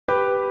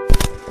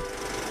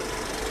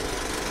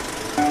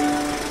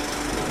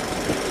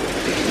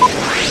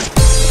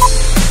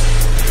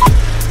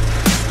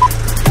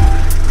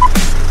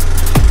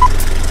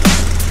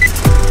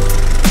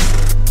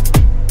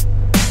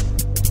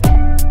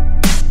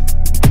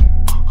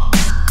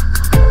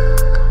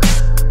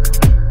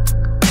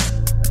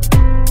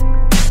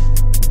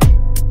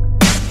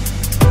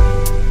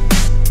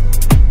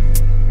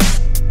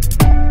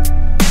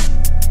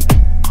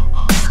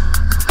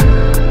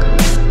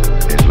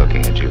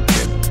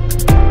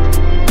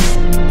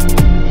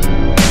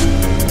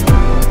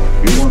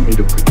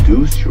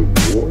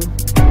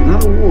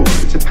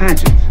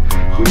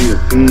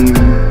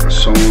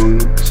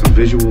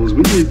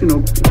you know,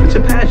 it's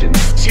a pageant.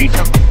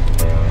 Sita!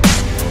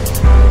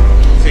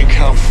 Think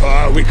how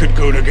far we could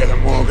go together,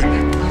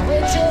 Morgan.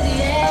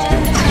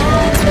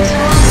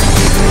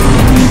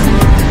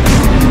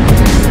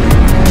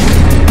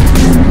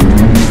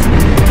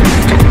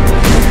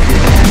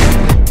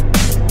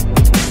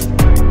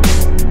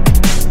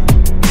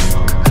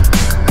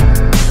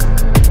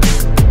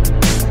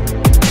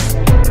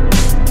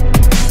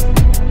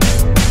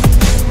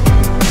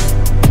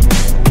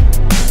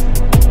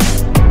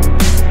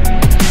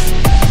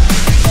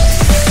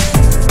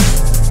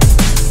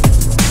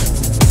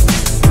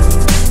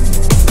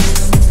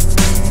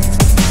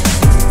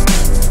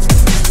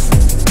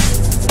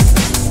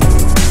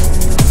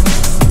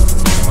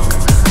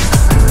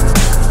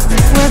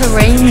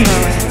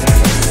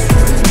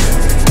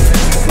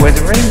 Where's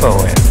the rainbow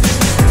at?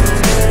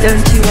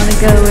 Don't you want to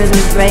go where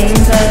the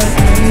rainbow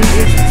ends?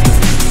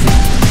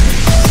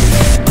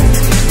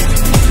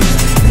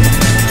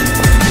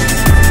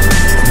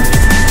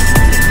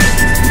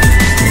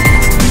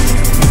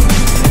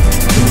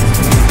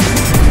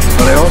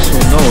 But I also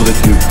know that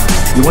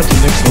you went to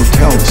Nick's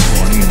hotel this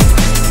morning and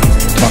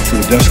talked to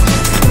the desk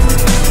clerk.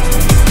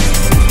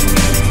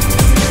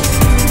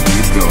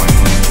 Keep going.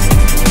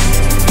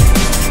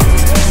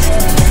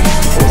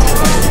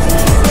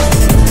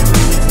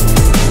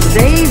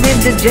 They've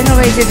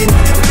degenerated in...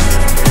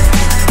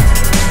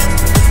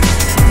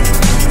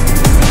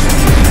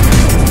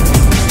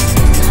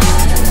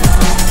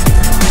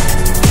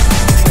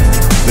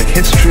 The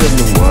history of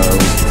the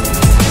world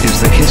is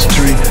the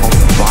history of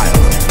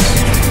violence.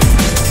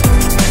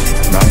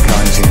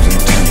 Mankind seems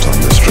intent on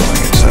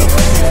destroying itself.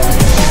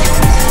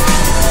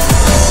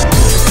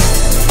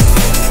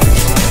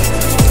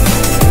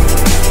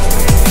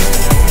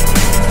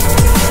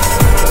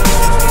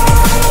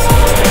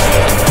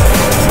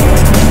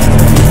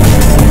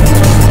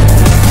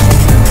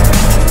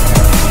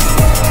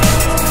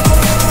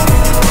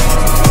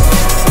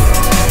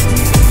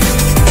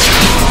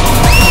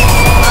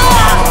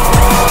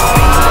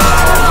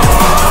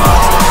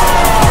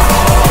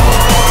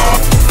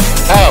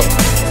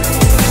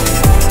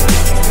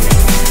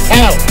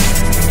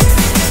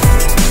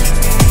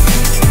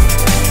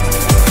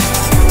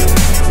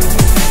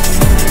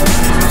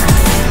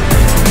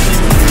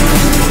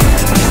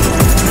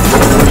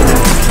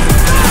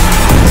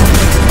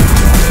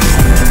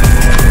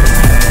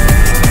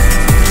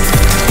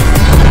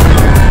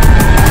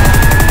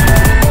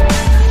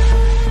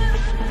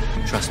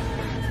 Trust me.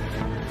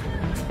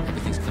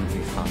 Everything's gonna be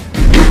fine.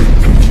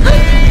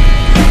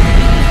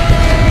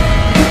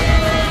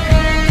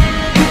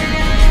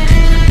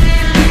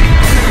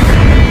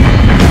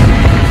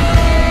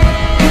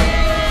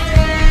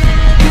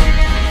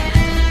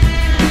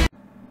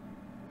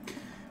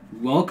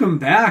 Welcome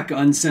back,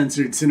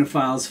 Uncensored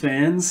Cinephiles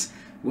fans.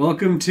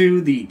 Welcome to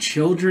the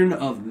Children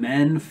of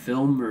Men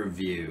film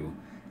review.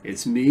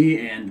 It's me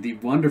and the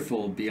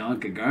wonderful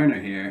Bianca Garner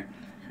here.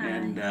 Hi.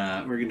 And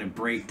we're going to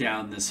break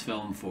down this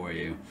film for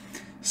you.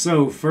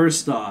 So,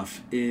 first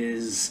off,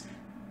 is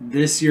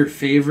this your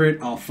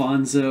favorite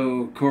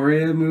Alfonso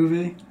Cuarón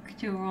movie?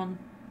 Cuarón.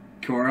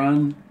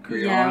 Cuarón?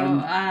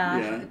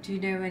 Yeah, do you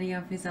know any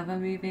of his other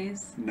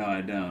movies? No,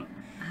 I don't.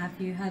 Have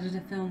you heard of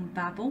the film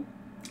Babel?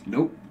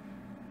 Nope.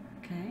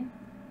 Okay.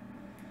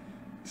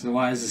 So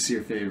why is this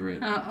your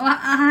favorite?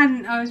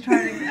 I was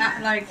trying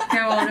to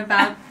go on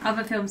about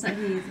other films that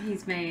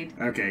he's made.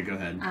 Okay, go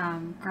ahead.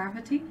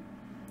 Gravity.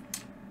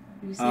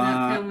 Have you seen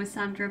that film with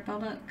Sandra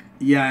Bullock?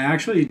 Yeah, I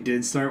actually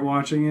did start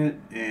watching it,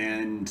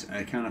 and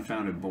I kind of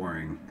found it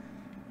boring,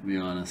 to be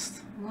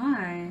honest.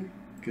 Why?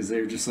 Because they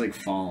were just, like,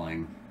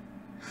 falling.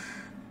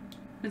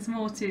 There's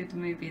more to the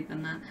movie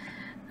than that.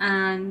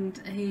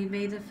 And he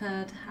made a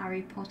third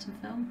Harry Potter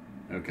film.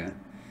 Okay.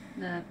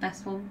 The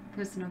best one,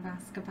 Prisoner of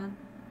Azkaban.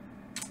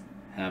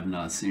 Have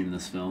not seen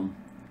this film.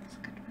 It's a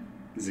good film.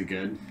 Is it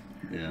good?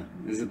 Yeah.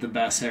 Is it the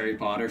best Harry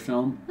Potter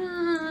film?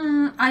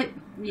 I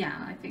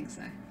think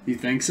so. You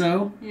think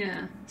so?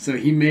 Yeah. So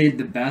he made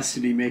the best.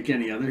 Did he make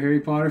any other Harry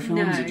Potter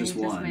films, No, or just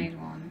he one? just made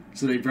one.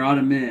 So they brought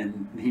him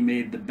in. He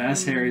made the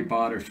best Harry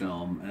Potter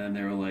film, and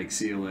they were like,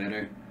 "See you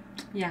later."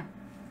 Yeah.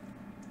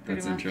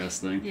 That's much.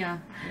 interesting. Yeah.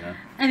 Yeah.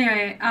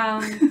 Anyway,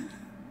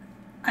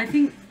 I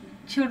think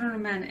Children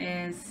of Men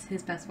is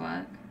his best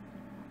work.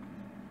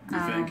 You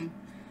think?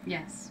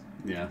 Yes.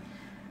 Yeah.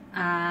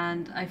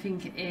 And I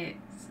think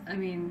it's, I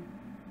mean,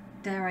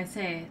 dare I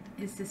say it,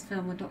 is this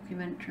film a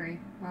documentary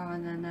rather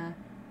than a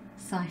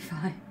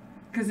sci-fi?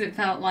 Because it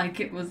felt like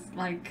it was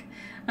like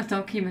a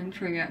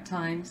documentary at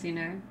times, you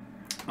know?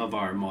 Of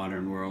our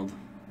modern world.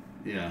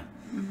 Yeah.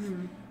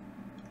 Mm-hmm.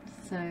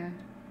 So...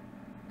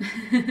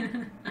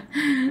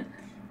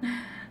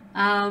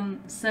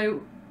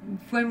 so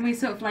when we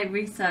sort of like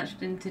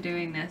researched into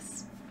doing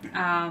this,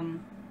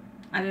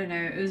 I don't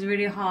know, it was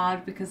really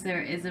hard because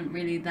there isn't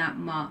really that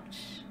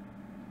much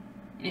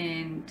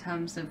in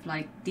terms of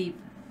like deep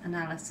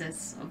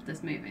analysis of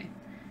this movie.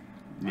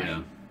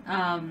 Yeah.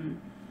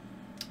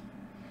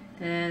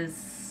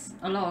 There's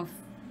a lot of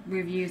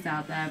reviews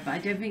out there, but I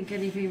don't think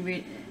anything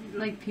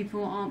like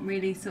people aren't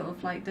really sort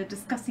of like, they're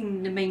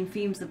discussing the main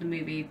themes of the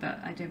movie, but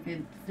I don't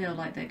feel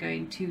like they're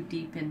going too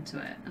deep into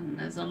it. And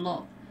there's a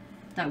lot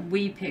that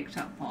we picked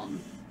up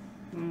on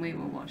when we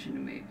were watching the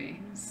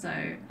movie.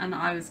 So, and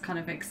I was kind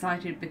of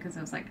excited because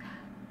I was like,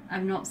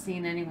 I've not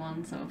seen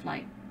anyone sort of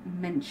like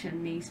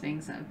mention these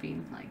things that have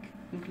been like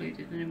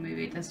included in the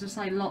movie. There's just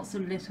like lots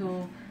of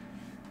little,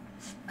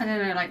 I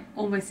don't know, like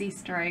almost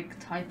Easter egg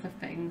type of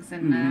things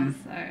in there.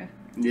 So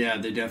yeah,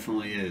 there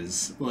definitely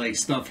is like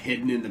stuff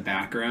hidden in the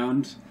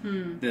background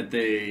that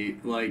they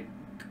like.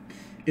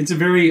 It's a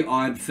very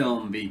odd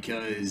film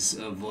because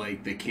of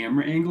like the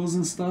camera angles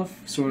and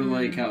stuff, sort of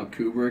like how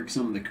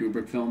some of the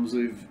Kubrick films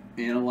we've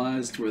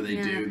analyzed, where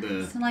they do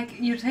the. So like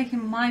you're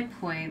taking my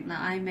point that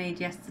I made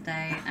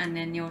yesterday, and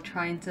then you're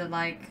trying to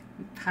like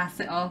pass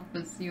it off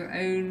as your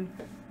own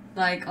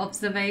like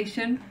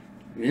observation.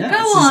 Yeah, Go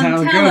this on, is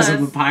how it tell goes.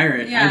 I'm a us.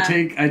 pirate. Yeah.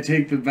 I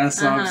take the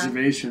best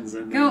observations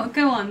and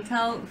Go on,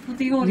 tell for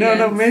the audience.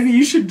 No, maybe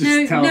you should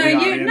just tell the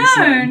audience.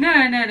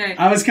 No.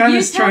 I was kind You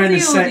of tell trying the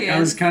to set. I audience.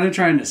 was kind of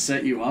trying to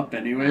set you up,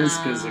 anyways,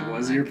 because it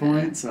was your okay.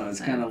 point. So I was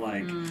kind of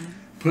like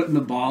putting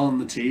the ball on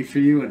the tee for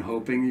you and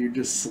hoping you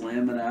just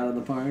slam it out of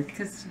the park.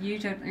 Because you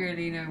don't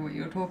really know what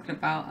you're talking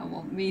about and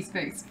want me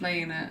to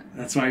explain it.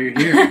 That's why you're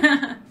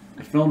here,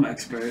 a film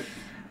expert.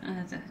 I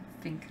don't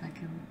think I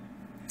can.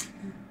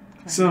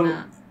 claim So,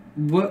 that.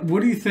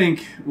 what do you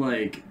think?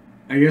 Like,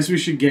 I guess we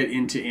should get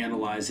into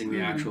analyzing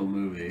the actual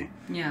movie.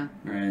 Yeah.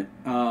 Right.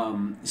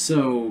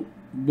 So,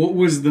 what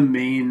was the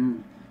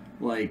main,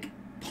 like,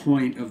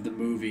 point of the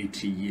movie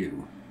to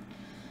you?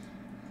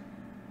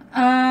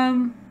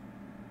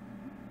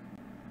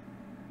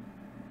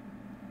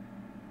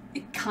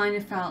 It kind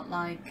of felt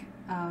like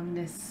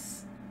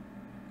this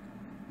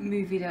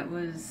movie that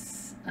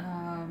was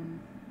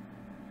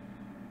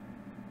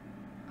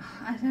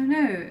I don't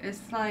know.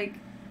 It's like,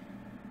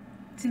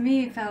 to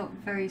me, it felt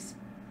very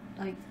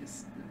like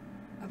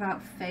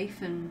about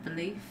faith and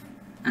belief,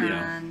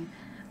 Yeah. and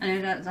I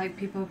know that like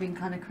people have been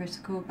kind of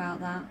critical about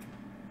that,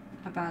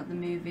 about the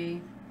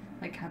movie,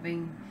 like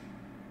having,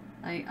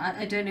 like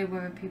I don't know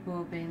whether people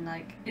have been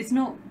like, it's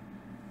not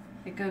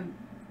like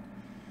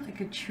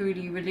a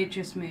truly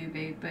religious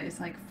movie, but it's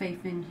like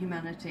faith in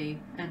humanity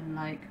and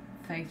like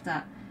faith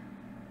that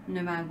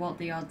no matter what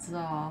the odds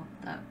are,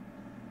 that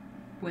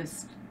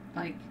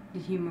like the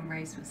human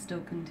race would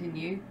still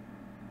continue.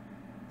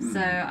 So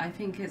I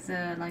think it's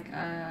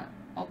a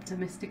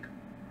optimistic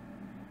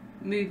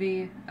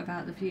movie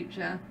about the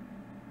future,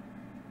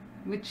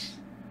 which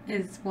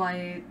is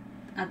why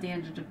at the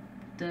end of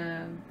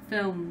the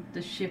film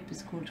the ship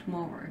is called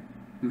Tomorrow.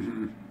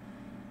 Mm-hmm.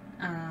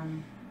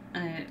 And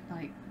it,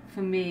 like,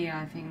 for me,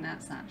 I think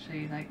that's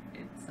actually like,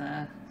 it's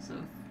a sort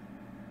of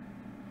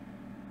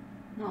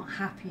not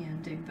happy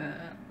ending, but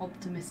an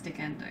optimistic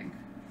ending.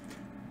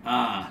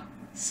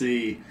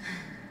 See,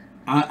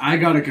 I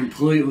got a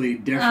completely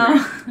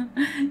different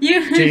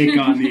You take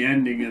on the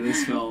ending of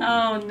this film.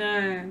 Oh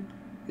no!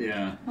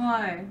 Yeah.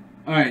 Why?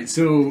 All right.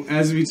 So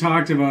as we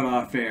talked about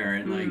off air,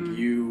 and like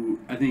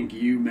I think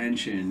you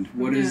mentioned,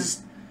 what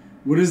is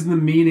the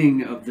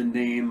meaning of the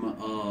name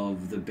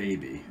of the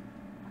baby?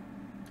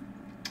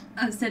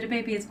 So the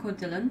baby is called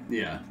Dylan.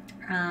 Yeah.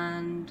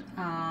 And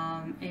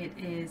it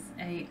is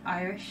a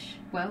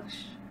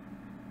Welsh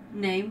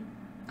name,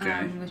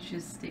 Okay. which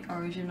is the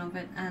origin of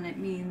it, and it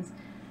means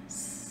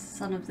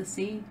son of the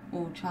sea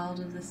or child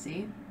of the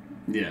sea.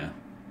 Yeah.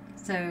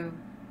 So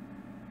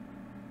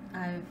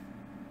I've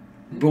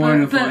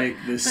Born of like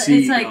the sea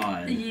it's like,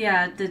 god.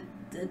 yeah, the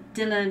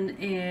Dylan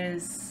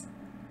is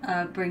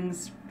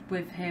brings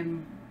with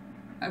him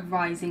a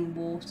rising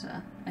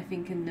water. I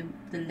think in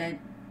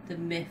the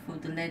myth or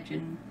the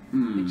legend,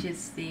 which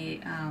is the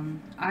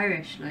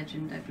Irish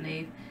legend, I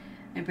believe,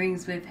 it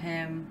brings with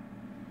him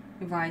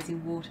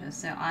rising water.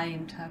 So I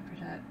interpret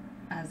it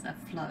as a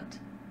flood.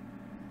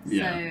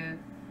 Yeah. So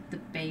the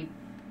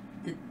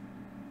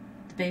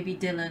baby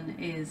Dylan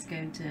is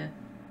going to,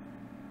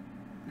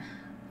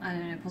 I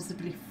don't know,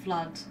 possibly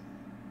flood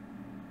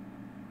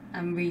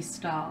and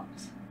restart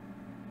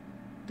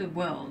the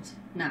world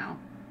now.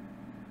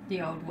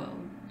 The old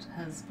world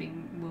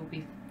will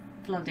be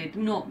flooded,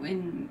 not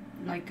in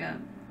like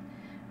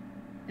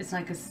it's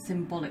like a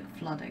symbolic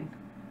flooding.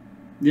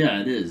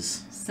 Yeah, it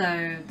is.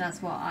 So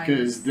that's what I.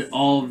 Because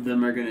all of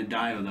them are going to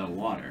die without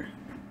water.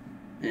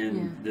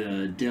 And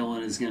the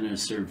Dylan is going to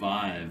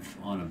survive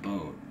on a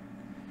boat.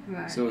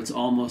 Right. So it's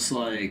almost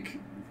like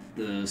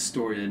the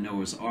story of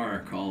Noah's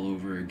Ark all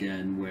over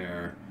again,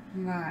 where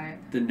right.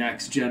 the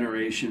next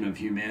generation of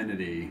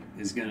humanity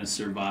is going to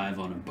survive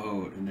on a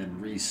boat and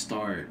then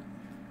restart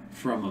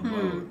from a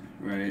boat,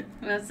 right?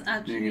 That's You're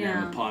actually going to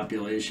have a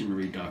population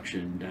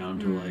reduction down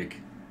to like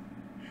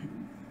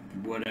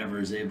whatever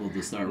is able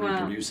to start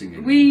reproducing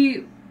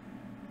again.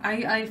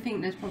 I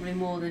think there's probably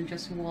more than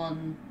just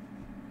one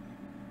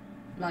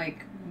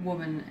like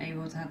woman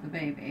able to have a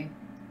baby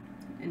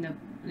in the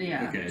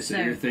Okay, so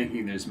you're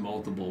thinking there's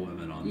multiple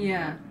women on the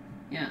yeah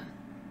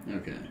boat.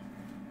 Okay.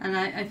 And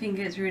I think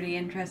it's really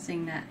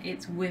interesting that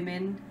it's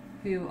women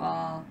who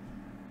are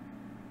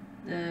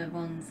the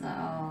ones that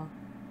are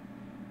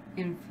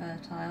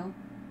infertile.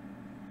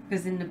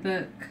 Because in the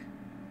book,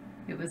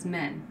 it was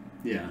men,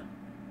 Yeah.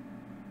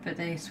 but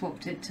they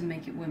swapped it to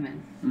make it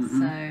women. Mhm.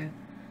 So,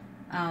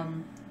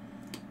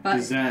 but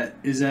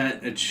Is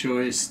that a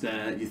choice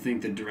that you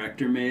think the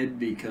director made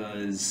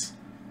because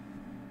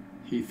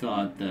he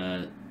thought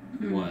that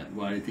what?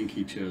 Why do you think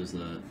he chose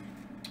that?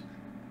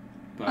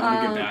 But I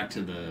want to get back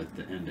to the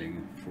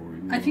ending before we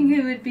move I think on.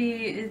 it would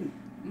be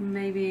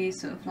maybe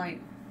sort of like.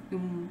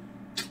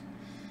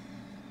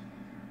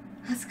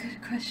 That's a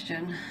good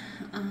question.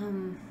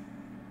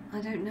 I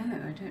don't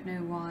know. I don't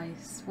know why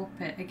swap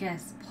it. I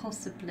guess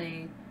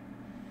possibly,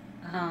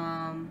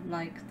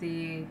 like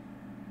the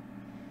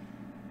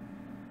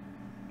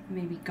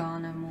maybe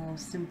garner more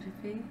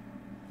sympathy.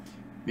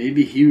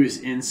 Maybe he was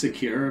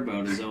insecure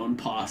about his own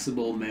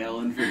possible male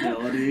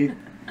infertility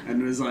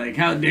and was like,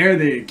 how dare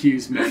they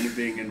accuse men of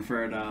being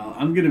infertile?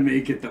 I'm going to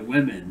make it the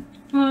women,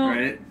 Well,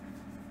 right?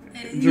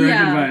 Directed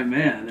yeah. by a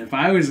man. If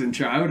I was in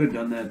charge, I would have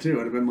done that too.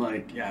 I would have been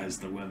like, yeah, it's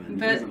the women.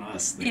 But It wasn't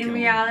us. that in killed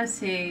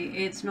reality,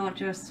 it's not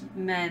just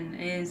men,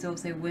 it is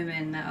also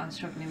women that are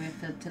struggling with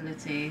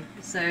fertility.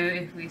 So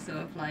if we sort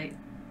of like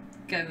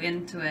go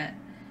into it,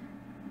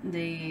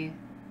 the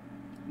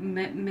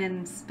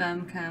men's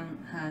sperm count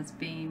has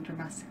been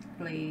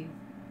dramatically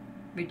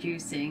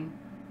reducing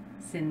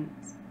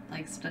since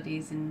like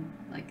studies in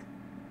like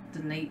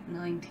the late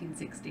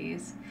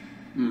 1960s.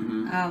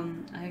 Mm-hmm.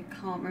 I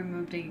can't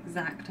remember the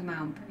exact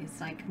amount, but it's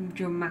like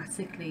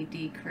dramatically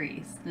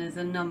decreased. There's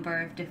a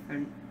number of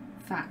different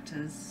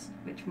factors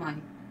which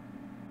might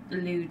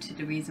allude to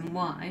the reason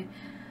why,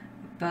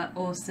 but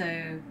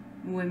also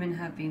women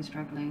have been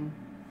struggling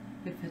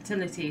with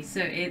fertility. So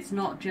it's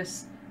not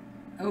just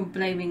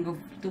blaming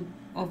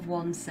of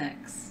one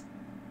sex,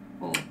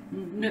 or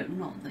no,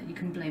 not that you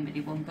can blame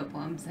anyone. But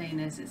what I'm saying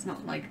is, it's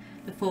not like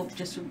the fault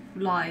just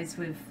lies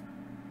with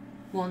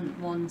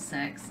one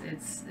sex.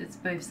 It's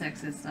both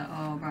sexes that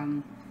are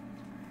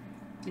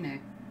you know,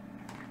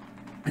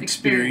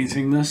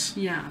 Experiencing this?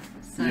 yeah.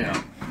 So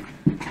Yeah.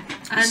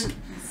 and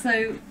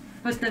so,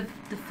 but the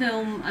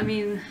film, I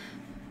mean,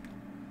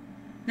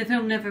 the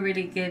film never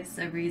really gives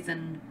a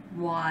reason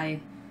why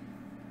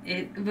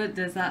it. But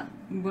there's that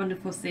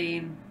wonderful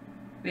scene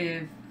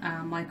with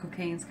Michael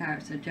Caine's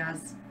character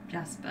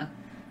Jasper,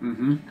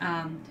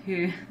 Mm-hmm.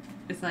 who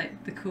is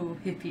like the cool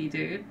hippie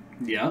dude.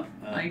 Yeah.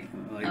 I like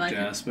like it.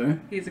 Jasper.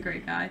 He's a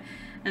great guy,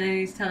 and then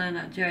he's telling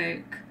that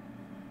joke,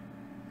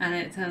 and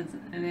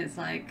it's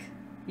like,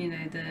 you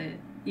know, the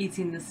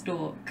eating the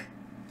stalk.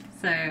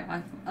 So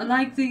I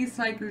like these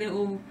like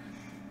little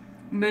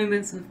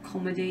moments of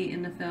comedy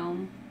in the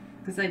film,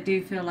 because I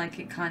do feel like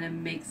it kind of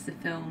makes the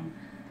film,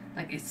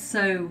 like, it's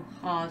so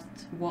hard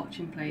to watch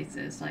in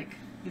places, like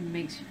it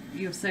makes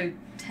you're so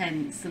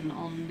tense and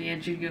on the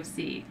edge of your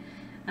seat,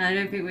 and I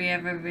don't think we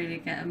ever really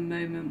get a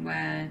moment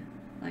where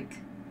like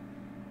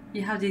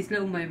you have these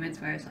little moments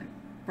where it's like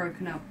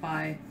broken up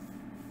by,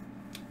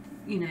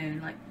 you know,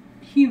 like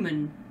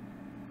human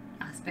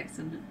aspects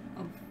of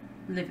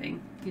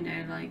living, you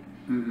know, like,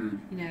 Mm-hmm.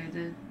 you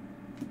know,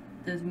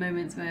 there's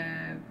moments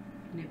where,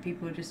 you know,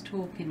 people are just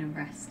talking and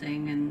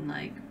resting and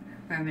like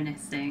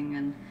reminiscing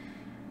and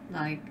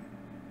like,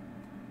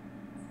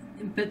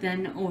 but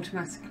then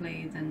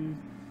automatically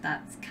then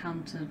that's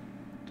countered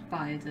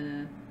by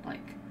the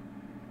like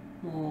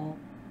more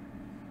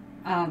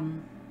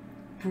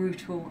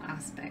brutal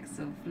aspects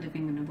of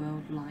living in a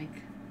world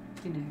like,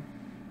 you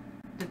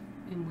know,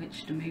 in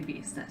which the movie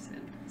is set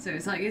in. So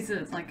it's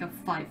like a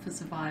fight for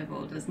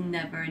survival. There's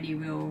never any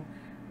real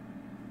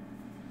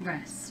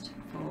rest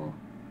for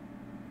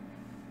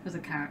the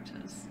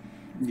characters.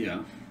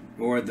 Yeah.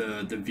 Or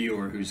the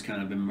viewer who's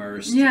kind of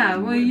immersed. Yeah,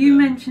 in well, with you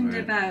them, mentioned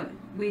right?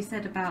 we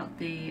said about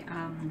the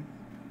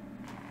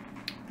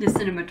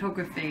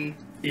cinematography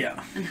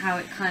Yeah. and how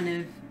it kind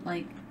of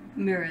like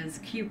mirrors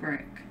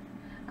Kubrick.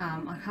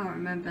 I can't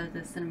remember the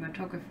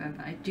cinematographer,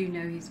 but I do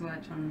know he's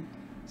worked on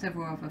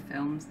several other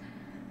films.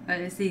 But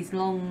it's these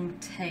long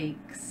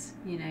takes,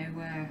 you know,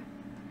 where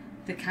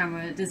the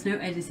camera, there's no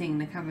editing,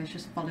 the camera's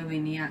just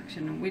following the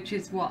action, which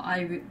is what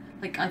I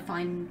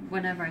find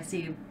whenever I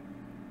see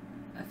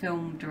a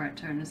film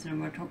director and a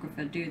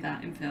cinematographer do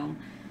that in film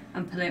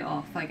and pull it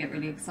off, I get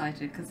really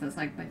excited, because that's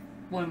like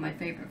one of my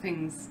favourite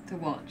things to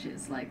watch.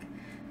 It's like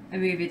a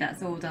movie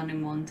that's all done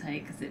in one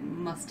take, because it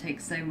must take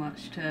so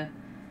much to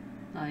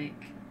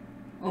like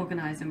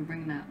organise and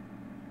bring that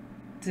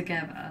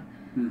together.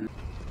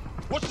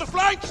 Watch the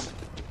flanks!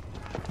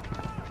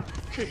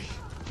 Key.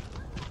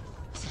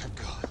 Thank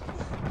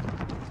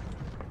God.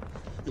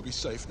 You'll be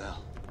safe now.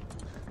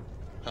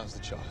 How's the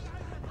child?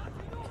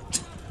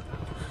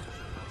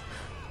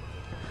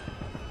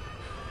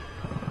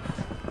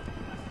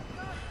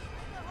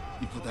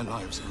 You put their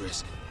lives at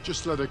risk.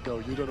 Just let it go.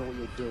 You don't know what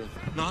you're doing.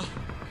 No.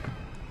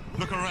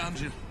 Look around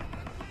you.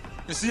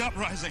 It's the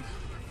uprising.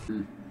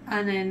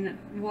 And then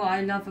what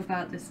I love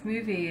about this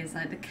movie is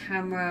like the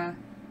camera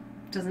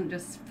doesn't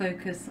just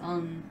focus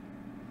on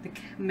the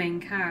main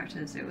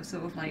characters. It will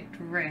sort of like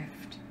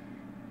drift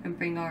and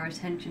bring our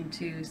attention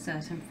to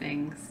certain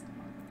things.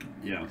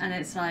 Yeah. And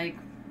it's like,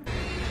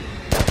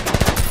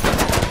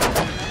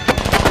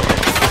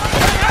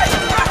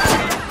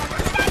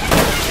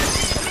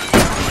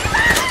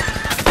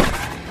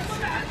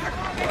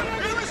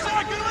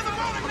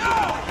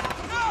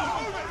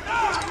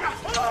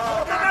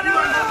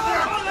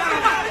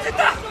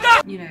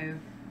 you know,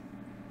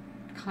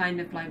 kind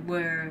of like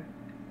we're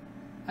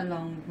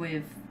along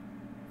with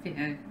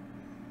Theo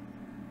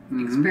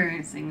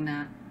experiencing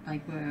that,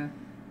 like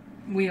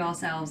we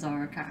ourselves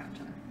are a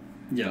character.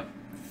 Yeah.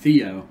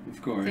 Theo,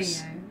 of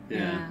course. Theo,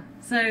 Yeah.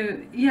 So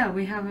yeah,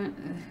 we haven't.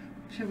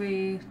 Should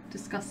we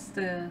discuss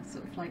the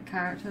sort of like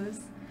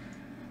characters?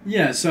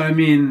 Yeah. So I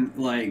mean,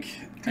 like,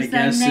 I Because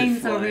their guess names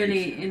if, are like,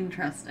 really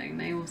interesting.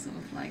 They all sort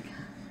of like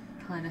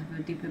kind of have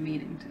a deeper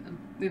meaning to them.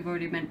 We've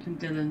already mentioned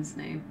Dylan's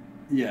name.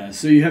 Yeah,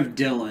 so you have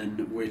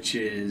Dylan, which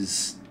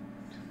is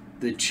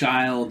the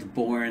child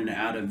born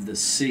out of the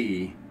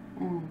sea,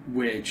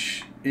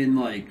 which in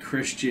like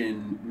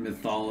Christian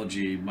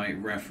mythology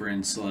might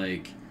reference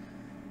like,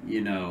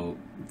 you know,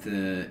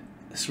 the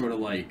sort of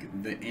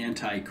like the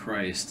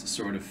Antichrist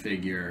sort of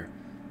figure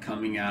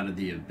coming out of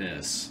the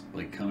abyss,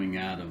 like coming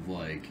out of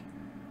like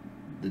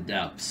the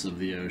depths of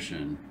the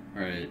ocean,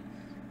 right?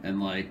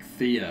 And like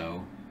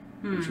Theo,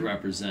 which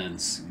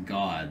represents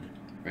God,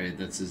 right?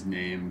 That's his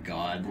name,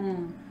 God,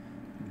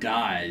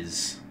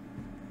 dies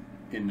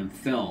in the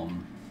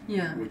film,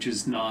 Yeah. which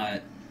is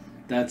not,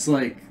 that's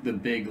like the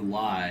big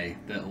lie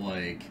that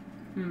like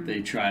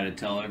they try to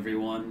tell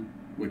everyone,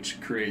 which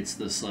creates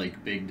this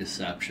like big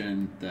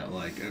deception that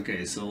like,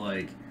 okay, so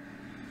like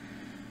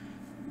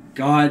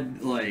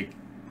God, like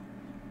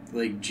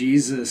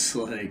Jesus,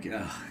 like,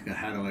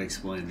 how do I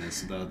explain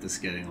this without this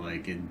getting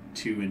like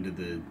too into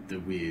the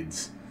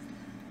weeds?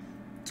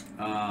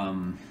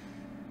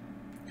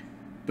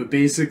 But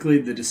basically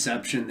the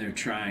deception they're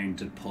trying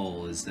to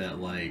pull is that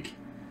like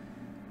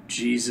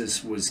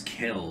Jesus was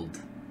killed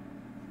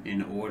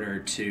in order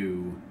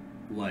to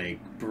like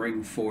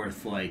bring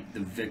forth like the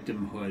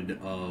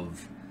victimhood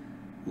of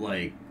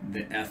like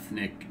the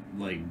ethnic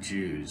like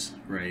Jews,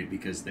 right?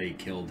 Because they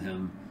killed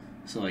him.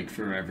 So like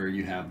forever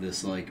you have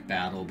this like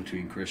battle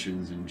between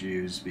Christians and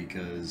Jews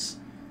because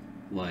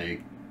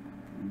like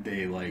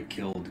they like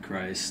killed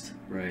Christ,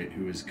 right,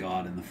 who is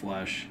God in the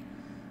flesh.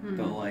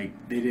 But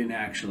like they didn't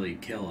actually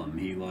kill him.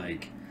 He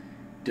like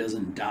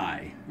doesn't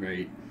die,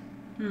 right?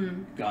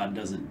 God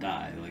doesn't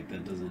die. Like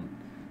that doesn't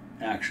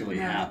actually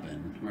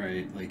happen,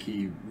 right? Like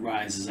he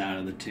rises out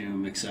of the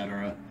tomb,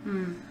 etc.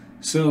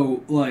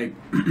 So like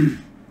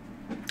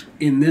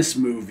in this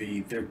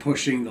movie they're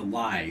pushing the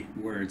lie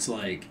where it's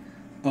like,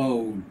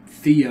 oh,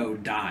 Theo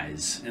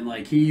dies, and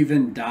like he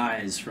even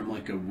dies from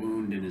like a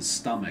wound in his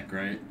stomach,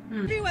 right?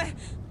 Everywhere.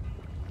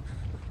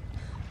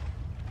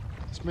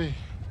 It's me.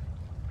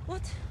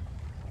 What?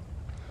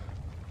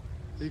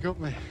 You got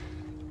me.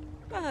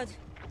 Bird.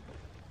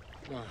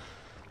 No.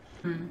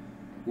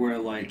 Where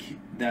like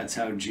that's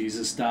how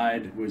Jesus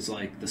died, was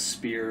like the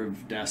spear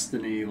of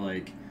destiny,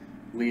 like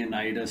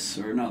Leonidas,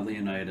 or not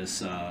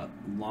Leonidas,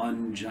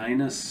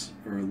 Longinus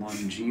or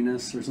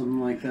Longinus or something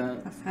like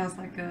that. That sounds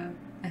like a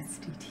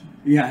STD.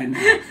 Yeah, I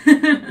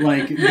know.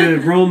 Like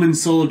the Roman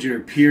soldier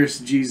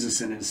pierced Jesus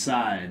in his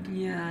side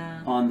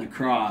Yeah. on the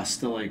cross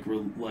to like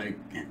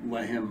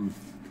let him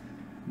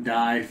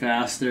die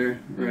faster,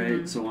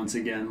 right? So once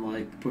again,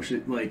 like push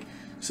it, like,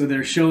 so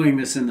they're showing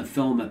this in the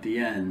film at the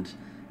end,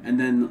 and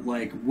then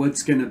like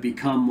what's gonna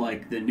become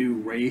like the new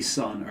race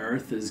on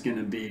Earth is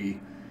gonna be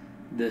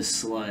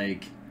this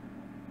like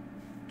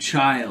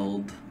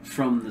child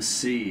from the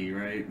sea,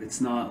 right?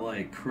 It's not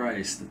like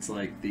Christ, it's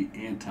like the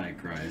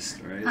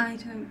Antichrist, right? I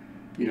don't.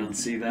 You don't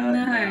see that?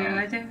 No,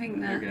 I don't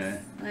think that's.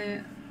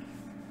 Okay.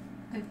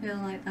 I feel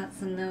like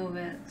that's a little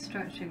bit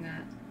stretching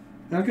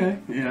it. Okay,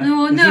 yeah.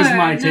 No, This no, is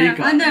my take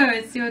on I know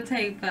it. it's your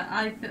take, but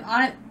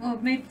well,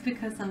 maybe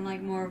because I'm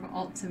like more of an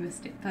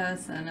optimistic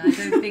person, I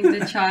don't think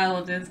the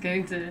child is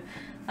going to,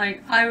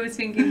 like, I was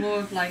thinking more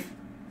of like.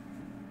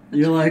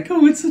 You're like,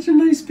 oh, it's such a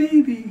nice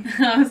baby.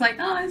 I was like,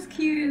 oh, it's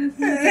cute.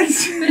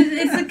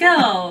 It's a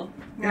girl,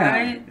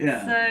 right?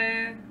 Yeah.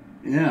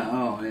 So. Yeah.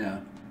 Oh,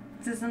 yeah.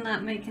 Doesn't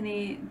that make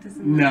any?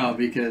 Doesn't No, that,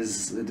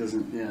 because it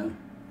doesn't. Yeah.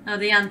 Oh,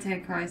 the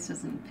Antichrist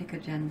doesn't pick a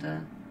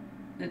gender.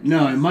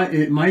 No,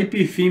 it might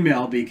be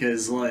female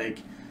because like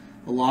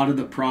a lot of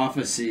the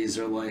prophecies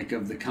are like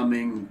of the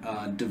coming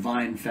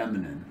divine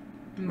feminine,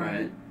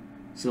 right?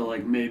 So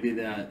like maybe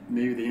the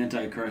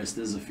Antichrist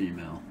is a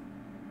female,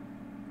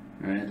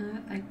 right?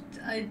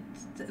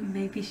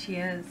 Maybe she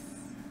is.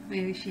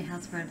 Maybe she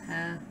has red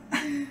hair.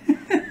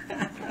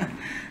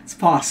 It's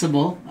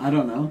possible. I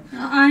don't know.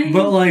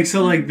 But like,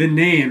 so like the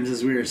names,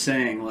 as we were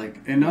saying, like,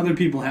 and other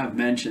people have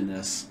mentioned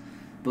this,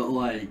 but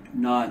like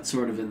not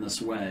sort of in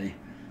this way.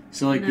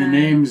 So like the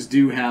names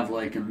do have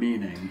like a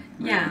meaning.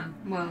 Right? Yeah.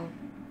 Well,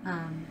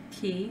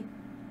 Key.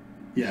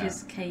 Yeah.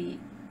 She's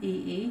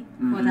K-E-E.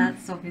 Well,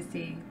 that's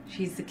obviously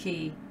she's the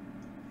key,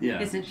 Yeah.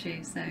 isn't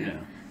she? So. Yeah.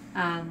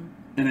 Um.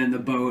 And then the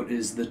boat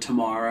is the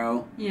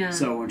Tomorrow. Yeah.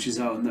 So when she's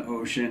out in the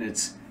ocean,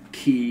 it's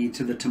key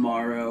to the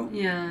tomorrow.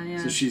 Yeah, yeah.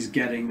 So she's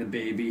getting the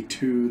baby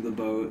to the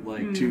boat,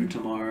 like, to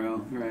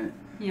tomorrow, right?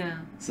 Yeah.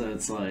 So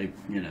it's like,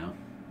 you know.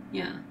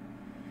 Yeah.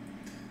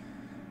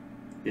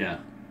 Yeah.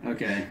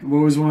 Okay. What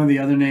was one of the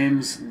other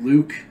names?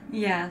 Luke?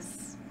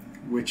 Yes.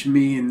 Which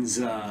means,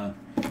 the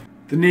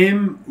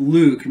name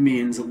Luke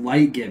means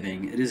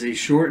light-giving. It is a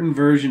shortened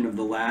version of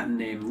the Latin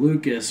name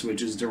Lucas,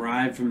 which is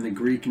derived from the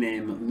Greek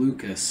name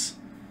Lucas,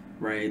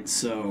 right?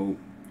 So,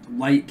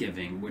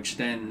 light-giving, which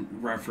then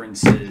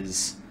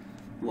references,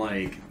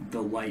 like,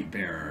 the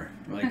light-bearer,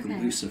 like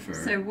Lucifer.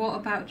 So what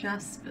about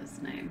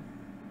Jasper's name?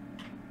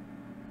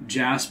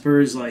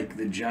 Jasper is like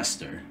the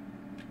jester.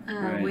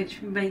 Right.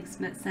 Which makes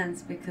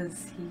sense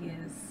because he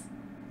is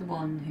the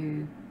one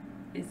who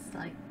is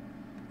like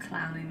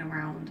clowning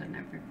around and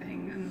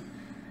everything and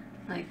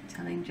like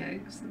telling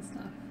jokes and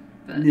stuff.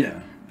 But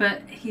Yeah.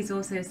 But he's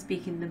also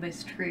speaking the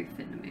most truth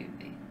in the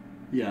movie.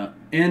 Yeah.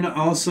 And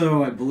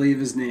also, I believe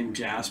his name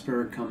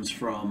Jasper comes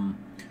from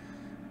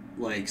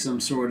like some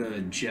sort of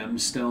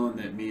gemstone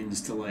that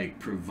means to like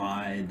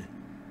provide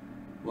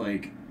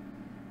like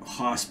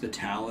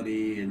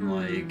hospitality and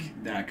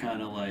like that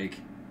kind of like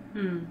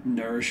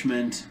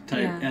nourishment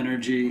type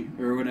energy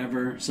or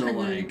whatever. So and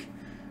like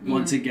then,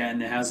 once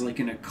again, it has like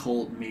an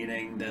occult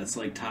meaning that's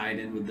like tied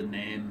in with the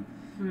name,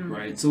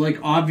 right? So like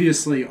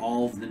obviously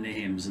all of the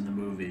names in the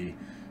movie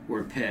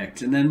were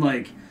picked, and then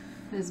like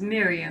there's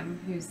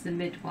Miriam, who's the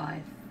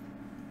midwife.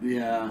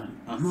 yeah,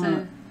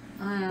 So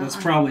that's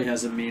probably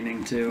has a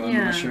meaning too. I'm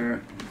not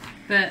sure.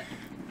 But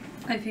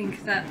I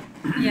think that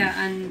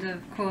and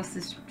of course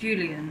there's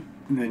Julian.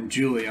 And then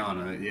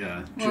Juliana,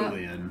 Well,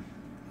 Julian.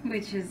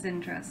 Which is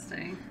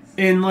interesting.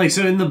 And like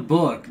so in the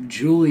book,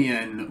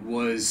 Julian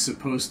was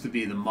supposed to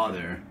be the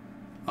mother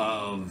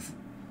of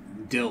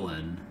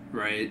Dylan,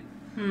 right?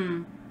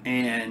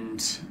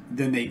 And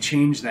then they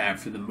changed that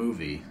for the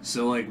movie.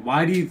 So like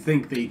why do you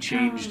think they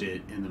changed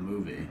it in the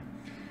movie?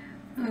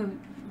 Oh,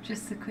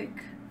 just a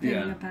quick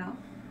thing about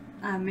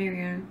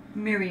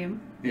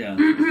Miriam. Yeah.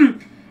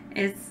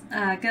 It's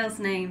a girl's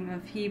name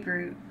of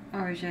Hebrew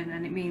origin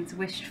and it means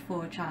wished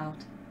for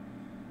child.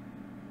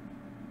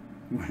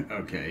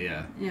 Okay,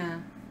 yeah.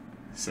 Yeah.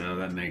 So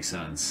that makes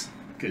sense.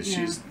 Because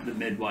she's the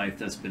midwife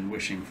that's been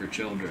wishing for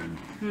children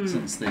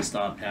since they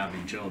stopped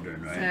having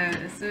children,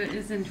 right? So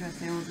it's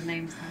interesting. All the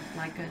names have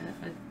like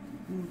a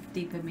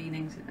deeper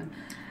meaning to them.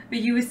 But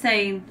you were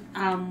saying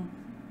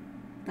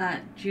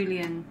that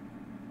Julian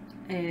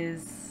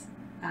is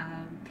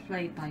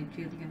played by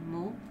Julianne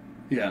Moore.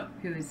 Yeah.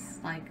 Who is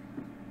like,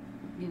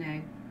 you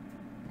know,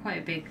 quite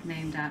a big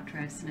named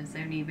actress and is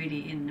only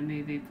really in the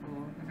movie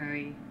for a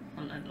very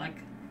like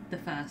the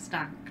first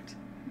act.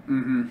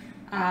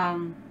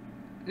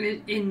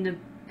 In the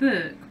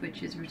book,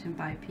 which is written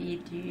by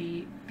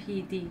P.D.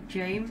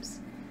 James,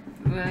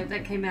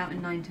 that came out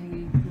in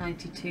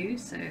 1992,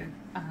 so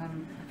I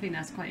think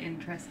that's quite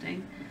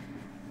interesting.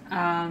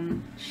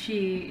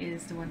 She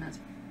is the one that's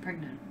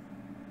pregnant.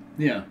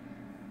 Yeah.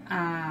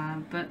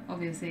 But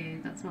obviously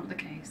that's not the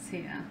case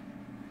here.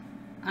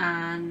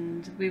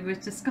 And we were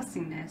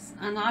discussing this,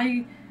 and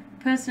I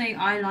personally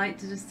like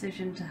the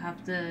decision to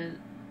have the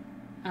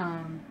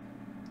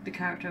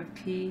character of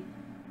Key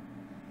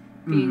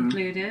be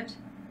included.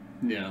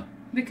 Yeah.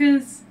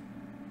 Because,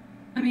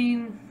 I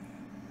mean,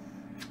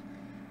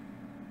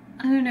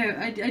 I don't know,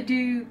 I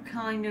do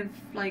kind of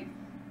like,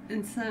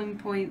 in some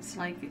points,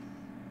 like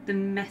the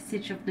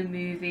message of the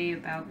movie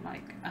about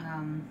like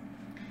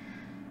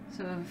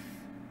sort of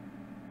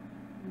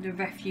the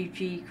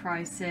refugee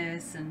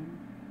crisis and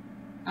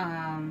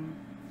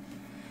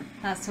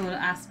that sort of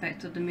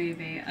aspect of the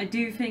movie. I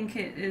do think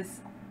it is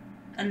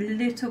a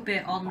little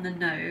bit on the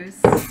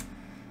nose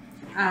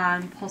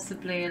and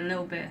possibly a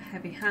little bit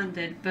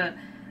heavy-handed, but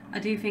I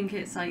do think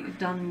it's like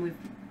done with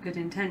good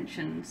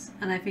intentions,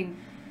 and I think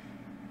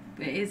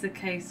it is a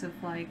case of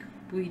like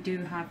we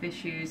do have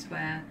issues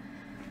where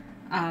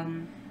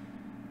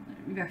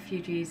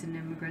refugees and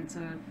immigrants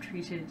are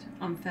treated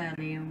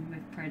unfairly and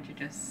with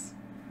prejudice.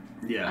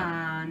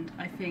 Yeah. And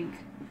I think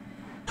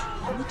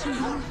Guardate!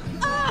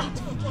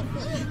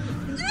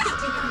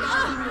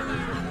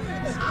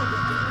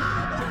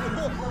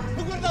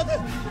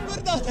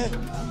 Guardate!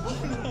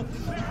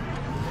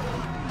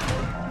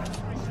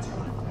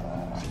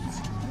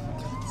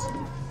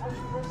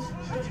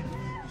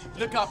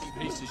 Look up, you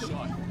piece of shit.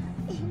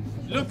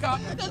 Look up.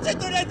 Non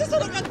c'entro niente,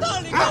 sono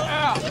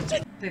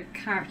cattolico! the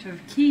character of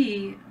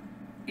Key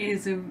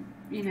is a,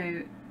 you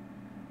know,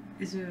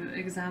 is an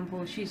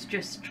example. She's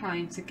just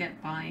trying to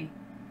get by,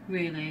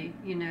 really,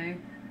 you know.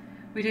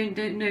 We don't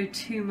know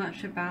too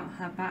much about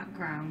her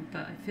background,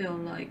 but I feel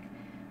like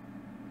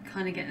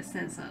kind of get a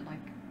sense that,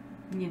 like,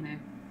 you know,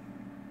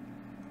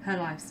 her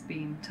life's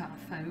been tough.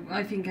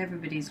 I think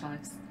everybody's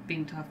life's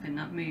been tough in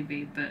that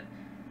movie, but,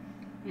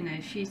 you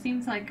know, she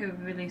seems like a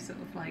really sort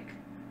of like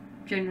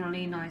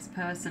generally nice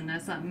person.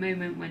 There's that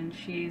moment when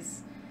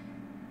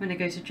they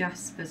go to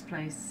Jasper's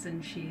place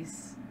and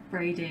she's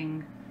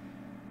braiding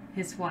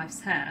his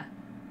wife's hair.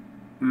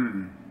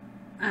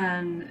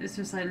 And it's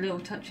just like little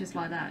touches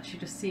like that. She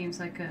just seems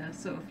like a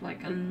sort of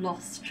like a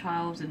lost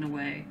child in a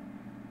way,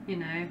 you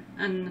know.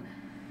 And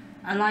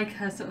I like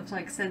her sort of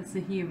like sense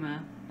of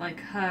humour, like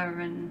her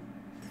and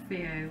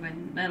Theo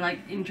when they're like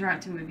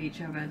interacting with each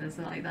other. There's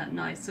like that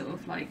nice sort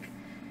of like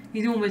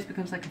he almost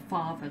becomes like a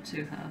father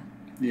to her.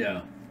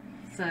 Yeah.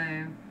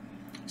 So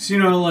you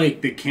know,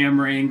 like the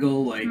camera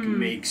angle like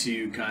makes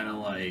you kind of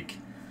like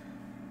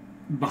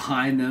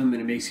behind them,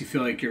 and it makes you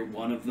feel like you're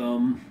one of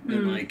them,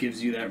 and like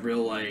gives you that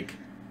real like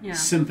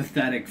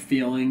sympathetic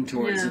feeling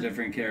towards the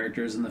different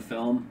characters in the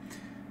film.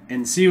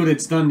 And see, what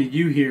it's done to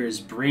you here is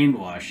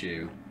brainwash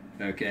you,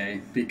 okay?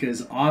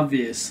 Because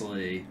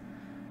obviously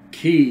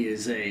Key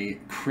is a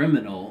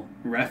criminal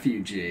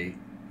refugee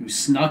who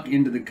snuck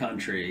into the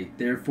country,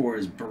 therefore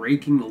is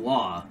breaking the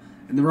law,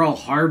 and they're all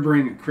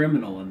harboring a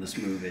criminal in this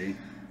movie.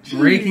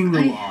 Breaking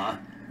the law,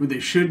 where they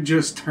should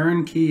just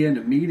turn Key in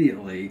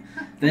immediately.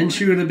 Then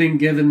she would have been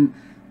given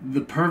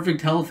the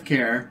perfect health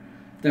care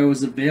that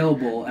was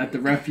available at the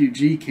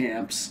refugee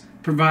camps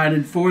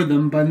provided for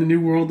them by the New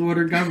World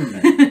Order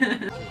government.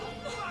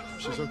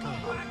 She's okay.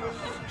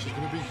 She's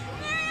gonna be.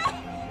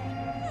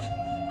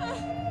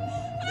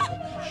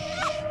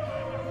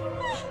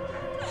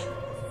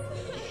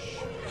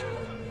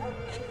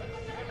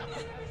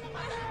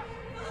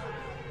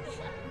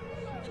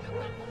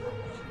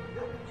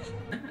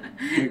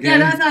 Okay? yeah,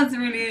 that sounds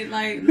really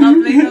like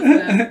lovely,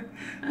 doesn't it?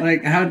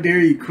 Like, how dare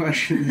you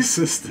question the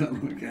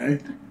system, okay?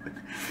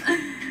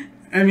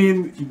 I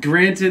mean,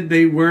 granted,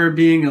 they were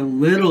being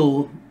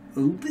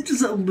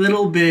just a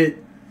little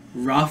bit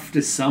rough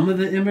to some of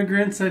the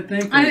immigrants, I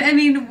think. Like, I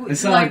mean, I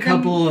saw like a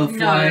couple of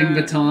flying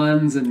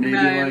batons and maybe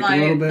like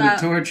a little bit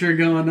of torture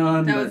going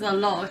on. There was a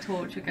lot of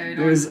torture going on.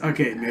 There was,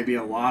 okay, maybe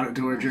a lot of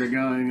torture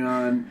going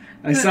on.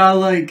 I saw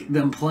like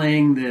them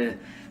playing the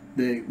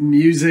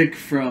music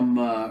from,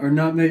 or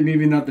not,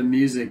 maybe not the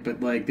music, but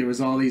like there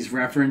was all these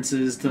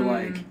references to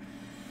like,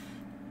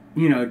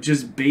 you know,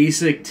 just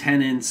basic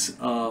tenets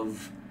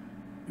of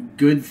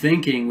good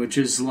thinking, which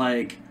is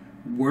like,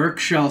 work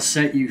shall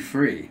set you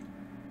free.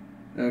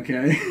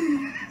 Okay?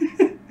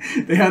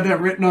 They had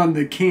that written on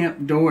the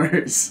camp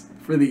doors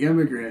for the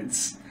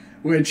immigrants,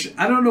 which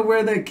I don't know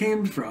where that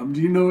came from.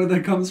 Do you know where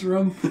that comes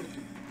from?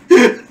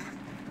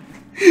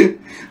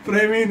 But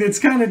I mean, it's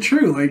kind of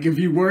true. Like, if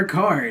you work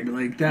hard,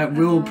 like, that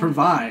will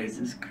provide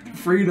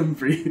freedom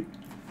for you.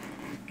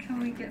 Can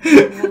we get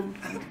one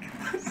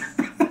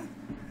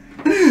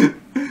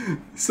podcast?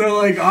 So,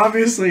 like,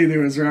 obviously there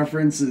was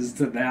references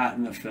to that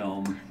in the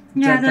film.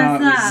 Yeah, there's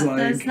that. Like,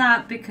 there's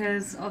that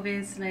because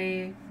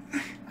obviously,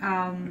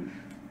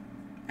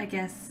 I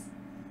guess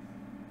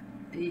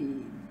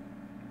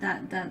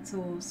that's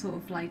all sort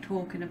of like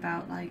talking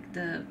about like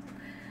the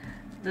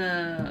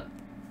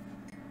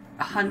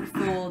hunt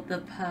for the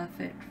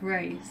perfect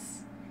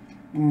race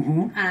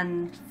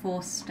and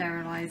forced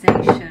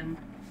sterilization,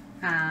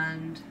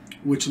 and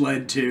which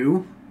led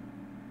to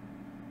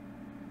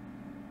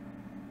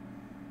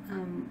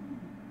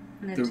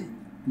the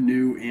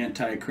new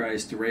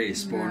Antichrist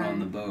race born on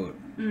the boat.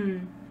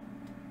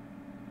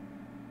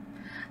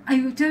 I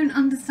don't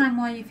understand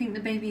why you think the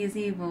baby is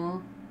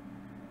evil.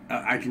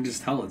 I can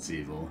just tell it's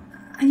evil.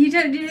 And you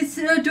don't. It's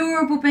an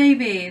adorable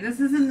baby. This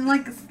isn't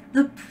like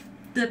the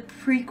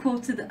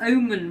prequel to the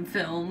Omen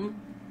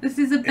film. This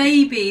is a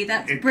baby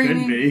that's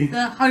bringing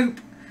the hope.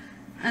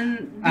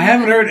 And I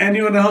haven't heard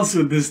anyone else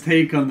with this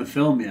take on the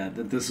film yet.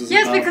 That this was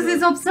because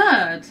it's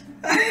absurd.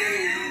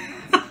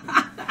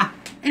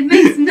 It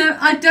makes no.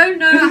 I don't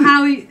know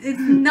how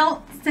it's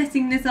not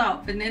setting this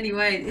up in any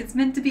way. It's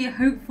meant to be a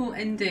hopeful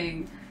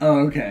ending.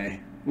 Oh, okay.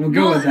 We'll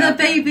go with that.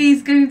 The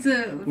baby's going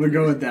to. We'll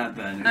go with that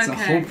then. It's a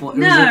hopeful.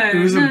 It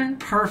was a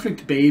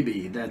perfect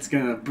baby that's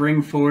gonna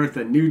bring forth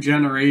a new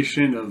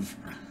generation of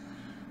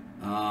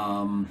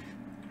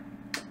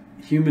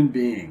human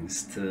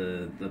beings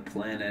to the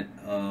planet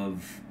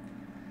of.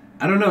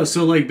 I don't know.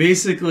 So, like,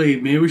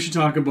 basically, maybe we should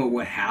talk about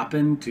what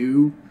happened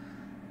to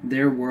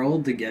their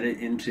world to get it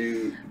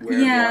into where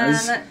it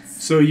was.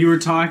 So you were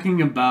talking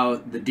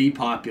about the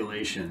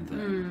depopulation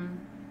thing.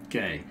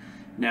 Okay.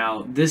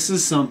 Now, this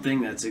is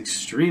something that's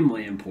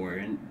extremely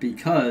important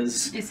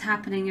because it's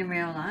happening in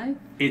real life.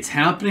 It's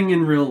happening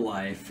in real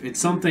life. It's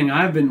something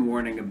I've been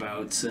warning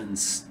about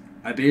since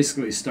I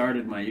basically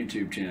started my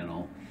YouTube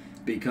channel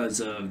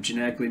because of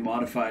genetically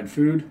modified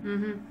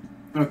food.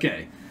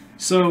 Okay.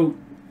 So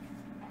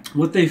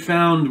what they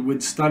found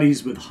with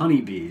studies with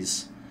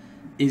honeybees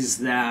is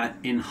that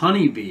in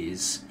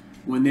honeybees,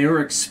 when they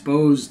were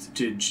exposed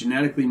to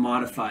genetically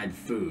modified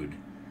food,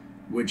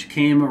 which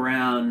came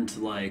around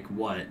like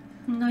what?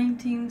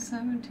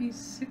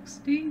 1970s,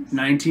 60s?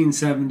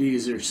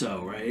 1970s or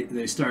so, right?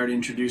 They started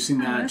introducing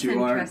that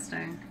to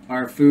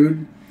our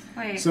food.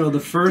 Wait, so the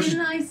first...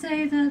 Didn't I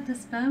say that the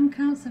sperm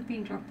counts have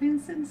been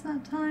dropping since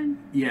that time?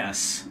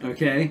 Yes,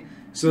 okay.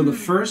 So the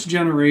first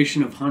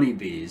generation of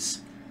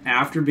honeybees,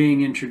 after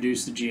being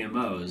introduced to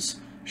GMOs,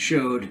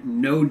 showed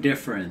no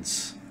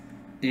difference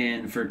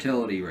in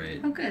fertility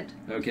rate. Oh, good.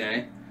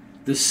 Okay?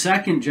 The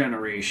second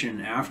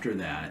generation after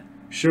that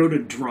showed a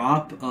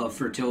drop of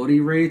fertility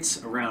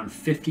rates around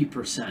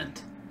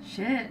 50%.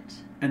 Shit.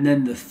 And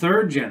then the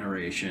third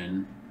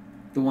generation,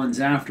 the ones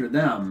after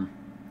them,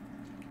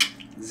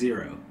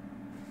 0.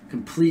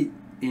 Complete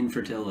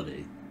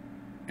infertility.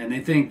 And they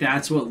think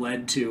that's what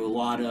led to a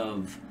lot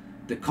of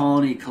the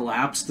colony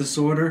collapse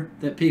disorder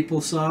that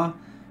people saw,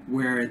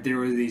 where there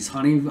were these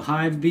honey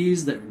hive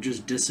bees that were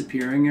just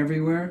disappearing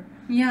everywhere.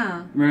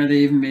 Yeah. Remember they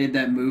even made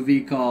that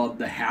movie called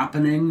The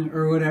Happening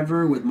or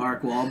whatever with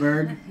Mark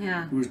Wahlberg?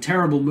 Yeah. It was a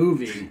terrible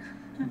movie,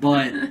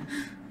 but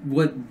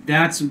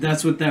that's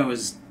what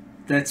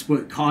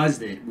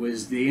caused it,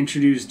 was they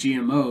introduced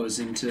GMOs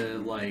into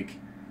like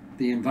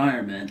the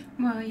environment.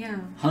 Well, yeah.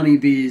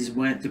 Honeybees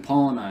went to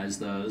pollinize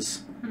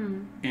those,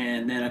 Mm.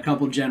 and then a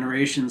couple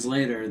generations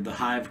later, the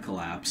hive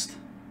collapsed.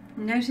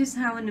 Notice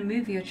how in the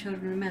movie your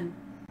children are men.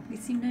 We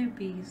see no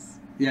bees.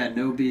 Yeah,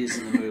 no bees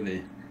in the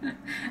movie.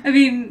 I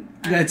mean...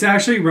 That's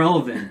actually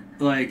relevant.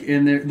 Like,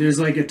 and there's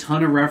like a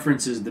ton of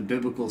references to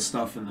biblical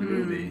stuff in the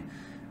movie.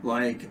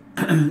 Like,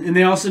 and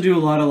they also do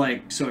a lot of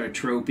like sort of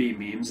tropey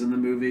memes in the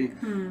movie.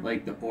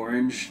 Like the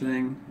orange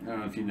thing. I don't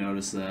know if you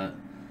noticed that.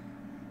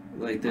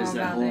 Like, there's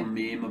that whole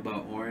meme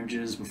about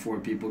oranges before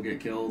people get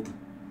killed.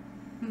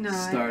 No,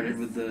 Started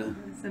with the...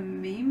 It's a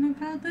meme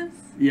about this?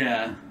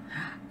 Yeah.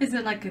 Is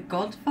it like a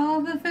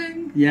Godfather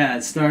thing? Yeah,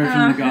 it started from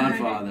The Okay.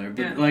 Godfather.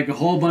 But Yeah. like a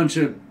whole bunch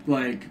of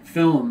like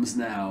films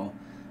now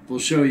will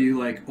show you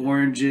like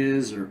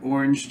oranges or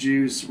orange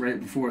juice right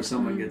before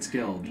someone gets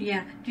killed.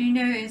 Yeah. Do you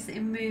notice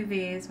in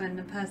movies when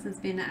the person's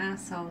been an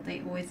asshole,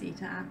 they always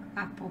eat an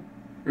apple?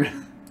 Really?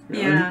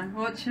 Yeah.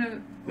 Watch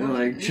it. They're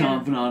like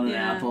chomping on an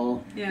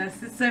apple. Yeah,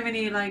 so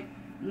many like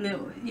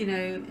little, you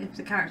know, if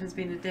the character's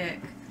been a dick,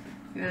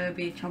 you'll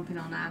be chomping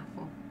on an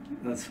apple.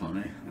 That's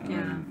funny. I Yeah.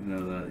 don't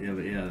know that. Yeah,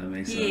 but yeah, that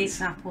makes He sense.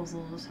 eats apples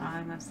all the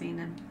time, I've seen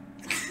him.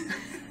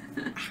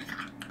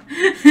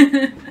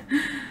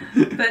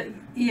 But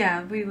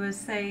yeah, we were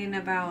saying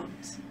about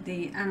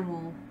the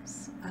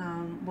animals.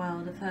 Well,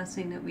 the first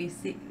thing that we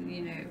see,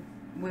 you know,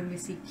 when we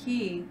see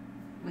Key,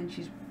 when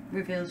she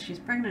reveals she's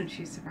pregnant,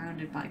 she's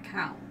surrounded by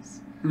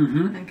cows.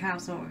 Mm-hmm. And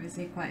cows are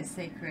obviously quite a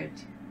sacred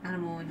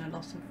animal in a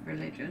lot of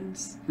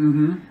religions.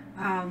 Mm-hmm.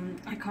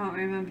 I can't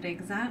remember the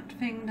exact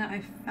thing that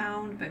I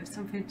found, but it was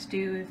something to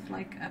do with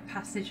like a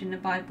passage in the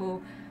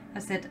Bible. I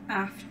said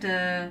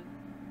after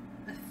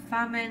a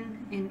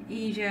famine in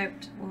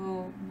Egypt,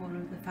 or one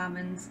of the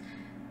famines,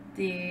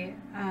 the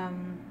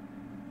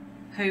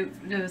hope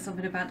there was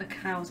something about the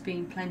cows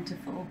being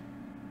plentiful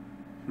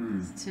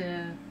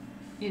to,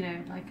 you know,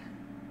 like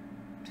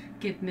to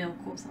give milk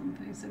or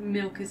something. So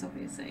milk is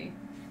obviously,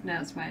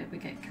 that's where we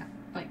get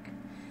like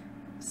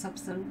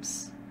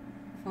substance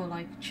for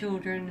like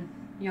children,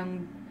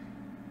 young,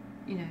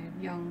 you know,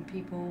 young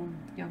people,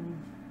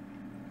 young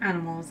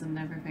animals and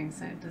everything.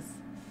 So there's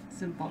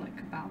symbolic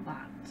about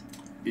that.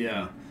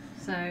 Yeah.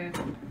 So,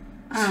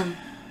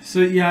 So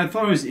yeah, I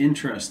thought it was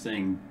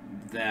interesting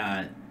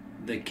that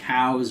the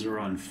cows are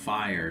on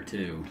fire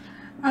too.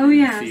 oh in the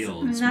yes,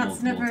 fields and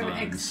that's multiple never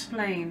times.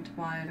 explained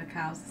why the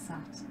cows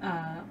are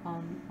sat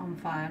on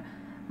fire.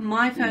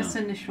 My first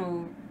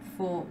initial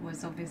thought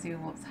was obviously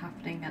what's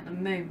happening at the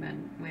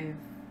moment with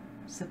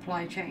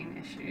supply chain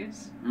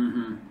issues.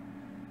 Mm-hmm.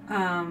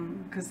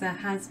 Because there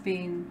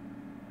haven't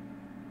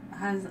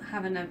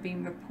there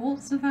been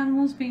reports of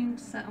animals being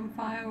set on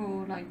fire,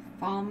 or like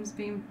farms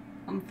being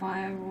on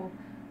fire, or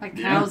like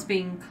cows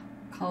being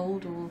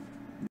cold, or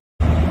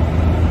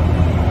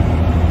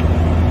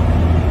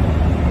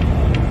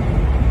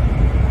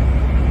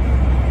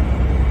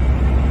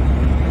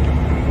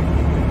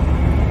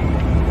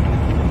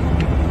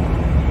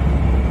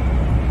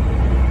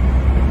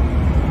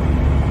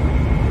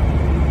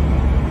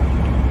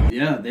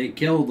Yeah, they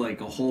killed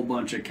like a whole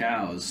bunch of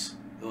cows,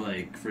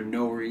 like for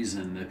no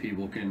reason that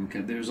people can.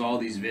 There's all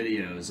these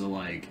videos of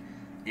like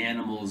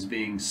animals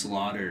being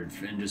slaughtered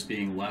and just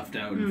being left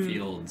out in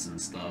fields and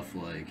stuff.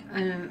 Like,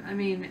 I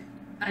mean,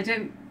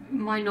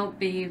 might not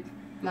be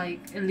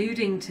like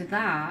alluding to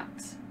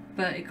that,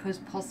 but it could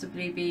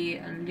possibly be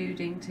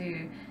alluding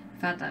to the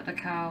fact that the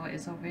cow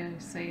is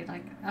obviously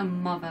like a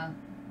mother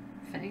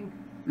thing.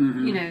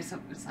 You know, so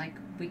it's like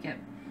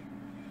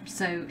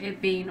so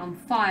it being on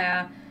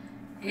fire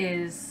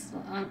is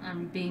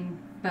and being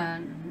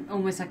burnt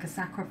almost like a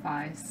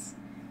sacrifice,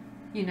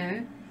 you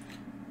know.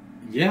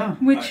 yeah,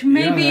 Which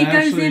maybe yeah,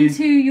 goes actually-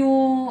 into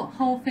your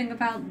whole thing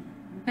about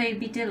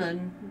baby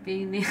Dylan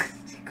being the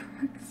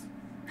Antichrist.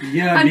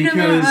 Yeah, I don't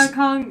know, I because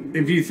can't.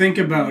 if you think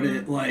about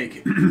it,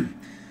 like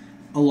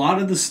a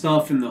lot of the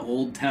stuff in the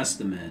Old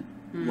Testament,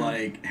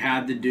 like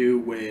had to do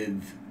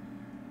with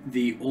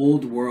the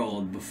old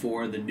world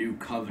before the new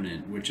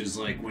covenant, which is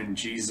like when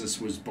Jesus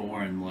was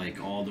born,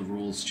 like all the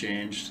rules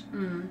changed,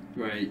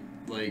 right?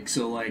 Like,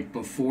 so like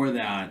before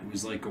that it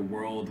was like a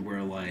world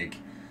where like,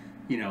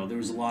 you know, there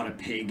was a lot of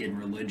pagan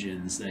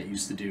religions that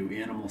used to do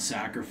animal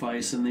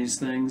sacrifice and these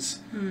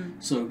things.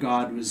 So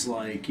God was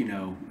like, you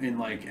know, in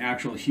like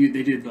actual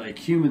they did like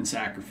human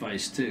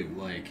sacrifice too,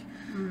 like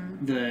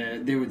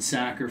they would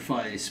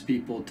sacrifice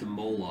people to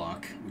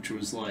Moloch, which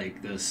was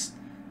like this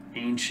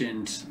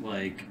ancient,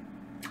 like,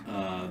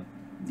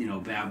 you know,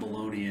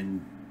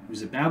 Babylonian,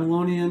 was it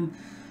Babylonian?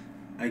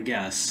 I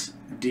guess,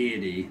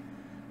 deity.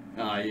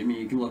 I mean,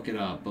 you can look it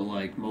up, but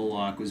like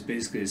Moloch was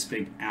basically this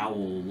big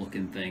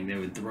owl-looking thing they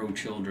would throw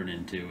children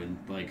into and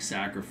like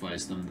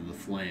sacrifice them to the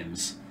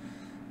flames.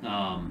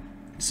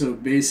 So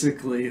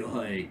basically,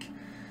 like,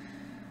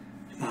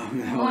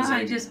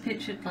 I just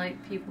pictured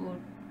like people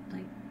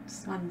like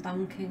slam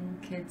dunking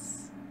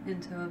kids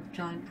into a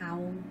giant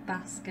owl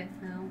basket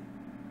now.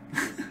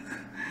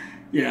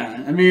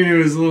 Yeah, I mean, it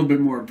was a little bit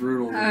more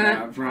brutal than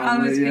that, probably. I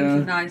was yeah.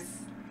 thinking nice,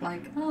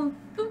 like, oh,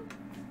 boop.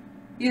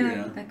 You know,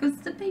 Yeah. there goes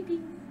the baby.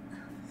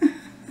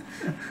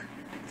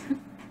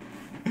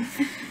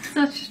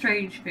 Such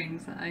strange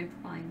things that I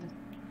find.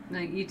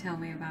 Like, you tell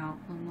me about,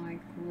 I'm like,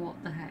 what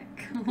the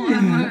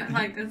heck?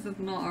 Like, this is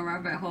not a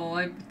rabbit hole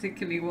I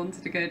particularly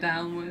wanted to go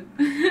down with.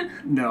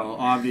 No,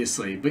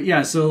 obviously. But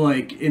yeah, so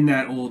like in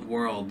that old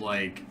world,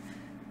 like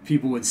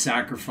people would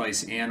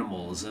sacrifice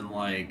animals, and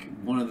like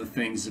one of the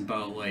things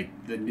about like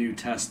the New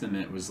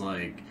Testament was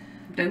like,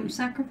 Don't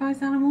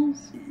sacrifice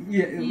animals?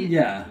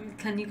 yeah.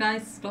 Can you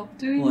guys stop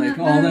doing Like that?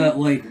 all though? that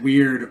like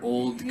weird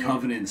old Yeah.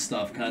 covenant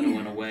stuff kind of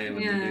went away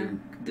with Yeah.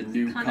 the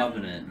new Kind of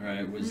covenant,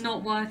 right? Was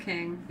not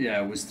working.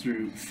 yeah, it was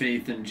through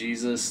faith in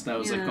Jesus. That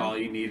was like Yeah. all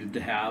you needed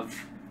to have,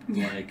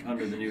 Yeah. like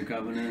under the new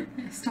covenant.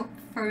 Stop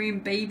throwing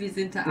babies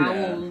into Yeah.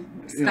 owl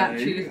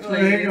statues, Yeah,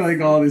 please.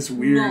 like all this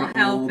weird Not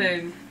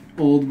helping.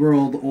 old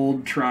world,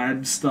 old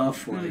tribe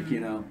stuff, like, you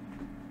know.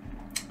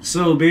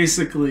 So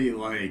basically,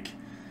 like,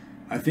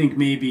 I think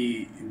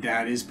maybe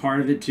that is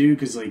part of it too,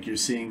 because like you're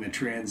seeing the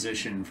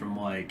transition from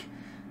like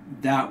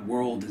that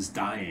world is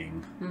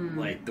dying,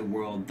 like the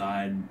world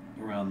died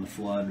around the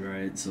flood,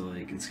 right? So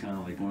like it's kind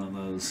of like one of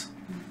those,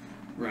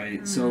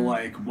 right? So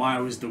like, why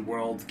was the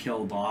world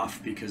killed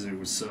off? Because it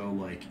was so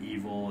like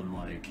evil and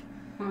like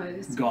Well,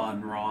 it's-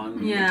 gone wrong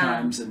in Yeah. the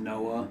times in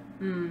Noah.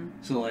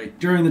 So like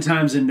during the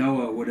times in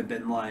Noah would have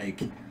been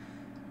like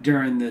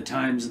during the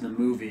times in the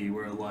movie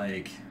where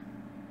like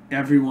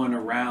everyone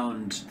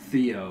around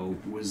Theo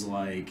was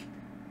like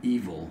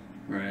evil,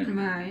 right?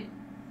 Right.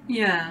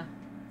 Yeah.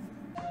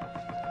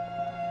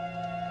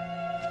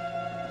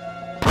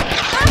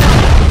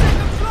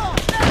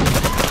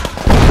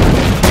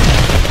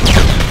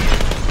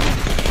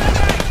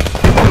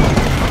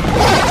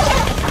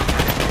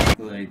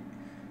 Like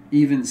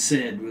even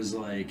Sid was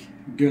like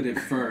good at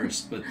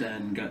first, but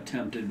then got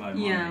tempted by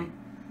money, Yeah.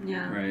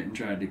 Yeah. right, and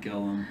tried to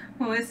kill him.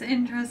 Well, it's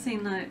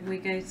interesting that we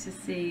go to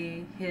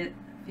see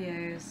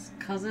Theo's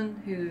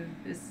cousin, who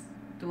is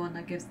the one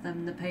that gives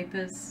them the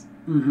papers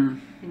Mm-hmm.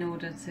 in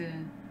order to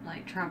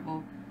like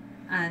travel,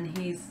 and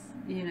he's,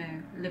 you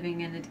know,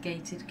 living in a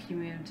gated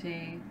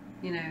community.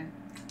 You know,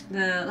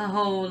 the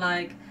whole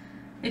like,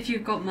 if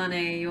you've got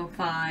money, you're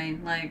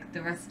fine. Like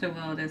the rest of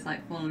the world is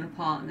like falling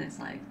apart, and it's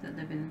like they're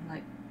living in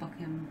like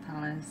Buckingham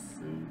Palace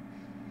and.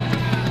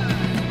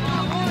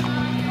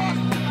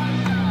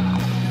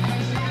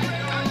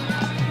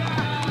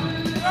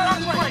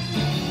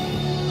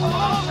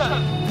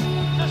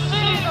 The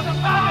seed of the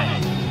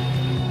famine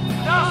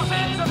now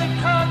sins have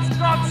incurred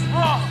God's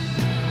wrath.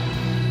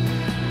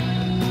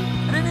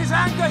 And in his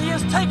anger he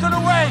has taken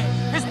away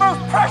his most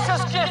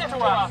precious gift to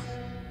us.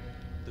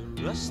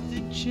 The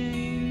rusted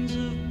chains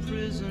of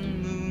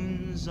prison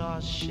moons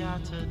are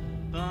shattered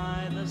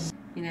by the...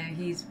 You know,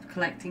 he's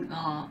collecting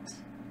art,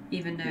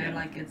 even though Yeah.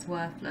 like it's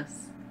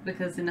worthless,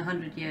 because in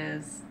 100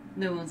 years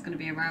no one's going to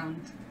be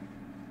around,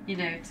 you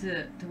know,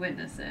 to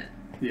witness it.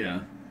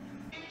 Yeah.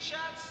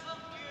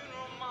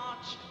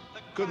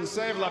 Couldn't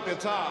save La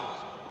Pietà.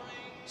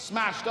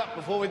 Smashed up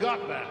before we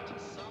got there.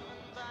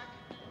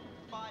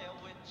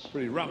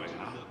 Pretty rummy,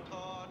 huh?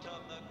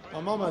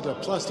 My mum had a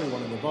plastic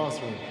one in the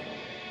bathroom.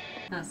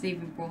 That's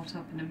even brought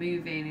up in a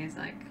movie, and he's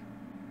like,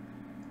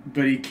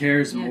 But he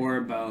cares Yeah. more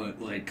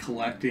about like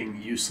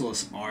collecting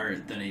useless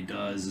art than he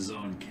does his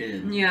own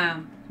kid.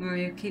 yeah, where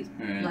he keeps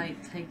Right.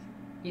 like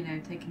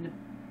taking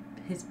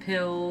his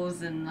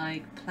pills and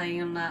like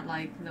playing on that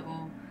like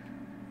little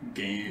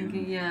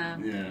Game. yeah.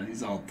 Yeah,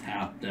 he's all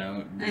tapped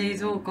out. And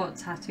he's all got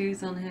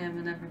tattoos on him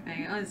and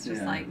everything. Oh, it's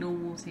just Yeah. like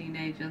normal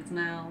teenagers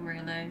now,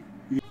 really.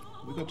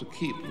 We got to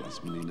keep Las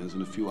Meninas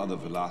and a few other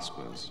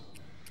Velasquez.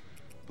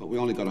 But we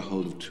only got a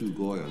hold of 2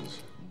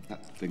 Goyas.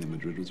 That thing in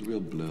Madrid was a real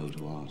blow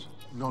to art.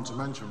 Not to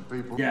mention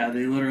people. Yeah,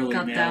 they literally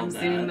Goddamn nailed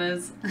that.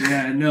 Zoomers.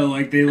 Yeah, no,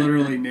 like they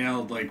literally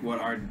nailed like what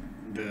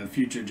the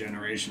future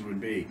generation would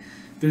be.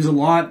 There's a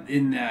lot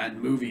in that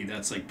movie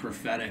that's like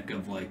prophetic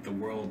of like the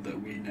world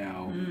that we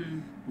now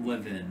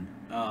live in.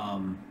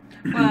 Well,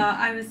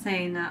 I was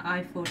saying that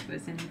I thought it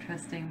was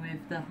interesting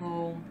with the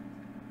whole.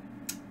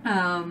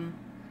 Well,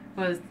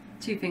 there's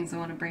 2 things I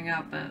want to bring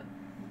up, but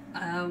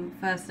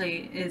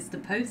firstly is the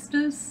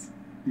posters.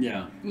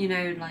 Yeah. You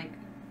know, like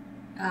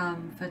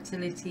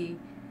fertility,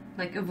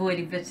 like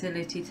avoiding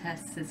fertility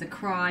tests is a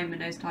crime,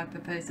 and those type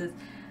of posters.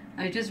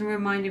 It just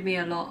reminded me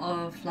a lot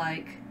of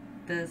like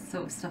the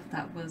sort of stuff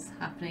that was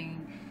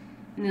happening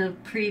in the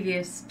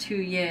previous 2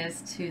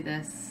 years to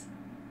this,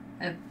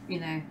 you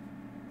know,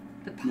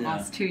 the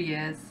past 2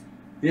 years.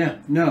 Yeah,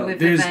 no, with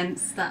there's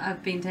events that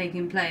have been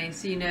taking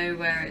place, you know,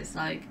 where it's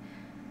like,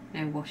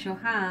 you know, wash your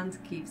hands,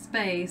 keep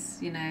space,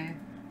 you know.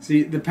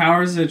 See, the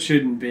powers that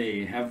shouldn't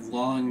be have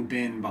long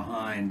been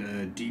behind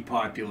a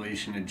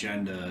depopulation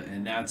agenda,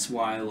 and that's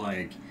why,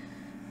 like,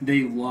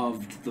 they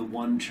loved the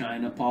One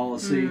China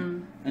policy.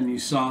 And you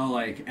saw,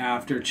 like,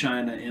 after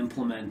China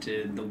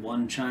implemented the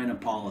One China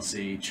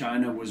policy,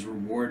 China was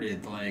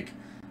rewarded, like,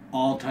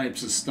 all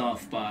types of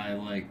stuff by,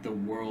 like, the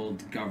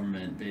world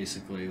government,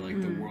 basically,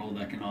 like the World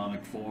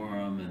Economic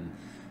Forum and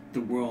the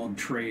World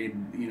Trade,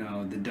 you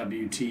know, the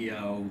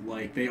WTO.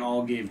 Like, they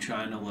all gave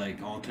China,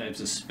 like, all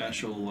types of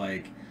special,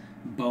 like,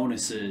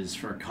 bonuses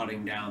for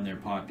cutting down their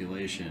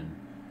population,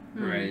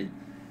 right?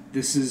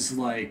 This is,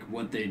 like,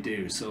 what they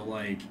do. So,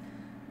 like,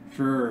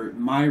 for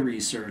my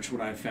research, what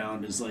I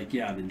found is, like,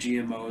 yeah, the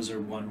GMOs are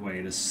one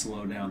way to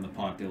slow down the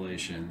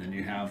population. Then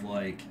you have,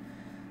 like,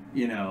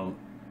 you know,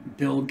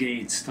 Bill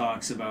Gates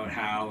talks about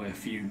how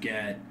if you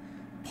get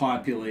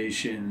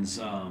populations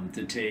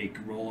to take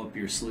roll up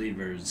your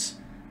sleevers,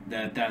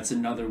 that's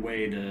another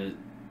way to,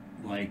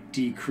 like,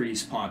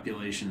 decrease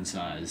population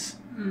size.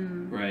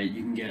 Right,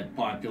 you can get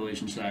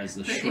population size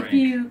to shrink. If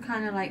you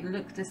kind of like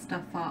look this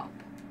stuff up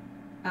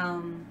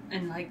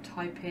and like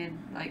type in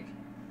like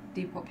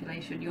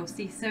depopulation, you'll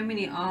see so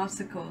many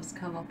articles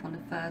come up on the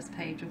first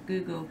page of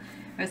Google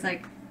where it's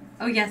like,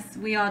 oh yes,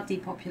 we are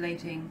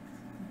depopulating,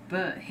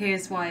 but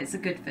here's why it's a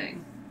good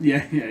thing.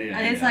 Yeah.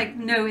 And it's like,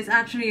 no, it's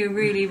actually a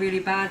really, really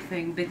bad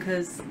thing,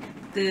 because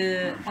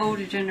the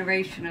older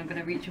generation are going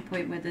to reach a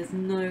point where there's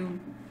no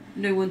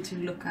one to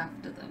look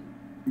after them.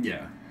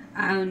 Yeah.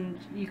 And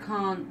you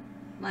can't,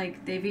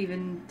 like, they've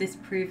even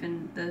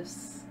disproven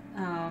this.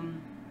 I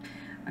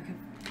could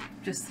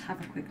just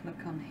have a quick look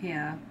on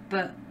here,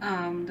 but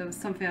there was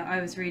something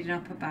I was reading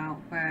up about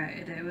where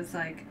it was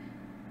like,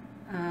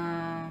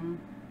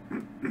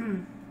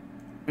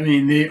 I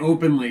mean, they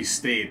openly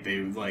state they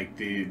like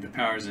the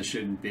powers that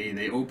shouldn't be.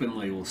 They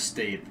openly will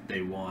state that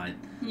they want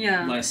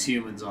less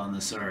humans on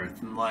this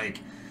earth, and like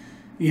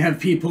you have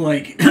people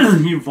like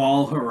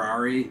Yuval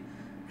Harari,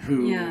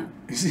 who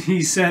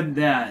he said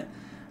that,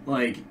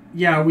 like,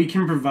 yeah, we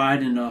can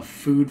provide enough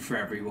food for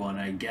everyone,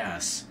 I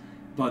guess,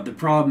 but the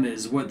problem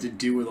is what to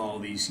do with all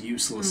these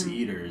useless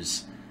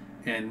eaters.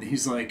 And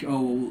he's like,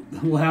 oh,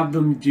 we'll have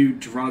them do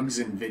drugs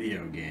and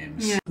video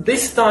games. Yeah.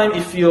 This time,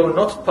 if you're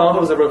not part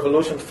of the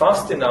revolution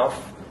fast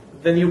enough,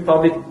 then you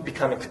probably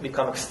become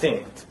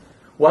extinct.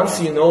 Once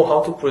you know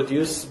how to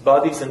produce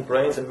bodies and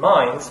brains and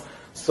minds,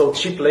 so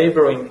cheap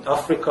labor in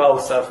Africa or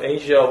South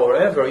Asia or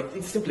wherever,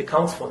 it simply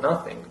counts for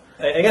nothing.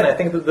 Again, I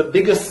think that the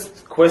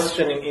biggest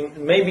question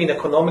maybe in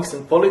economics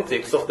and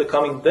politics of the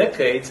coming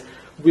decades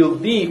will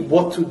be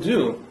what to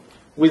do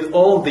with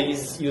all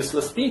these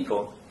useless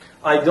people.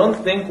 I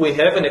don't think we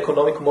have an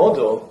economic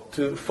model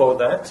for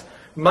that.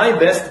 My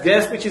best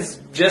guess, which is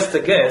just a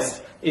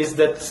guess, is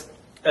that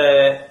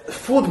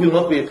food will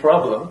not be a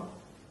problem.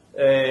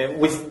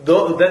 With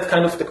that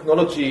kind of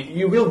technology,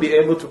 you will be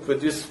able to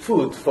produce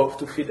food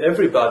to feed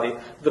everybody.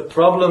 The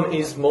problem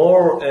is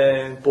more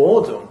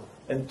boredom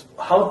and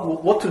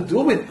what to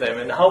do with them,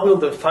 and how will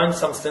they find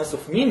some sense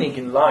of meaning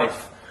in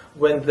life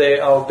when they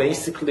are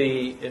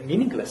basically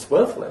meaningless,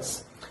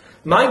 worthless.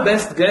 My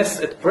best guess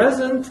at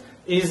present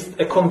is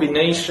a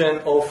combination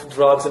of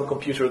drugs and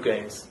computer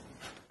games.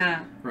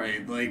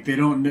 Right, like they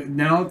don't,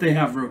 now that they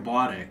have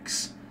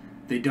robotics,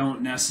 they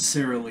don't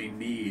necessarily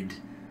need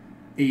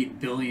 8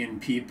 billion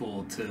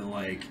people to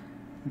like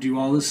do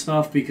all this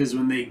stuff, because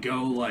when they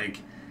go,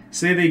 like,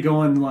 say they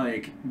go in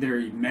like their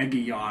mega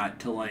yacht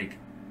to like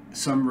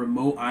some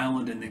remote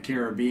island in the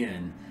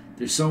Caribbean,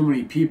 there's so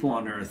many people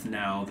on Earth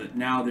now that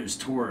now there's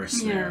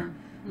tourists there.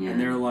 And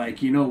they're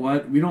like, you know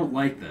what, we don't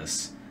like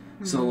this.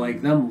 So,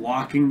 like, them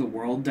locking the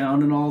world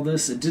down and all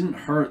this, it didn't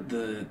hurt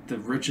the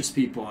richest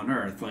people on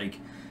Earth. Like,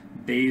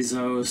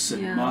 Bezos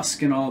and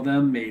Musk and all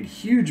them made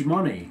huge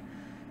money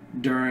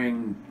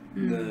during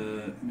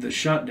the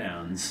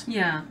shutdowns.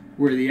 Yeah.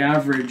 Where the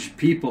average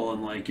people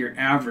and, like, your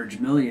average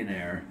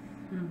millionaire,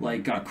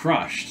 like, got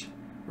crushed,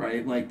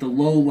 right? Like, the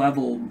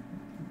low-level,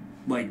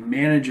 like,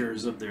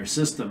 managers of their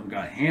system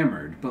got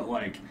hammered. But,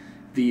 like,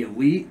 the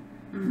elite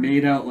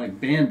made out like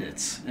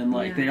bandits, and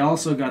like they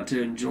also got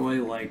to enjoy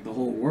like the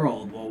whole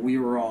world while we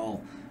were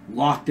all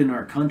locked in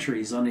our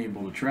countries,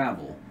 unable to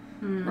travel,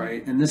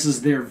 right? And this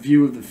is their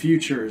view of the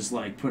future, is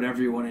like put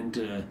everyone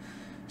into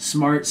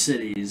smart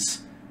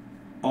cities,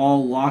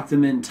 all lock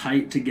them in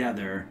tight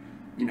together,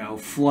 you know,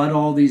 flood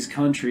all these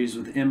countries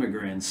with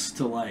immigrants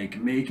to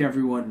like make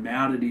everyone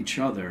mad at each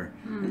other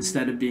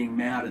instead of being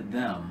mad at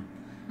them,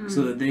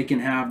 so that they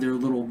can have their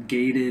little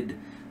gated,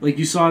 like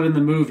you saw it in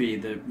the movie,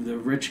 the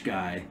rich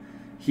guy.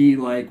 He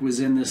like was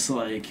in this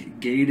like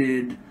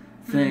gated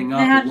thing up,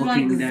 they had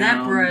looking like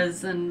down.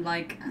 zebras and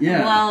like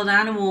wild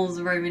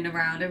animals roaming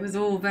around. It was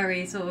all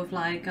very sort of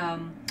like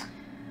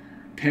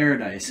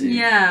paradisey.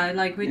 Yeah,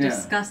 like we Yeah.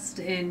 discussed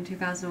in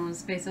 2001: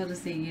 Space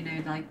Odyssey. You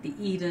know, like the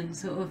Eden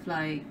sort of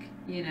like,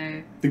 you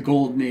know, The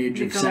golden age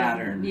the of golden-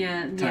 Saturn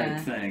yeah, type yeah,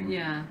 thing.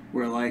 yeah.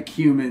 Where like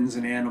humans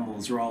and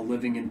animals are all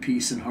living in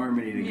peace and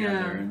harmony together,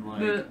 Yeah, and like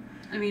but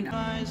I mean,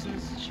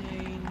 Horizons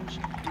change,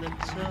 the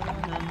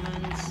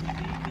tournament's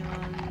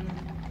begun.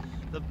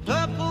 The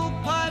purple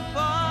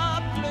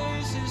piper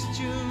plays his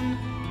tune,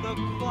 the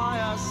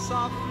choir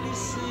softly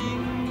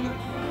sing.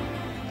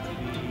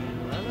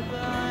 Three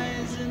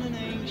lullabies in an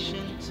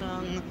ancient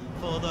tongue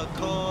for the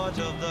court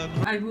of the.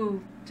 I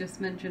will just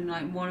mention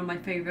like one of my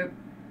favorite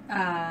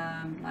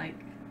like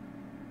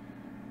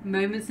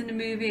moments in the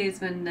movie is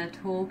when they're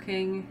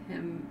talking,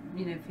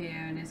 you know, Theo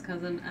and his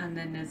cousin, and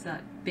then there's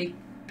that big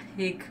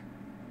pig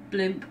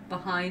blimp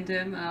behind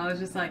him. And I was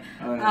just like,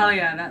 oh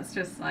yeah, that's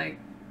just like,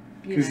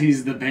 because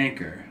he's the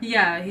banker.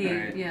 yeah,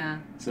 right? yeah,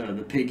 So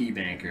the piggy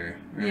banker,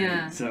 right?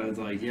 Yeah. So it's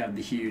like you have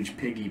the huge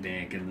piggy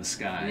bank in the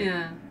sky,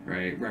 Yeah.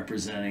 right?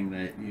 Representing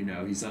that, you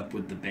know, he's up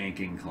with the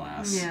banking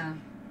class, Yeah.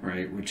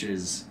 right? Which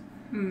is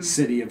Mm.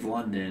 City of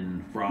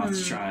London,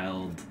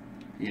 Rothschild,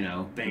 you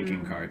know,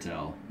 banking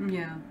cartel.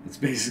 yeah. That's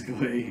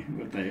basically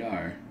what they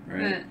are,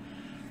 right?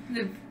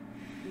 But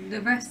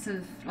the rest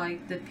of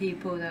like the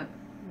people that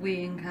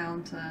we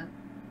encounter,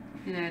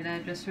 you know,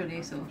 they're just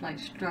really sort of like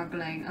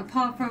struggling.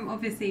 Apart from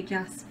obviously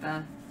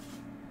Jasper.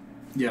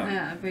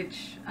 Yeah.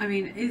 Which I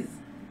mean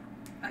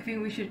I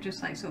think we should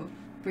just like sort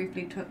of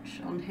briefly touch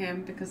on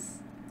him because.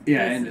 Yeah,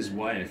 there's- and his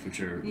wife,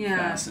 which are Yeah.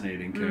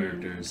 fascinating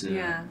characters.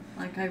 Yeah,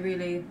 like I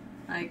really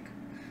like.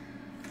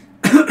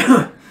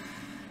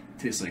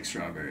 Tastes like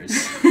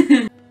strawberries.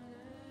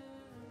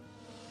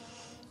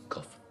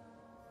 Cough.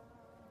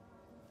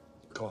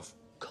 Cough.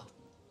 Cough.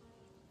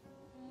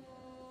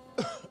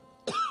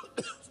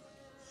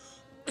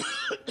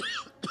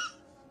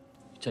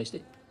 You taste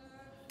it?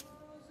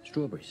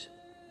 Strawberries.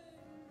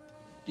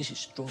 This is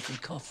strawberry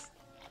cough.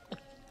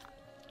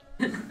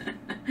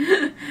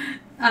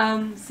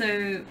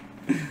 So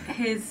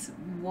his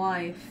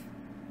wife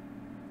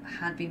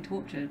had been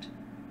tortured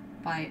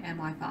by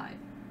MI5.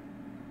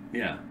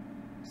 Yeah.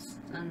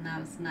 And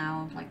that was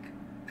now like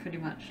pretty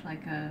much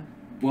like a.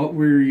 What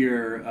were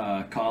your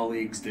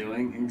colleagues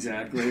doing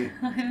exactly?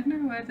 I don't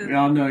know where to. We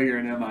all know you're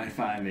an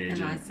MI5 agent.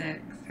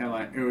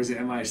 MI6. It was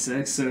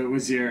MI6, so it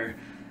was your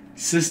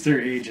sister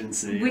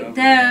agency.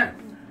 over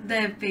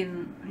They've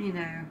been, you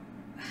know,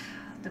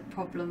 the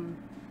problem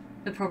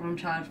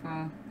child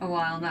for a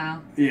while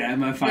now. Yeah,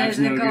 MI5's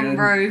They've no gone good.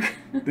 rogue.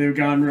 They've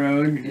gone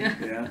rogue.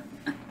 Yeah.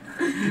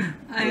 Well,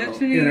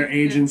 actually.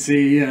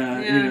 interagency, you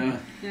know.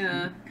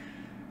 Yeah.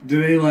 Do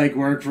they like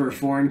work for a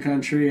foreign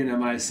country and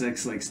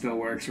MI6 like still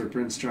works for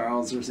Prince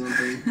Charles or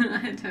something?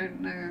 I don't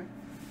know.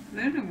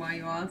 I don't know why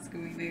you're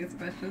asking me these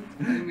questions.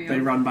 They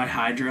run by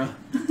Hydra.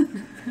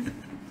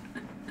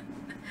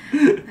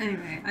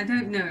 Anyway, I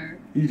don't know.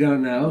 You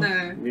don't know?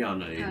 No. We all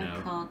know you I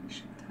know. can't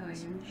tell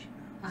you.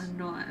 I'm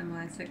not an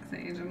MI6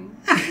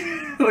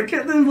 agent. Look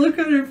at the look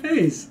on her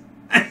face.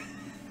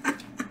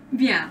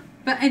 Yeah,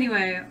 but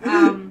anyway,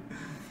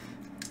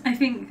 I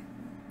think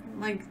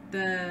like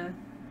the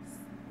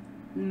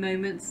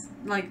moments,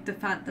 like the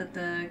fact that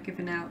they're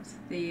giving out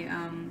the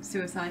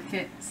suicide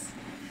kits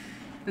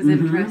was Mhm.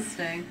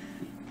 interesting.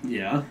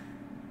 Yeah.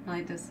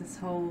 Like there's this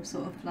whole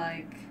sort of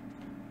like,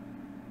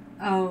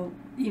 oh,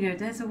 you know,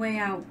 there's a way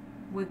out.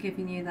 We're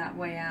giving you that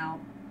way out.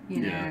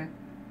 You Yeah. know,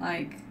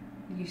 like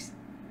you,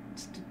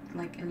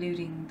 like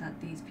alluding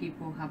that these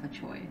people have a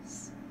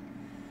choice.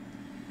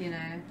 You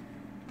know.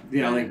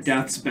 Yeah, like Whereas-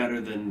 death's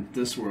better than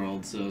this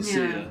world, so see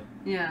Yeah. ya.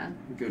 Yeah.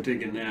 Go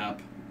take a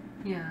nap.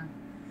 Yeah.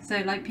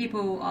 So like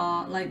people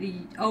are like the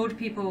old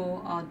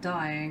people are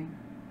dying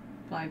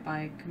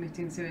by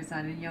committing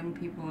suicide, and young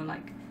people are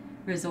like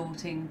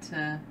resorting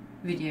to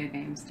video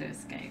games to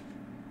escape.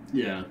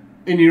 Yeah,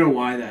 and you know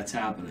why that's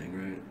happening,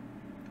 right?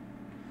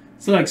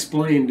 It's not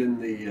explained in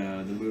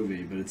the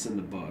movie, but it's in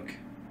the book.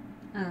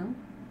 Oh.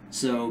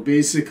 So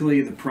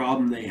basically, the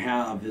problem they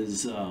have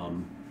is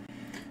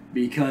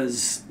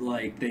because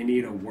like they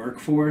need a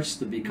workforce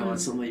to be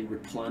constantly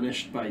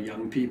replenished by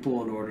young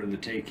people in order to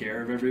take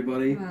care of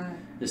everybody. Right.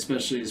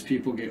 Especially as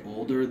people get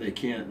older, they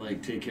can't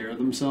like take care of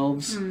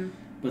themselves. Mm.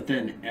 But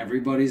then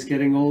everybody's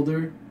getting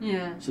older.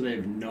 Yeah. So they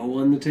have no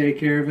one to take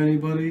care of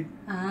anybody.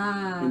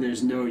 Ah. And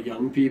there's no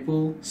young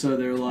people. So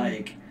they're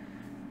like,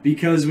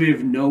 because we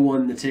have no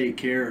one to take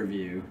care of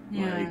you,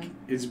 Yeah. like,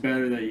 it's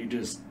better that you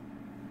just,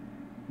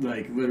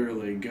 like,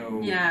 literally go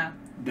Yeah.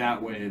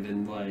 that way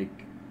than, like,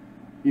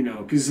 you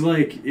know, because,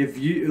 like, if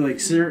you, like,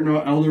 certain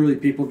elderly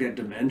people get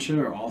dementia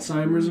or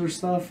Alzheimer's or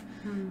stuff,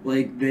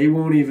 like, they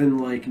won't even,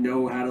 like,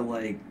 know how to,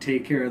 like,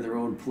 take care of their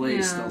own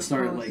place. Yeah, They'll of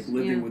start, course, like,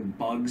 living yeah. with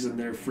bugs in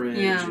their fridge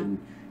Yeah. and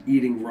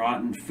eating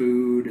rotten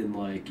food and,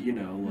 like, you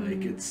know, like,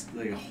 Mm. it's,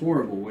 like, a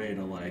horrible way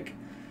to, like,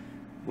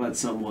 let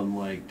someone,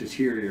 like,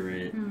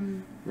 deteriorate,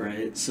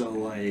 right? So,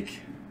 like,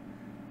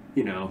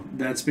 you know,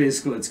 that's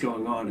basically what's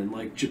going on. And,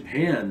 like,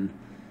 Japan,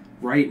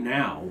 right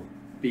now,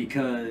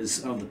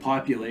 because of the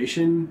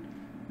population,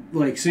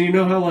 like, so you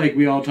know how, like,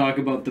 we all talk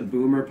about the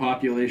boomer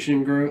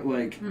population growth,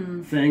 like,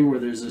 thing where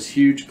there's this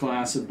huge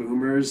class of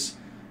boomers,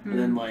 and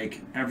then,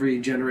 like, every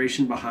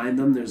generation behind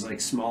them, there's,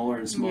 like, smaller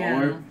and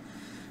smaller. Yeah.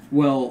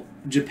 Well,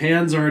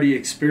 Japan's already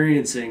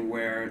experiencing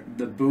where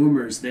the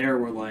boomers there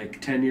were, like,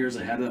 10 years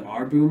ahead of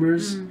our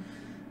boomers,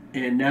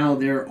 and now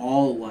they're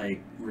all,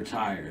 like,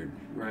 retired,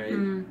 right?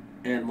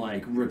 And,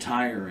 like,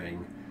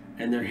 retiring,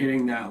 and they're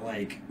hitting that,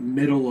 like,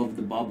 middle of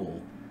the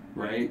bubble.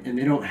 Right? And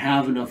they don't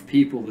have enough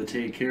people to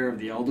take care of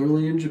the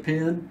elderly in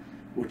Japan,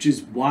 which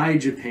is why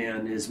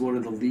Japan is one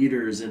of the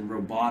leaders in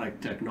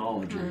robotic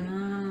technology.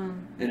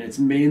 And it's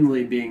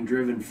mainly being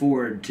driven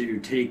forward to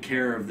take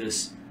care of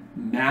this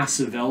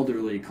massive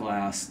elderly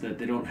class that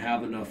they don't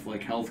have enough,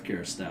 like,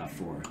 healthcare staff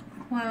for.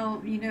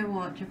 Well, you know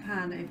what,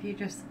 Japan, if you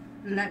just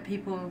let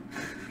people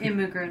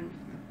immigrant,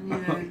 you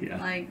know,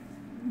 like,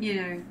 you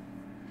know,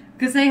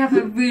 because they have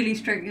a really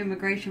strict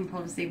immigration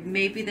policy,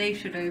 maybe they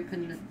should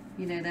open,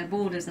 you know, their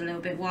borders a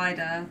little bit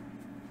wider.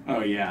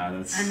 Oh yeah,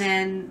 that's... And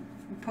then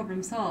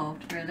problem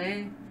solved,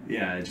 really.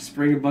 Yeah, just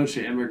bring a bunch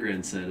of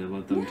immigrants in and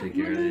let them take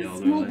care of the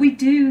elderly. What we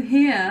do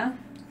here.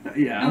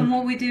 Yeah. And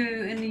what we do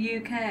in the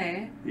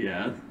UK.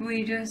 Yeah.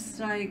 We just,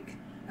 like,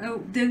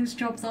 oh, those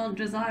jobs aren't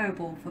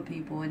desirable for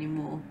people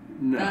anymore.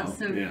 No, That's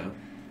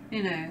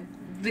you know,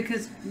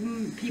 because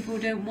people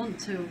don't want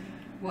to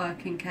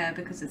work in care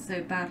because it's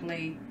so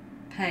badly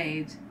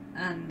paid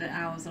and the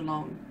hours are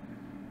long.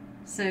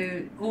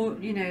 So, or,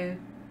 you know...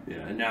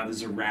 Yeah, and now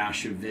there's a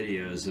rash of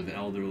videos of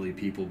elderly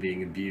people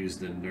being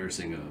abused in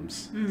nursing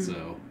homes.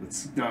 So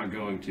it's not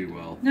going too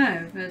well.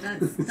 No, but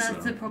that's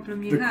so a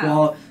problem you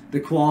have. The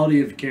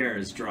quality of care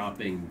is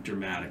dropping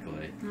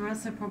dramatically. Well,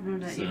 that's a problem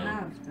that you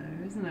have,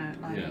 though, isn't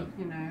it? Like,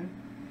 you know...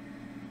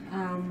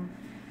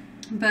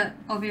 but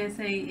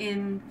obviously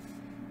in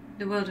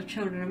the world of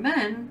children and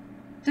men,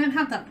 don't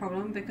have that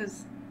problem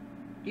because,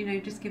 you know,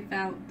 just give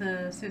out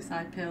the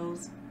suicide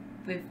pills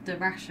with the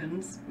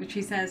rations, which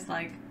he says,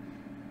 like,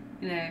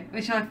 you know,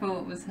 which I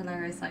thought was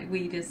hilarious, like,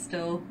 weed is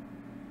still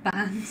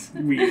banned.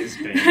 Weed is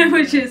banned.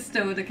 Which is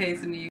still the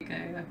case in the UK,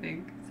 I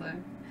think, so.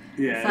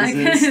 Yeah, like,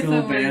 is it still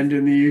always, banned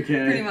in the UK?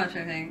 Pretty much,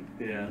 I think.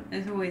 Yeah.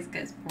 It always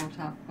gets brought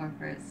up,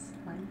 whether it's,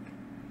 like,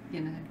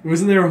 you know.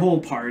 Wasn't there a whole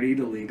party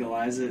to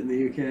legalize it in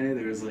the UK?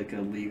 There was, like,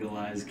 a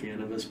legalized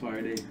cannabis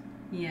party.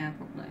 Yeah,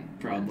 probably.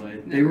 Probably.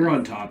 Yeah. They were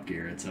on Top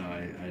Gear, that's how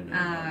I know.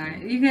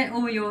 Alright. You get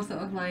all your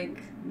sort of, like,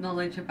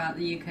 knowledge about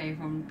the UK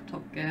from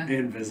Top Gear.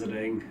 And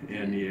visiting,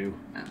 and you.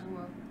 Oh,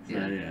 well,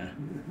 yeah. So, yeah.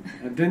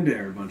 I've been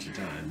there a bunch of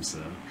times,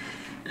 so.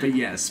 But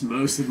yes,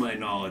 most of my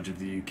knowledge of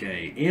the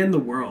UK and the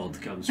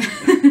world comes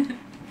from that.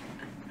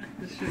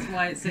 Which is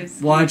why it's so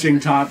sweet. Watching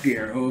Top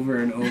Gear over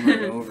and over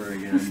and over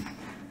again.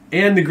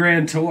 And the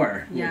Grand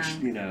Tour, which,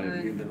 you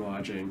know, you've been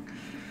watching.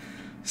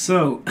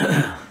 So,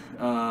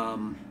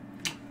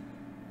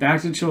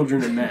 back to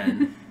Children and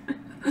Men.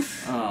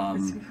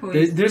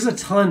 There's a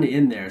ton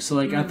in there. So,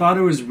 like, I thought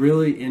it was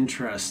really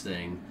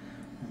interesting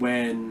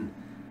when,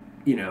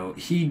 you know,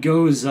 he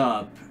goes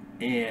up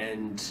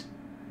and,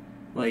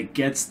 like,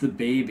 gets the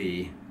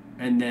baby,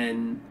 and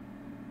then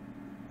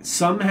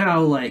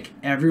somehow, like,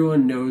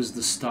 everyone knows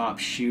to stop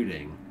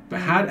shooting. But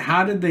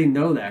how did they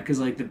know that? Because,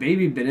 like, the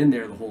baby'd been in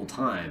there the whole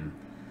time.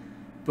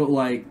 But,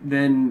 like,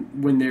 then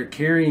when they're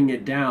carrying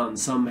it down,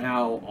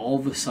 somehow, all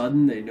of a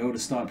sudden, they know to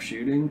stop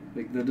shooting?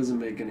 Like, that doesn't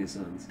make any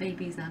sense.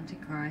 Baby's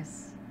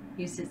Antichrist.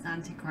 Use its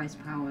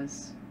Antichrist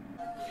powers.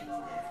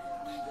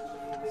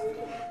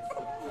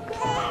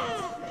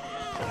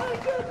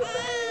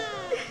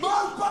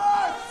 Move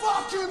back!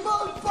 Fucking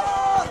move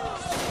back!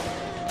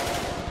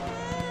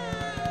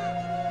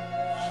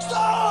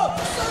 Stop!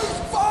 Cease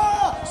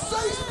fire!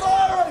 Cease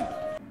firing!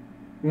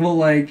 Well,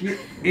 like,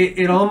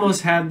 it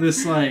almost had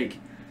this, like,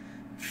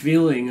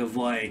 feeling of,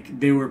 like,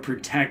 they were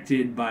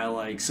protected by,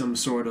 like, some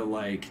sort of,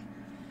 like,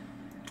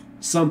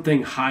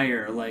 something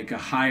higher, like a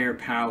higher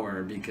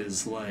power,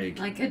 because, like...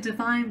 Like a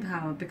divine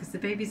power, because the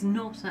baby's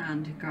not an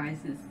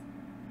Antichrist. It's,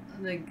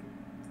 like,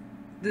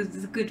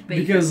 there's a good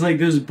baby. Because, like,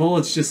 those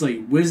bullets just,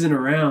 like, whizzing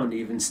around,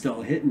 even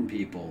still hitting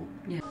people.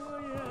 Yeah.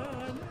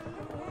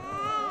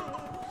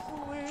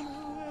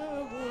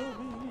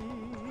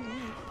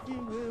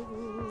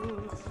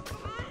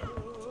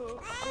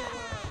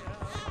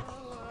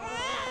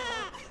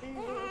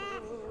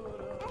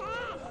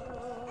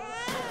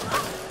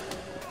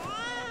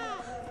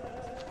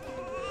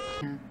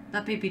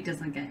 That baby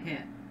doesn't get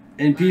hit.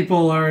 And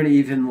people aren't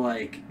even,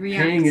 like,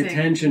 paying Reacting,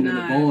 attention to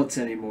the no. bullets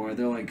anymore.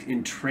 They're, like,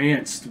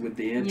 entranced with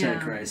the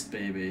Antichrist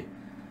baby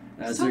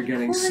as they're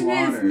getting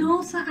slaughtered.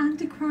 It's not an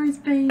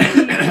Antichrist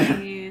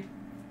baby.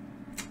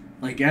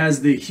 Like,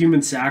 as the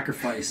human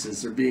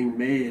sacrifices are being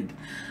made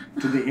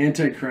to the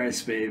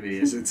Antichrist baby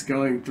as it's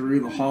going through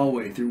the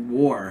hallway through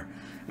war.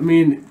 I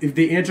mean, if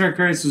the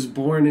Antichrist was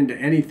born into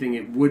anything,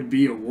 it would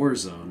be a war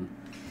zone.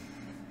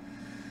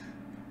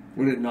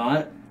 Would it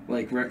not?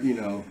 Like, you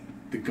know,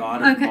 the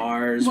god of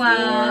Mars,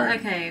 war.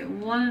 Okay,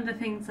 one of the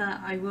things that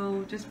I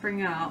will just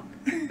bring up,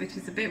 which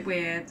is a bit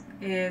weird,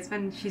 is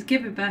when she's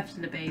giving birth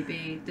to the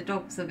baby, the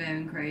dogs are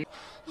going crazy.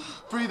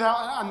 Breathe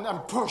out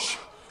and push.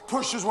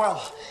 push as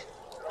well.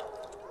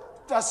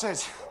 That's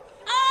it.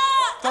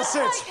 That's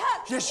it.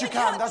 Yes, you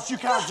can. That's you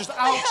can. Just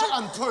out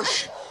and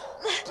push.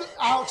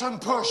 Out and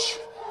push.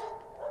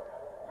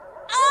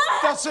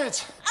 That's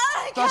it.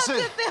 That's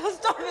it.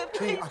 Stop it,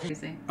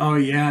 please. Oh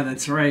yeah,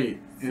 that's right.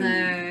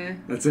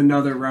 And that's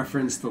another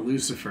reference to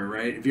Lucifer,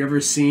 right? Have you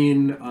ever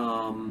seen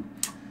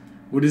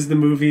what is the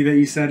movie that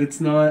you said it's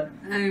not?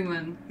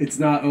 Omen. It's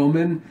not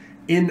Omen.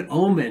 In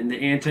Omen,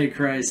 the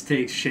Antichrist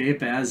takes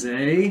shape as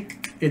to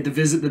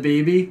visit the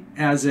baby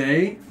as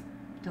a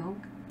dog.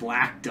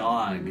 Black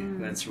dog.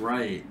 That's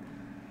right.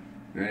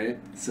 Right?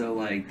 So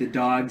like the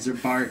dogs are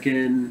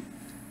barking.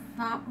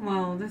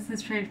 Well, this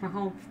has changed my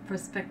whole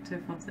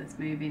perspective of this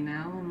movie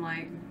now. I'm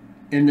like,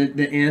 and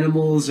the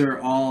animals are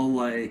all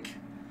like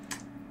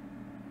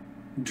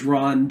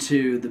drawn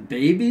to the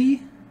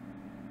baby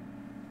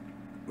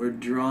or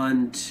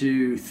drawn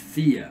to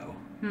Theo.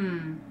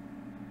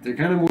 They're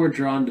kind of more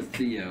drawn to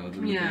Theo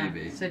than the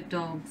baby. So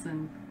dogs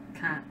and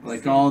cats.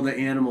 Like all the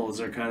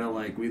animals are kind of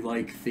like, we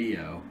like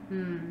Theo.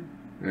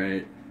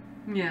 Right?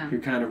 Yeah. Who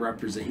kind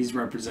of he's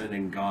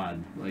representing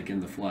God, like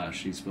in the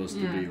flesh. He's supposed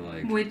to be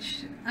like...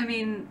 Which, I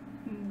mean,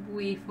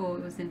 we thought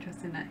it was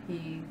interesting that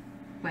he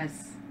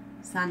wears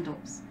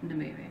sandals in the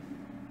movie.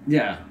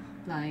 Yeah.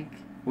 Like...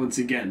 Once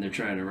again, they're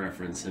trying to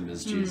reference him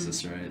as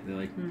Jesus, right?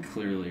 They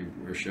clearly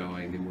were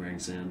showing him wearing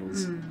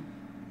sandals.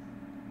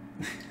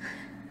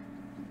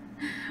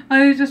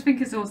 I just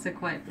think it's also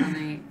quite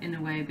funny in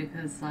a way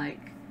because, like,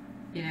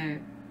 you know,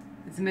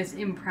 it's the most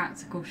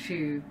impractical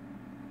shoe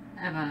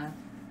ever.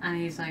 And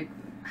he's like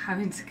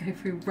having to go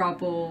through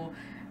rubble,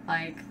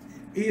 like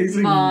he's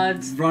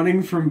mud, like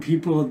running from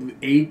people with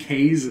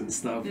AKs and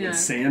stuff with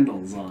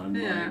sandals on.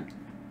 Yeah.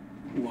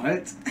 Like,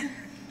 what?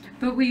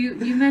 But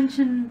you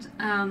mentioned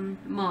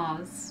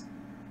Mars,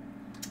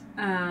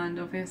 and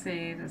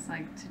obviously that's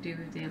like to do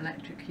with the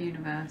electric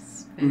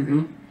universe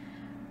theory.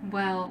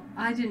 Well,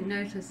 I didn't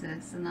notice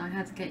this, and I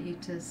had to get you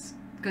to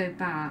go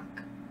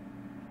back.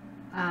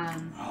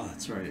 Oh,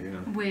 that's right.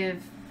 Yeah.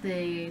 With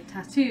the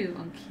tattoo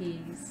on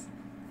Key's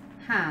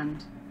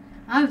hand,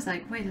 I was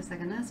like, wait a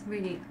second, that's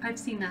really, I've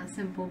seen that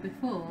symbol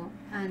before,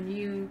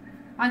 and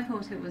I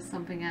thought it was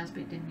something else,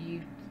 but then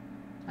you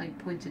like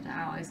pointed it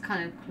out. It's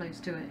kind of close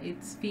to it.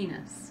 It's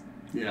Venus.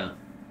 Yeah.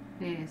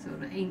 Yeah, sort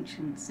of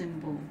ancient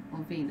symbol of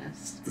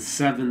Venus. The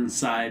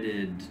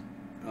seven-sided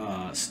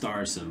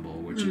star symbol,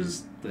 which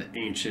is the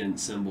ancient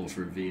symbol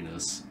for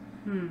Venus.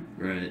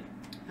 Right.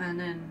 And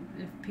then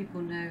if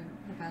people know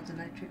about the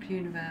electric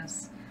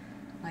universe,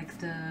 like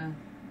the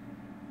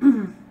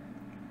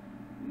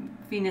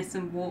Venus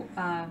and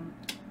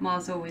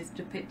Mars always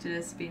depicted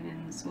as being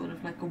in sort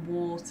of like a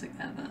war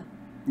together.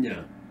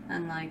 Yeah.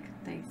 And like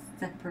they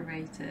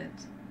separated.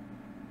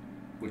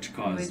 Which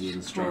caused the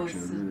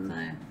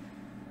destruction.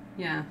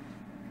 Yeah.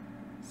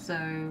 So,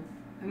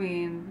 I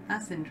mean,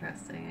 that's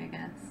interesting, I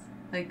guess.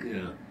 Like,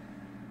 yeah.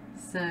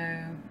 So,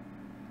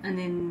 and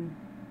then,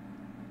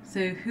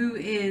 so who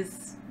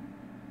is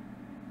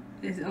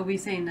are we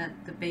saying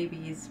that the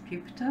baby is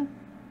Jupiter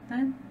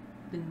then?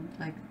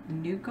 Like the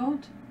new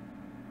god?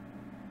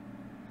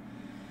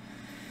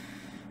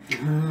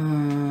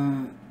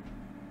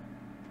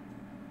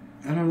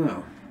 I don't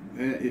know.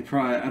 It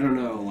probably, I don't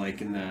know,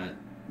 like in that,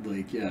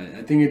 like, yeah,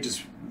 I think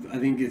it's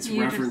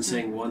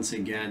referencing once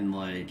again,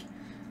 like,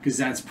 because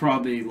that's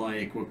probably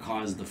like what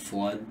caused the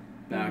flood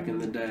back in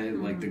the day.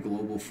 Like the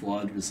global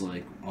flood was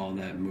like all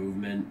that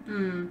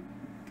movement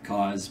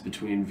caused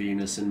between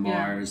Venus and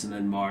Mars, and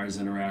then Mars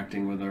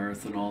interacting with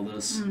Earth and all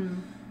this.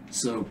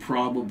 So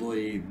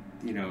probably,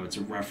 you know, it's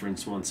a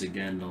reference once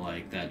again to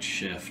like that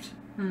shift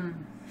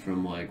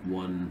from like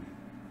one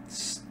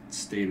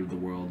state of the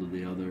world to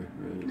the other,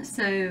 right?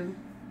 So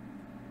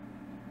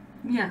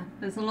yeah,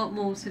 there's a lot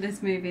more to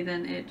this movie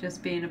than it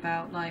just being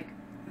about like,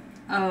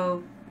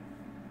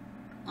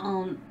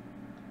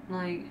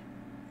 like.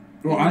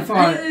 Well, I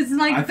thought it's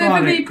like I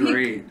thought it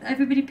great.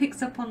 Everybody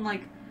picks up on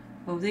like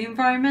all the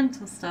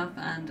environmental stuff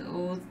and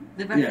all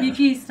the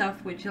refugee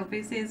stuff, which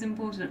obviously is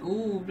important.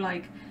 All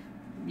like,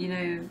 you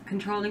know,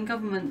 controlling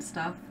government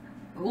stuff.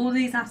 All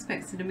these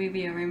aspects of the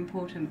movie are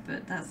important,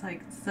 but that's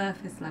like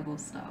surface level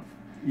stuff.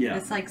 Yeah,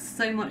 it's like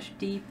so much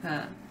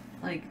deeper.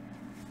 Like,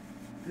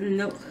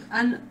 look,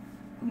 and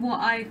what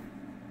I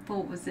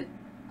thought was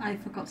I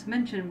forgot to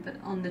mention, but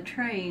on the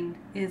train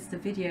is the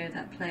video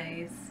that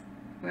plays,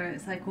 where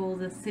it's like all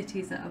the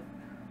cities that have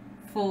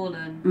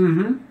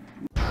fallen.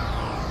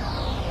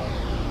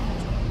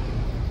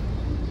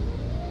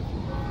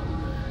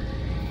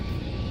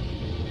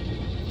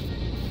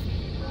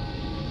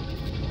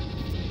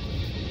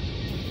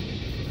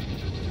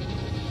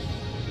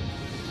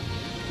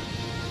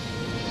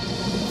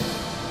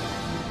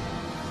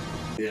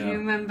 Do you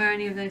remember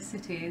any of those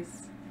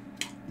cities?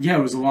 Yeah,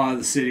 it was a lot of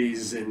the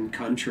cities and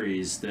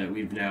countries that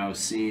we've now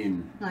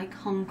seen. Like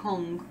Hong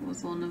Kong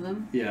was one of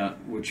them. Yeah,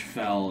 which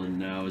fell and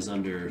now is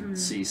under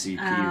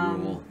CCP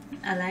rule.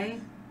 LA.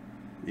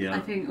 Yeah. I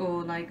think,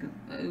 or like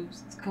a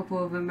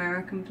couple of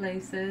American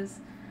places.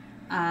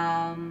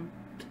 What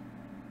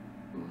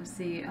was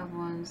the other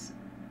ones?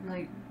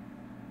 Like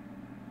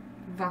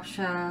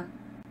Russia.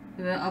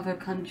 There were other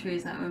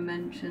countries that were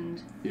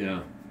mentioned.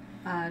 Yeah.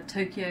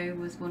 Tokyo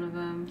was one of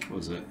them.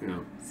 Was it? Yeah.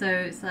 So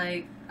it's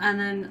like, and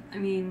then, I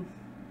mean,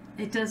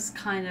 it does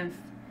kind of,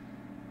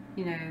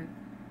 you know,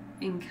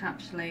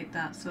 encapsulate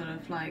that sort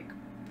of like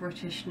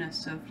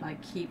Britishness of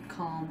like keep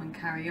calm and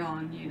carry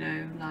on, you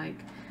know, like,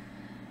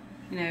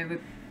 you know,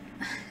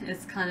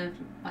 it's kind of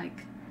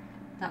like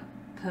that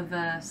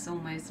perverse,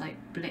 almost like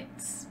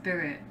Blitz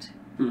spirit,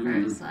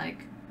 where it's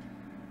like,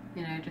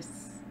 you know, just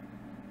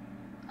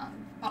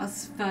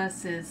us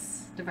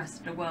versus the rest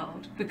of the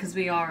world, because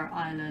we are an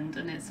island,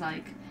 and it's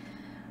like,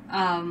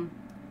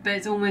 but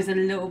it's almost a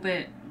little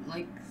bit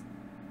like,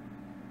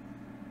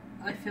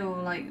 I feel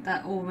like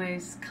that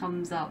almost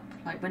comes up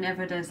like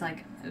whenever there's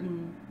like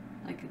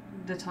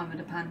the time of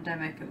the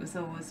pandemic, it was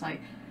always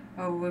like,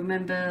 oh,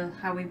 remember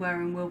how we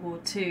were in World War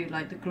II,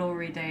 like the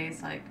glory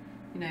days, like,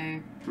 you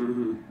know,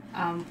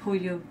 pull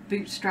your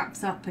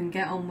bootstraps up and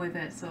get on with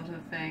it sort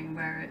of thing,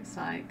 where it's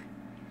like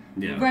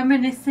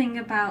reminiscing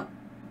about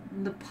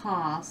the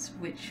past,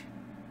 which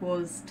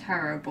was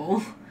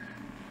terrible,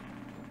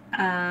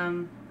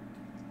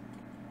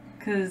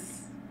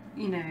 because,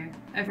 you know,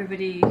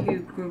 everybody who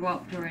grew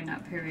up during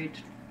that period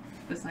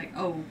was like,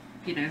 oh,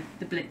 you know,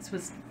 the Blitz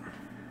was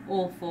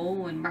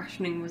awful and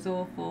rationing was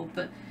awful,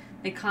 but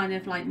they kind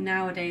of like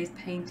nowadays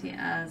paint it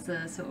as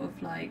a sort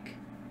of like,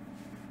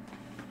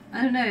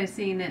 I don't know,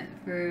 seeing it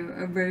through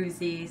a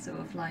rosy sort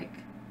of like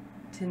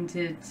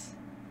tinted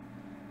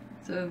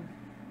sort of,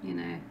 you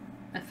know,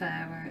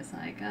 affair, where it's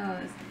like, oh,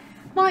 it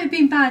might have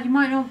been bad, you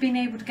might not have been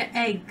able to get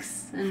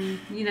eggs, and,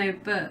 you know,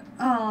 but,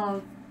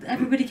 oh,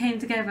 everybody came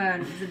together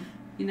and it was a,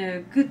 you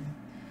know, good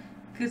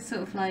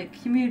sort of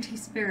like community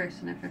spirit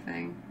and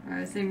everything,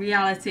 whereas in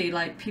reality,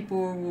 like, people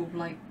were all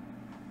like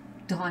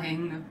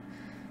dying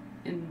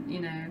and, you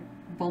know,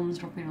 bombs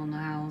dropping on their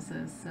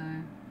houses, so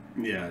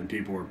yeah, and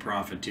people were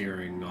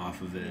profiteering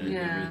off of it and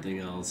everything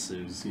else.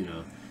 It was, you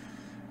know,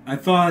 I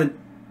thought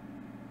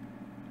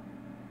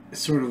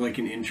sort of like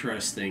an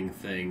interesting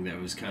thing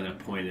that was kind of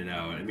pointed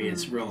out. I mean,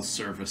 it's a real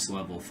surface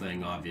level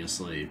thing,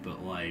 obviously,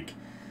 but like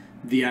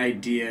the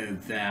idea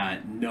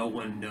that no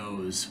one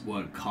knows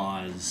what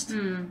caused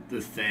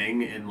the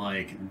thing, and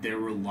like their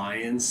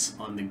reliance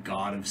on the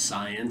god of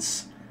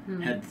science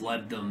had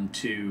led them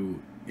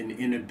to an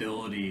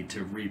inability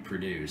to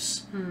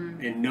reproduce,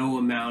 and no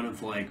amount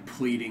of like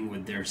pleading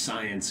with their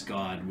science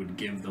god would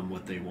give them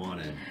what they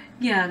wanted.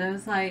 Yeah, there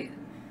was like,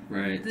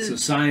 right, so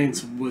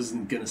science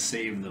wasn't gonna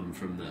save them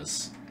from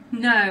this.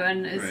 No,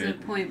 and it's a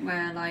point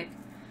where like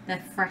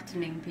they're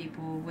threatening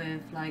people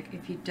with like,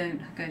 if you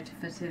don't go to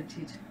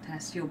fertility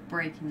test, you're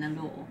breaking the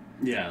law.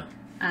 Yeah.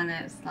 And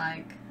it's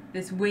like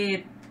this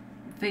weird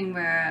thing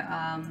where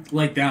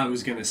like that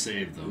was gonna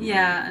save them.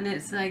 Yeah, right? And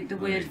it's like the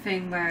weird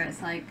thing where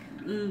it's like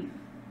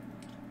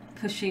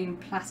pushing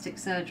plastic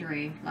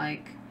surgery,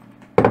 like,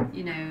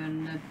 you know,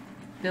 and the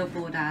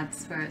billboard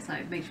ads where it's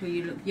like, make sure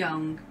you look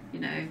young, you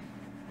know,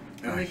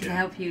 we can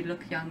help you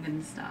look young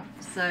and stuff.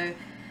 So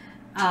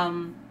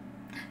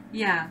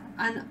yeah,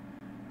 and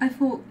I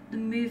thought the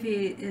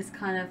movie is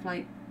kind of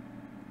like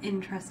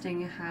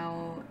interesting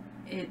how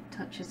it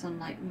touches on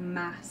like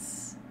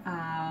mass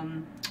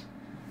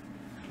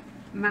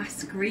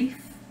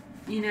grief,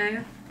 you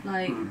know,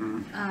 like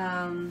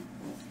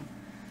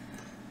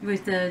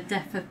with the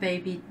death of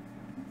baby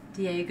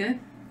Diego,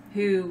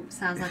 who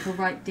sounds like a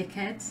right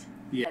dickhead.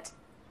 Yeah.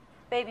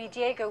 Baby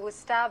Diego was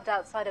stabbed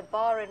outside a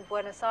bar in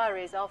Buenos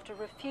Aires after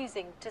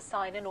refusing to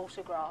sign an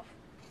autograph.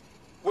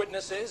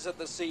 Witnesses at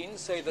the scene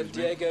say that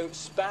Diego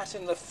spat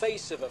in the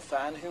face of a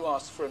fan who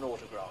asked for an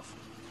autograph.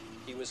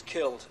 He was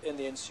killed in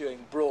the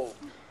ensuing brawl.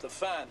 The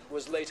fan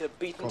was later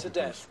beaten to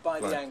death by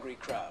the angry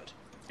crowd.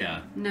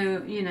 Yeah.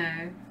 No, you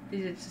know,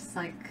 it's just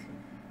like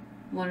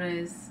one of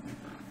those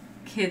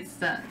kids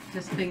that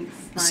just thinks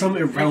like some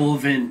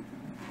irrelevant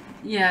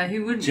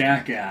who wouldn't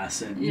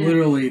jackass, and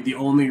literally the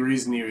only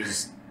reason he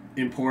was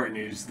important,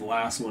 he was the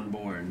last one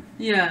born.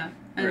 Yeah.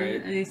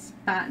 And he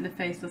spat in the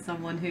face of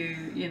someone who,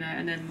 you know,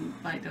 and then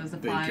like there was a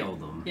fight. They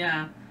killed them.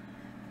 Yeah.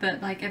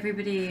 But like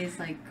everybody is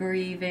like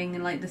grieving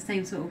in like the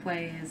same sort of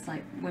way as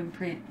like when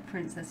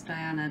Princess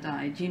Diana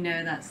died. You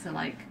know, that's the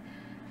like,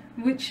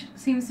 which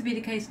seems to be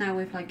the case now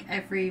with like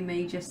every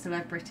major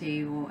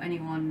celebrity or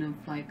anyone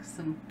of like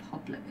some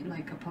public,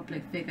 like a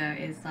public figure,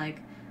 is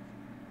like,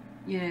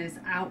 you know, this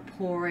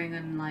outpouring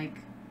and like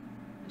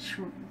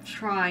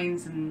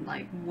shrines and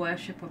like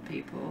worship of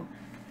people.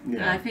 Yeah.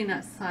 And I think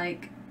that's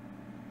like,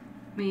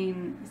 I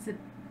mean,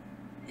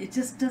 it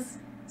just does,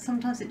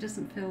 sometimes it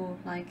doesn't feel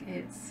like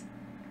it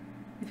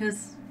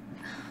feels...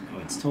 Oh,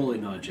 it's totally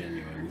not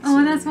genuine. Oh,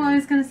 and that's what I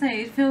was going to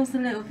say. It feels a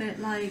little bit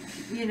like,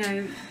 you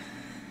know,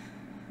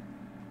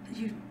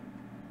 you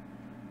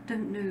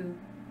don't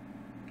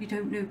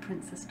know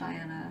Princess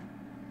Diana,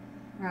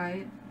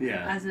 right?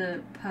 Yeah. As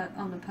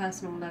on a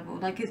personal level.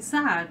 Like, it's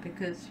sad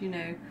because, you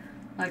know,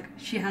 like,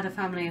 she had a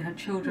family and her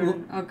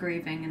children are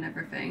grieving and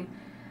everything.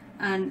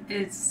 And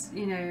it's,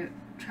 you know,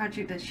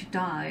 tragic that she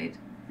died.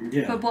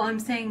 Yeah. But what I'm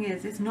saying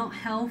is, it's not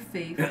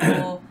healthy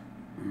for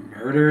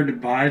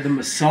Murdered by the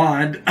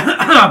Mossad.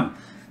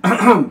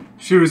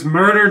 She was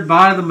murdered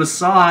by the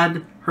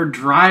Mossad. Her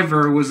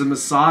driver was a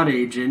Mossad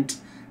agent.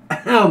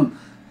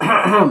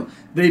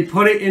 They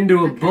put it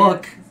into a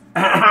book.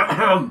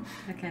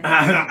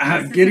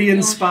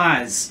 Gideon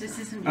Spies. This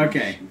isn't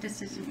okay.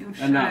 This isn't your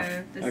show. Enough.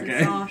 This okay.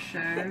 is our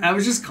show. I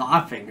was just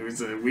coughing. It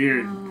was a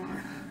weird.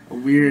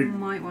 You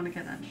might want to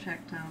get that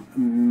checked out.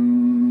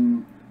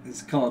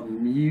 It's called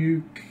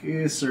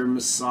mucus or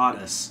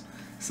Massatus.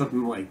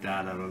 Something like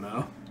that. I don't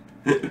know.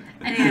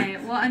 Anyway,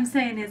 what I'm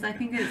saying is I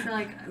think it's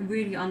like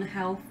really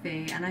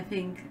unhealthy, and I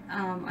think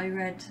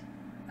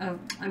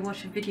I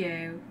watched a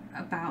video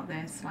about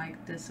this,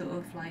 like the sort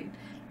of like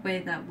way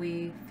that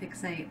we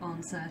fixate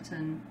on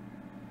certain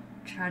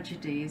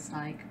tragedies,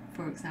 like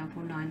for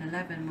example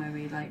 9/11, where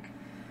we like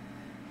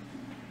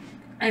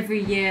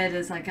every year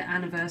there's like an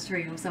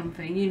anniversary or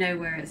something, you know,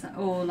 where it's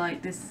all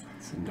like this.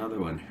 It's another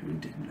one. Who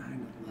did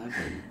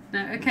 9/11?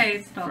 No,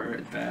 okay, stop. Throw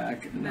it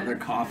back. Another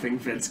coughing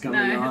fit's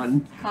coming No,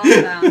 on. Calm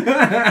down.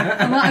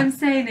 And what I'm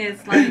saying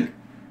is, like,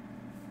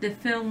 the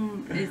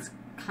film is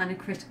kind of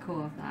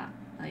critical of that.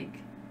 Like,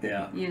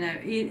 yeah. You know,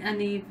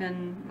 and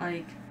even,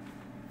 like,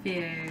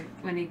 Theo,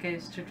 when he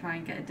goes to try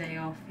and get a day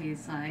off,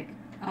 he's like,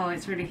 oh,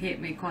 it's really hit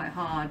me quite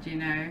hard, you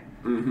know?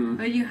 Mm-hmm.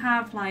 But you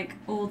have, like,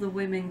 all the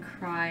women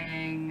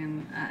crying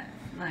and,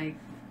 like...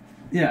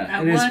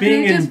 Yeah, and it's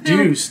being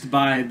induced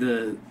by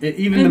the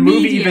movie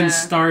media, even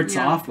starts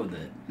off with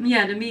it.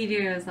 Yeah, the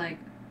media is like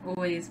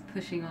always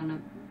pushing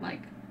on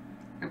like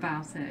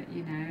about it,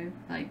 you know,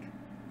 like.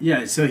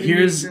 Yeah, so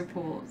here's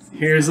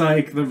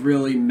like the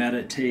really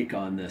meta take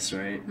on this,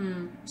 right?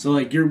 So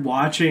like you're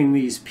watching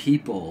these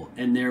people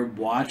and they're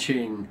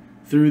watching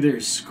through their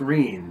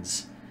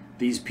screens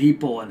these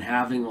people and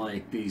having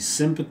like these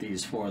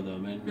sympathies for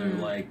them, and they're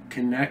like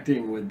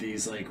connecting with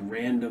these like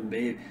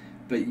random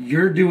but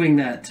you're doing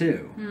that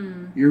too.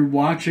 You're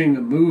watching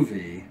a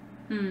movie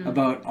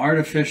about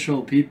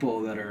artificial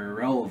people that are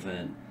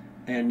irrelevant,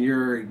 and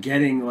you're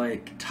getting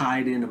like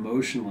tied in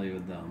emotionally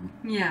with them.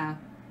 Yeah.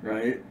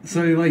 Right?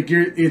 So like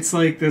it's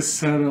like this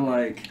sort of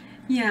like,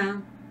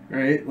 yeah.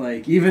 Right?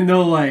 Like even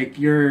though like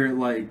you're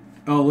like,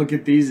 oh, look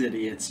at these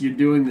idiots, you're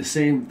doing the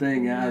same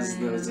thing as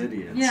those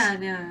idiots. Yeah, I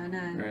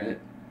know. Right?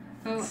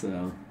 Well,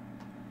 so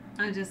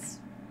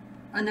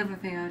another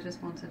thing I just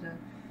wanted to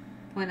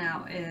point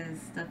out is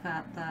the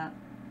fact that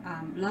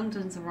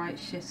London's a right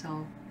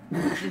shithole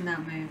in that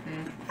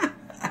movie.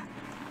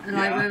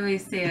 Like when we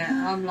see it,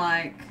 I'm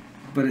like...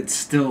 But it's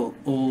still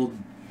old,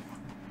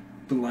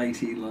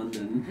 blighty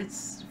London.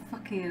 It's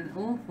fucking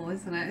awful,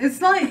 isn't it? It's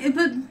like,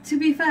 but to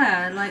be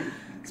fair, like...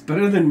 It's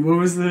better than, what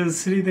was the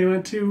city they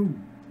went to?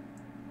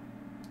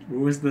 What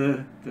was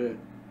the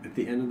at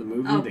the end of the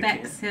movie? Oh,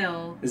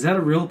 Bexhill. Is that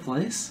a real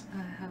place?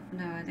 I have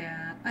no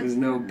idea. There's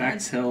no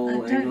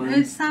Bexhill, England?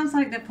 It sounds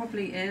like there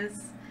probably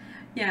is.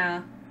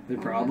 Yeah. There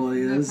probably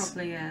is?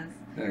 There probably is.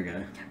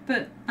 Okay.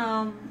 But,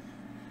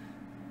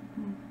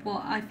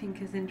 what I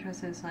think is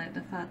interesting is, like,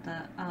 the fact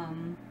that,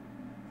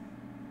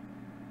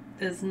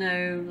 there's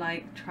no,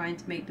 like, trying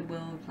to make the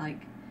world,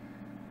 like...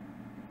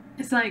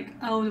 It's like,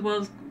 oh, the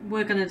world's...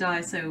 We're gonna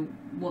die, so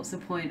what's the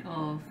point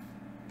of,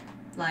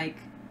 like,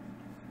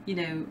 you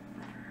know,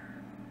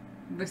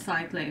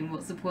 recycling?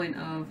 What's the point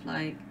of,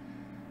 like...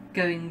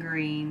 going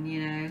green,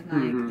 you know,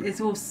 like it's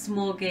all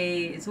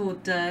smoggy, it's all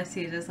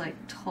dirty, there's like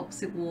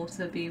toxic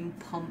water being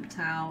pumped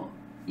out,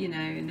 you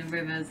know, in the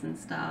rivers and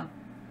stuff.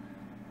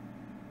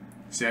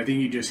 So I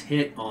think you just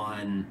hit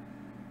on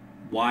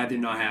why they're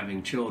not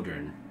having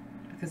children.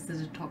 Because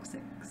there's the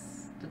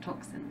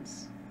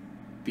toxins.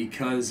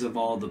 Because of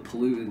all the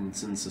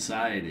pollutants in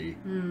society,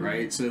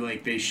 right? So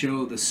like they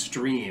show the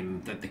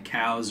stream that the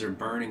cows are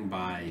burning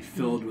by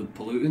filled with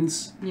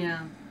pollutants.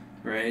 Yeah.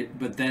 Right?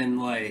 But then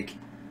like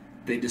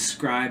they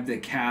describe the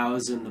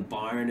cows in the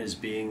barn as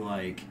being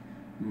like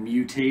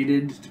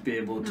mutated to be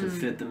able to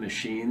fit the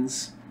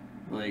machines.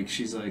 Like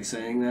she's like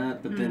saying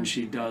that, but then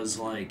she does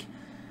like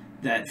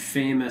that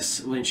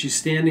famous, when she's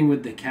standing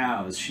with the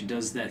cows, she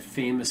does that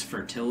famous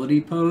fertility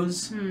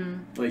pose.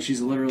 Like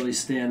she's literally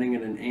standing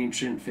in an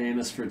ancient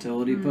famous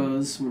fertility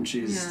pose when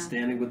she's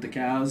standing with the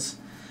cows,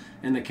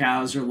 and the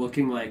cows are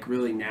looking like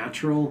really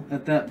natural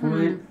at that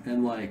point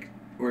and like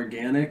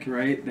organic,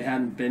 right? They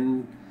hadn't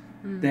been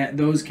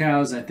those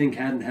cows, I think,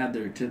 hadn't had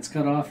their tits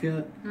cut off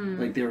yet.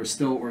 Like they were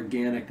still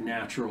organic,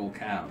 natural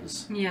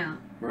cows. Yeah.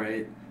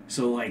 Right?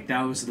 So like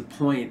that was the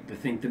point I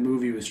think the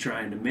movie was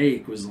trying to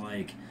make, was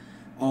like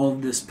all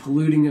of this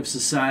polluting of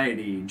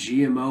society,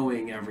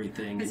 GMOing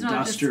everything, it's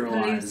industrializing.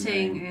 Not just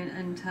polluting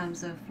in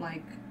terms of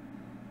like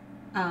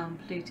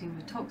polluting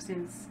with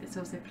toxins, it's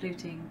also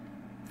polluting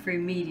through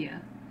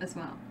media as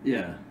well.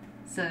 Yeah.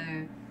 So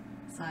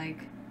it's like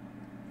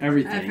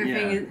everything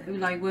is,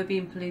 like we're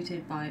being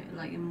polluted by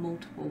like in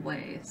multiple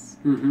ways.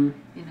 You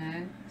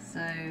know,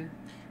 so.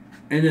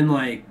 And then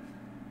like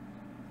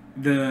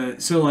the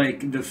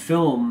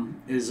film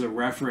is a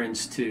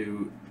reference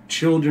to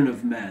Children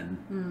of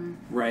Men,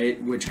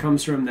 right? Which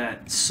comes from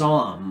that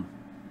psalm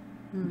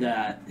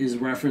that is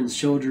referenced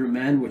children of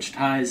men, which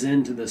ties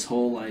into this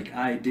whole like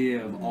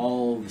idea of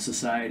all of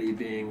society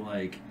being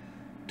like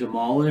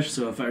demolished.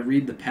 So if I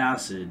read the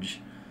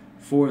passage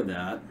for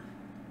that.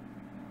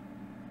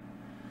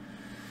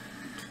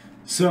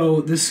 So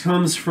this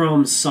comes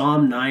from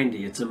Psalm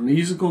 90. It's a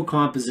musical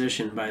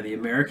composition by the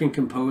American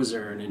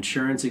composer and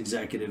insurance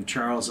executive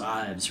Charles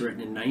Ives,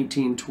 written in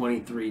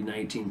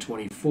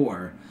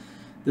 1923-1924.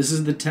 This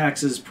is the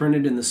text as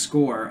printed in the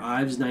score,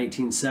 Ives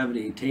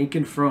 1970,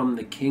 taken from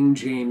the King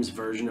James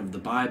Version of the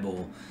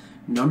Bible.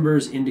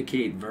 Numbers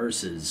indicate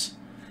verses.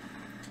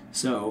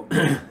 So,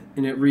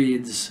 and it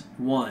reads,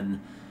 1.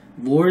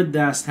 Lord,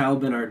 thou hast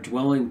been our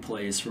dwelling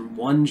place from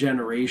one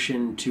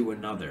generation to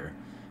another.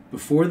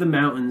 Before the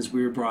mountains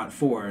we were brought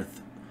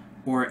forth,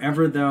 or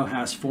ever thou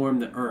hast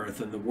formed the earth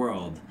and the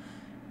world.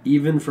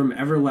 Even from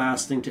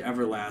everlasting to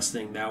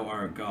everlasting thou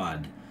art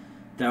God.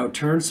 Thou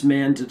turnest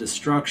man to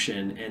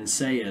destruction, and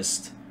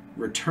sayest,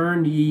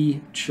 Return ye,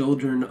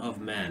 children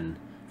of men.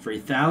 For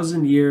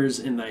 1,000 years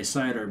in thy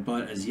sight are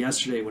but as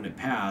yesterday when it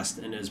passed,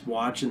 and as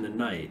watch in the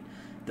night.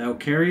 Thou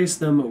carriest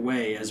them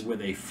away as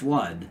with a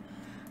flood.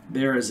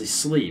 They are as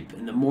asleep.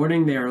 In the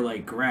morning they are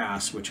like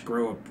grass which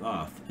groweth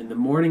up. In the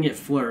morning it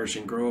flourish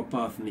and groweth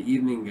up. In the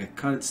evening it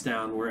cuts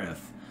down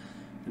wherewith.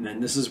 And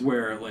then this is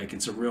where like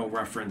it's a real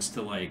reference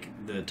to like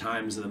the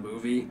times of the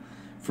movie.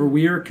 For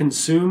we are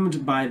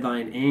consumed by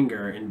thine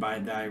anger, and by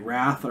thy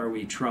wrath are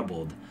we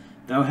troubled.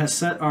 Thou hast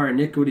set our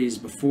iniquities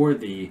before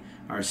thee,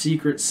 our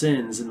secret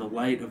sins in the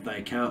light of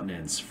thy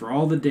countenance. For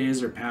all the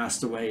days are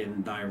passed away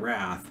in thy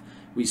wrath.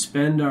 We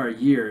spend our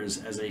years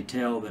as a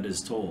tale that is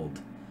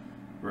told.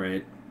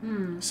 Right?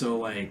 So,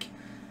 like,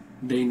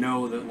 they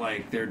know that,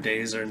 like, their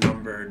days are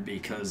numbered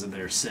because of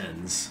their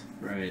sins,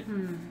 right?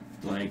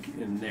 Like,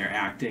 and they're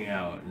acting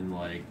out, and,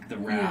 like, the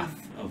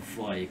wrath of,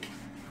 like,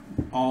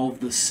 all of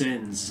the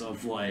sins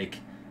of, like,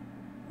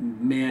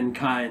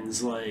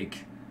 mankind's,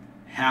 like,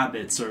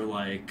 habits are,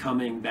 like,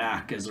 coming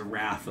back as a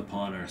wrath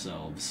upon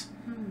ourselves,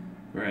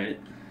 right?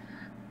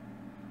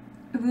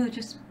 Well,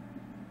 just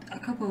a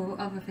couple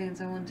other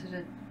things I wanted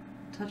to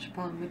touch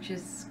upon, which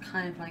is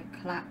kind of like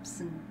collapse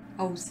and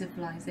old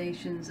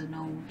civilizations and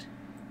old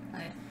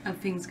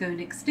and things going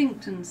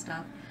extinct and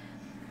stuff.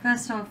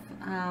 First off,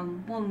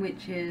 one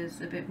which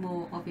is a bit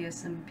more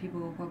obvious and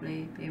people will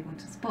probably be able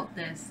to spot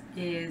this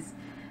is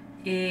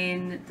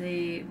in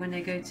the when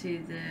they go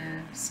to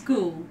the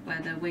school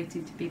where they're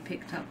waiting to be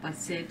picked up by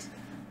Sid,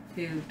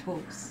 who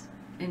talks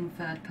in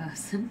third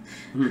person.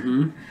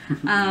 He's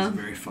a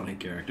very funny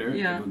character.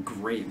 Yeah. With a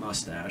great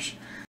mustache.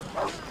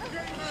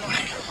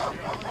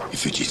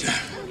 Vegeta.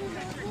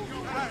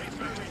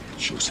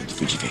 Show us the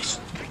Fuji face.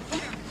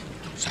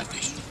 Sad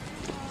face.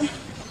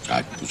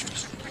 Sad Fuji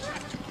face.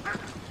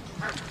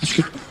 That's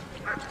good.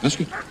 That's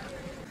good.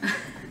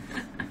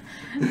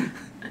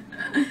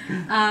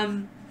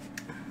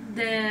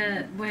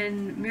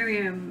 When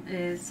Miriam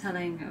is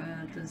telling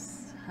her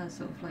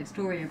sort of like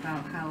story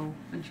about how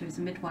when she was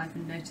a midwife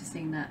and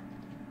noticing that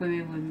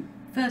women were,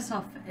 first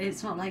off,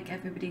 it's not like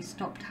everybody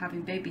stopped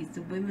having babies.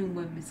 The women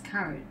were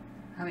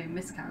having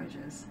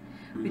miscarriages,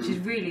 which is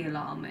really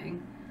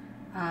alarming.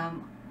 I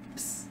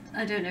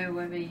don't know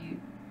whether you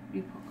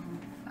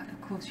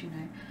of course you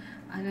know.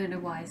 I don't know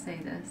why I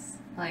say this,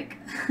 like,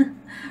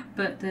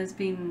 but there's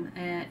been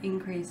an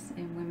increase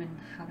in women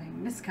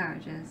having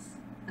miscarriages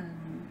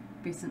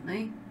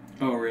recently.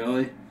 Oh,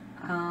 really?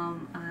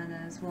 And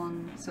there's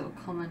one sort of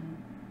common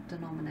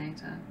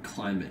denominator.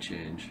 Climate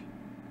change.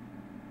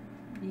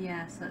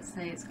 Yes, let's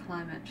say it's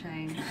climate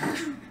change.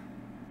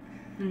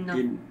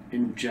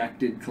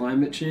 Injected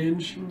climate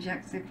change?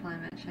 Injected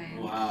climate change.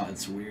 Wow,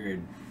 it's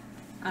weird.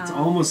 It's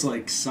almost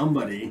like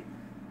somebody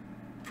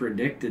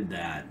predicted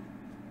that.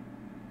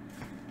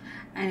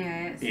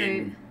 Anyway, so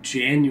in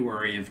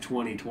January of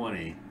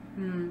 2020.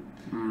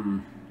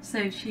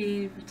 So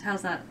she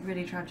tells that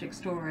really tragic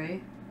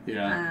story.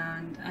 Yeah.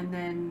 And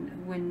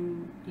then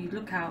when you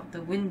look out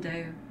the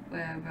window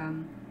where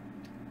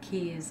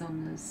Key is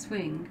on the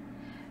swing,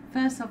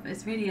 first off,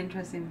 it's really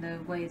interesting the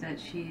way that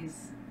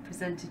she's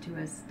presented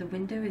to us. The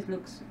window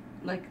looks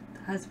like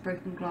has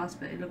broken glass,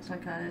 but it looks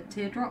like a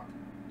teardrop.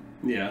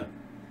 Yeah.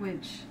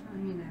 Which,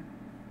 you know,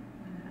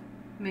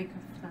 make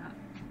of that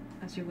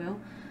as you will.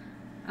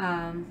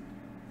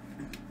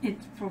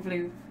 It's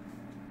probably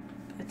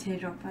a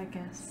teardrop, I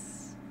guess.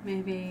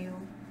 Maybe, or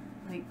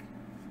like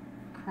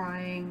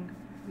crying,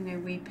 you know,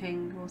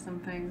 weeping or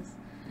something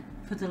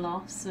for the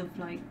loss of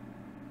like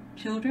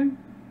children.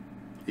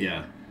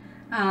 Yeah.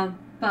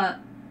 But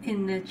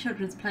in the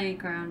children's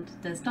playground,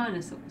 there's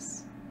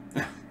dinosaurs.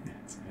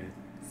 That's right.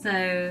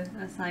 So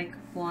that's like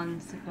one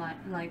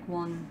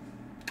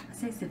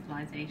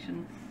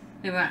civilization.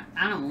 They were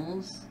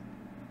animals,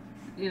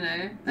 you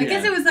know. I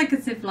guess it was like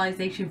a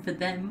civilization for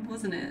them,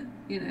 wasn't it?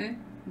 You know,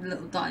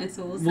 little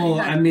dinosaurs. Well,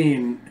 I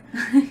mean,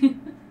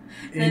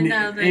 in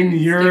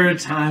your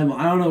time,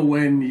 I don't know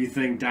when you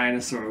think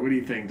dinosaur. What do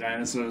you think?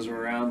 Dinosaurs were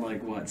around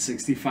like what,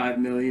 65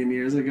 million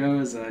years ago?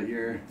 Is that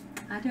your?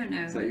 I don't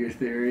know. Is that your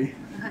theory?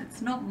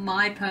 It's not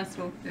my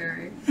personal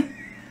theory.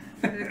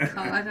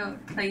 I'm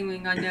not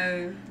claiming I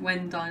know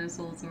when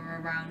dinosaurs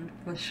were around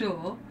for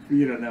sure.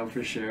 You don't know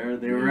for sure.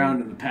 They were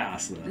around in the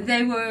past, though.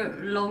 They were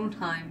a long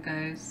time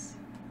goes.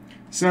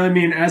 So, I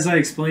mean, as I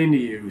explained to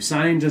you,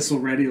 scientists will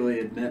readily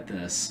admit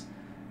this.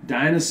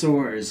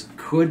 Dinosaurs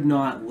could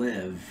not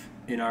live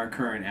in our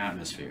current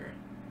atmosphere.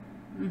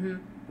 Mm-hmm.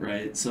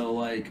 Right? So,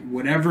 like,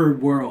 whatever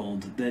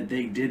world that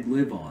they did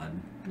live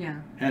on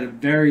Yeah. had a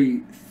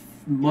very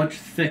much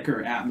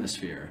thicker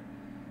atmosphere,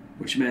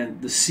 which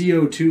meant the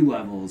CO2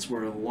 levels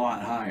were a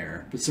lot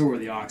higher, but so were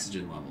the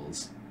oxygen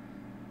levels.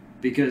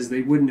 Because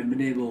they wouldn't have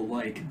been able,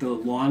 like, the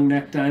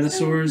long-necked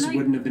dinosaurs So, like,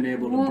 wouldn't have been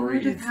able to what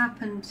breathe. would have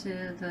happened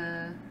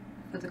to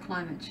for the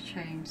climate to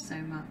change so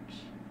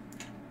much?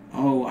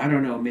 Oh, I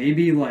don't know.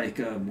 Maybe like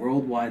a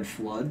worldwide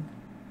flood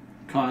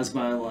caused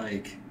by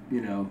like,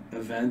 you know,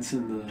 events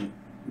in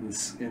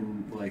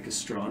like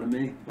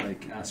astronomy,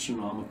 like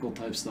astronomical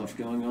type stuff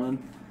going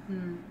on,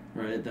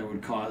 right? That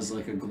would cause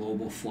like a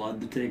global flood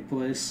to take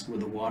place, where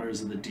the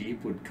waters of the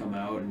deep would come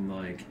out and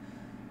like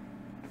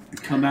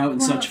come out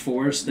in such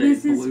force that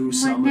it blew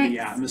some of the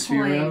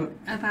atmosphere out.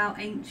 About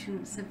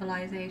ancient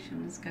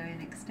civilizations going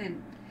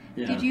extinct.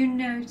 Yeah. Did you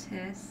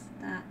notice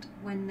that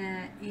when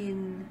they're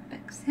in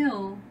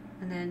Bexhill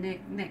and they're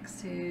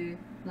next to,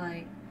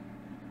 like,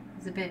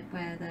 there's a bit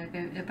where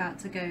they're about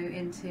to go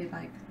into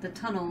like the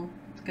tunnel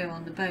to go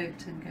on the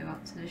boat and go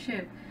up to the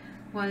ship,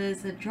 well,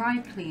 there's the dry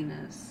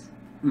cleaners.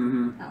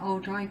 Mm-hmm. That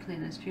old dry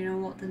cleaners. Do you know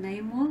what the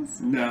name was?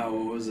 No,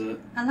 what was it?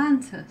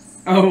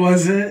 Atlantis. Oh,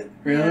 was it?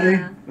 Really?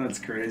 Yeah. That's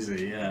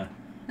crazy, yeah.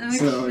 Which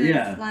So, is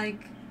yeah.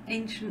 like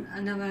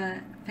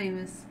another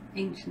famous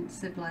ancient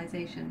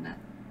civilization that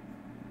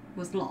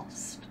was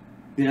lost.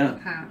 Yeah.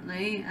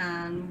 Apparently,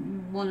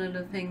 and one of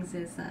the things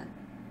is that,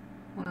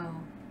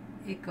 well,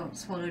 it got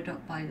swallowed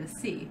up by the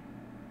sea.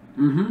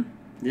 Mm-hmm.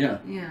 Yeah.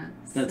 Yeah.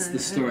 That's so the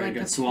story. like It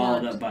got a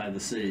swallowed flood. up by the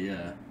sea,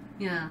 yeah.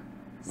 Yeah.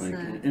 Like so,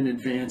 an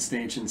advanced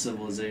ancient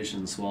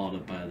civilization swallowed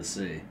up by the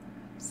sea.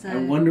 so I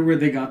wonder where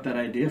they got that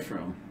idea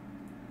from.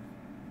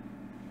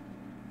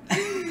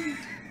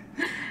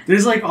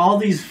 There's like all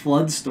these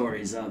flood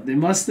stories out. They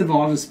must have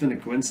all just been a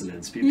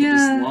coincidence. People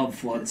just love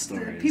flood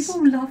stories.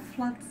 People love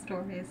flood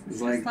stories. It's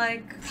There's just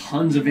like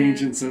tons of you know,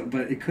 ancient,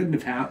 but it couldn't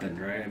have happened,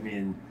 right? I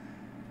mean,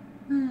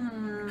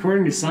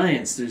 according to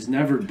science, there's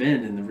never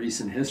been in the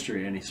recent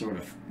history any sort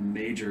of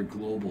major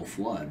global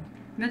flood.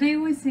 But they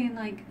always seem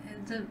like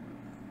the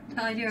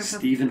idea of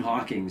Stephen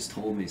Hawking's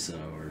told me so,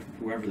 or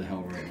whoever the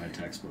hell wrote my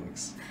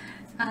textbooks.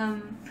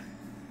 Out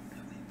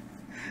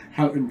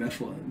in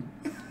Bethlehem.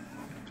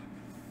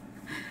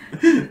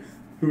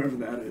 Whoever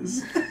that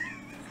is.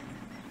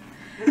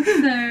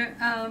 So,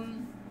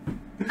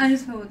 I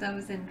just thought that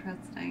was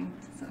interesting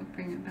to sort of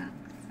bring it back.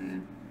 So.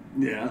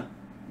 Yeah.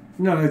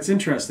 No, it's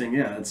interesting.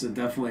 Yeah, it's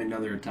definitely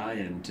another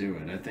tie-in to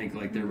it. I think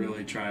like they're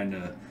really trying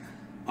to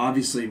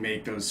obviously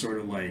make those sort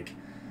of like,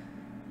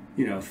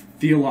 you know,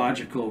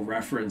 theological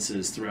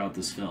references throughout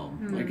this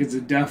film. Like it's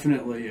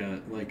definitely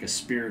a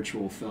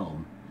spiritual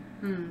film,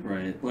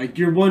 right? Like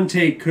your one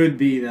take could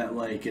be that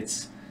like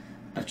it's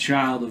a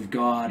child of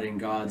God and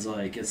God's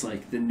like, it's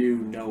like the new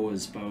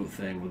Noah's boat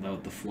thing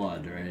without the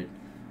flood, right?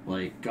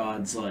 Like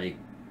God's like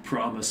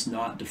promised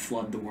not to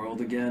flood the world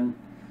again.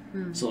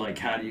 So like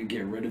how do you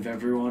get rid of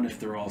everyone if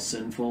they're all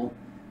sinful?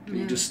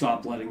 You just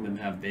stop letting them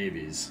have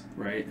babies,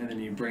 right? And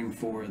then you bring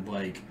forward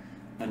like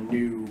a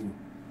new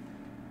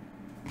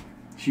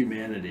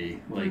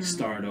humanity, like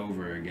start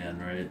over again,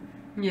 right?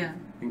 Yeah.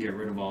 And get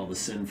rid of all the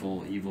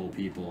sinful, evil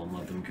people and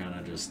let them kind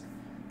of just,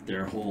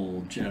 their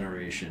whole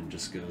generation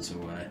just goes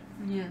away.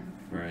 Yeah.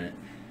 Right?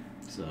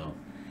 So,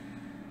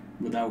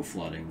 without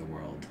flooding the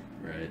world,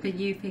 right? But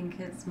you think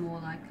it's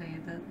more likely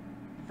that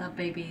that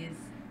baby is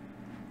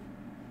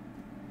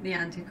the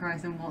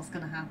Antichrist and what's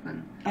going to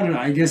happen? I don't know,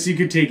 I guess you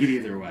could take it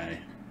either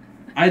way.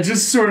 I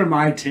just sort of,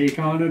 my take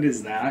on it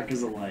is that,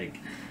 because of like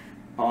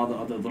all the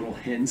other little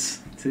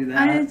hints to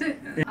that.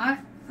 I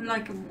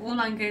like, all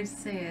I'm going to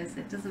say is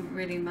it doesn't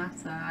really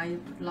matter. I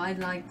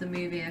like the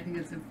movie. I think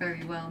it's a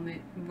very well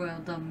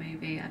done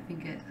movie. I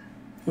think it.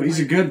 Well, he's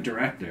a good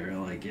director,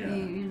 like, yeah.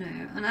 You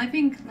know, and I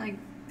think, like...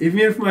 Even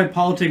if my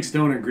politics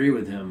don't agree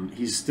with him,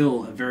 he's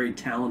still a very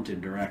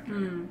talented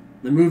director.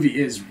 The movie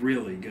is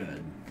really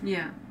good.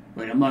 Yeah.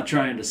 Like, I'm not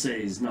trying to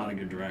say he's not a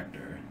good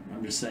director.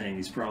 I'm just saying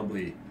he's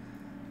probably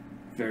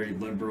very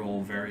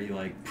liberal, very,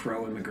 like,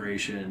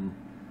 pro-immigration,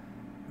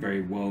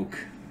 very woke.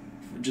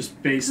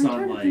 Just based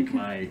on, like,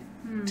 my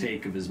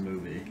take of his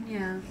movie.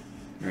 Yeah.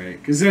 Right?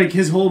 Because, like,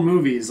 his whole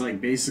movie is,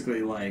 like,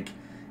 basically, like,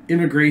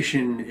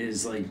 immigration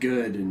is, like,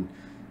 good and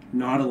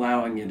not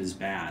allowing it is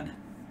bad.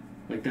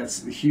 Like,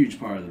 that's a huge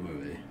part of the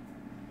movie.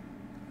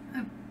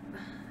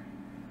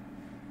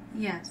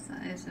 Yes,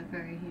 that is a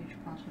very huge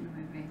part of the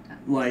movie.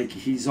 Like,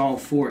 he's all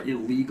for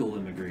illegal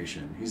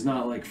immigration. He's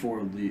not, like,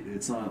 for...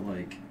 It's not,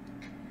 like,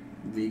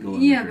 legal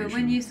immigration. Yeah, but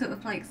when you sort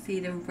of, like, see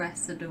the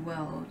rest of the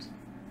world...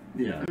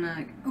 Yeah. And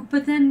like, oh,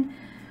 but then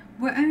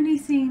we're only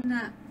seeing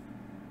that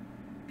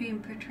being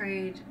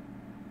portrayed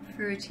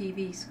through a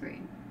TV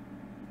screen.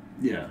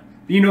 Yeah.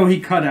 But you know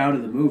he cut out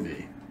of the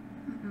movie.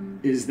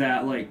 is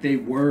that like they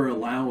were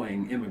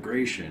allowing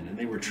immigration and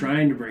they were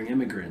trying to bring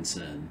immigrants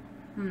in,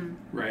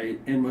 right?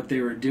 And what they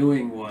were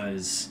doing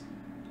was,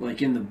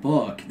 like in the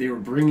book, they were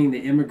bringing the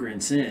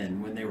immigrants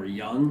in when they were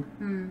young,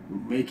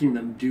 making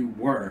them do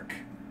work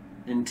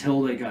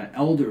until they got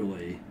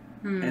elderly,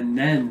 and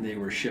then they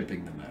were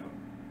shipping them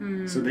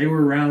out. So they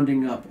were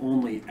rounding up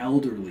only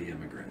elderly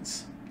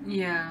immigrants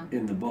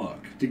in the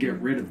book to get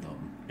rid of them.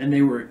 And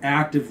they were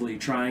actively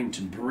trying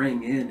to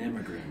bring in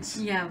immigrants.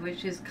 Yeah,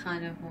 which is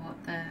kind of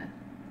what they're...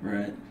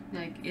 Right.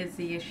 Like, is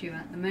the issue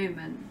at the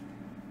moment,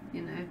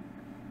 you know?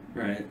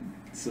 Right.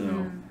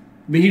 So...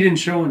 But he didn't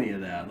show any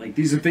of that. Like,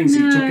 these are things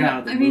he took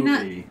out of the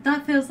movie.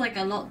 That feels like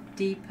a lot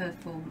deeper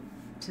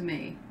to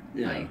me.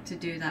 Yeah. Like, to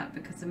do that.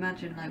 Because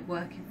imagine, like,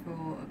 working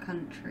for a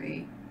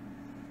country,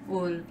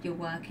 all of your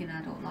working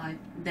adult life,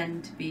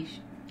 then to be...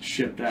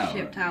 shipped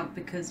out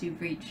because you've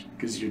reached...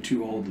 Because you're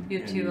too old.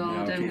 You're too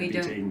old and we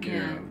don't... taken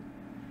care of.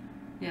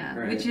 Yeah,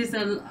 right. Which is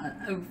a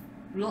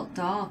lot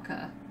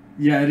darker.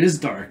 Yeah, it is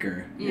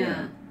darker.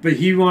 Yeah. But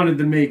he wanted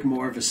to make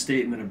more of a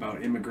statement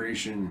about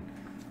immigration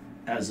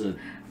as a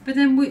But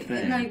then we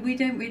thing. we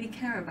don't really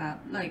care about,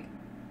 like,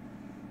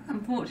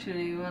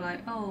 unfortunately we're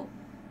like, oh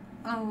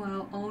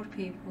well, old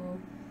people,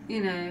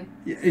 you know.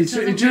 Yeah, it just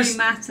really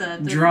matter.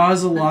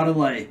 Draws a lot of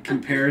like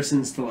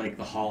comparisons to like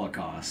the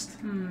Holocaust,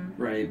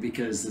 right?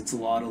 Because it's a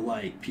lot of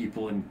like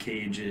people in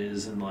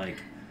cages and like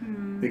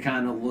they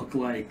kind of look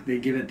like they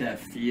give it that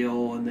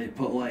feel, and they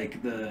put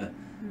like the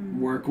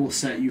work will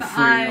set you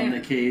free on the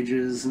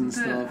cages and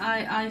stuff.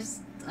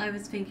 I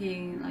was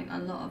thinking like a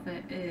lot of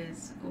it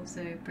is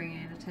also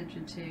bringing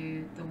attention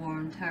to the war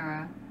on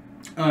terror.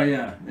 Oh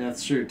yeah,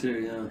 that's true too.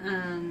 Yeah.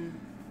 And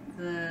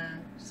the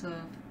sort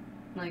of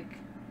like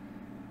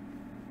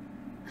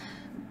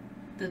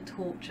the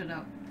torture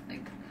that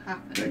like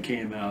happened. That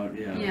came out,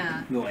 yeah.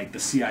 Yeah. Like the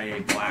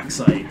CIA black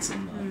sites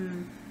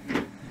and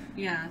the...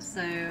 Yeah,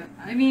 so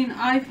I mean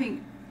I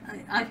think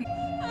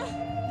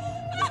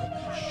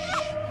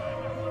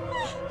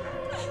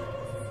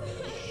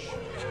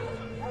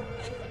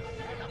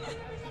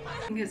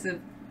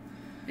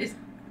it's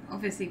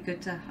obviously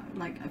good to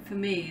like, for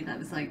me that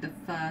was like the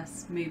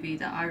first movie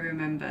that I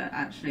remember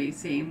actually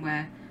seeing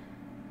where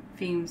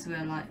themes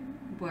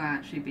were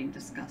actually being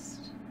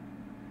discussed,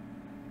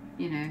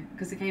 you know,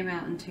 because it came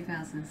out in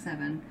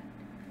 2007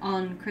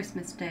 on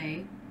Christmas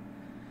Day,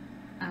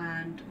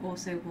 and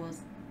also was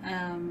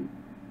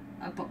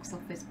a box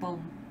office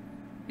bomb.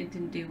 It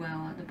didn't do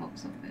well at the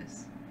box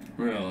office.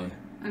 Really?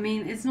 I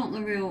mean, it's not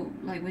the real,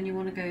 like, when you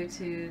want to go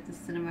to the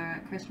cinema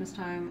at Christmas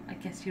time, I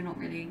guess you're not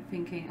really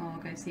thinking, oh, I'll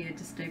go see a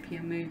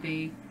dystopian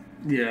movie.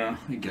 Yeah,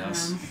 I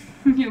guess.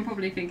 You're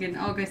probably thinking,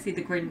 I'll go see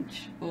The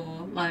Grinch,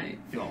 or, like,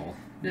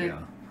 the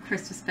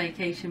Christmas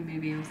Vacation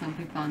movie or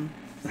something fun.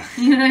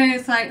 You know,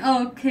 it's like,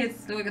 oh,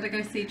 kids, we're going to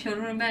go see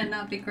Children of Men,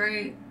 that'd be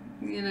great,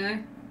 you know.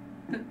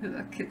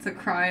 The kids are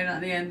crying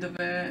at the end of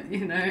it,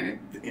 you know.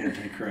 The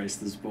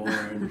Antichrist is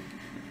born.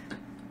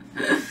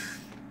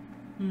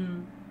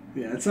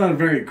 Yeah, it's not a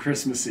very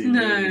Christmassy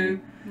movie.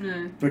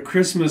 No. But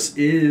Christmas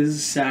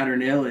is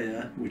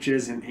Saturnalia, which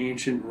is an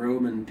ancient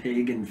Roman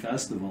pagan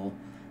festival,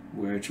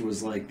 which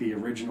was like the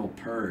original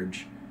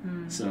Purge.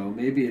 So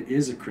maybe it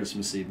is a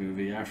Christmassy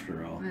movie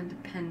after all. It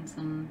depends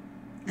on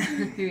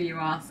who you're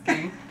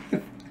asking.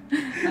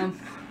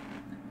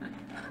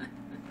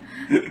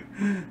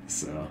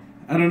 So,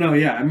 I don't know,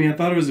 yeah. I mean, I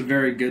thought it was a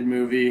very good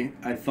movie.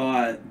 I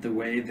thought the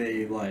way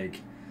they, like...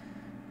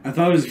 I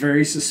thought it was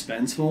very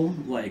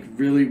suspenseful, like,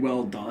 really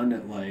well done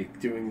at, like,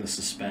 doing the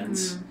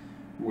suspense,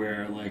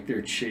 where, like,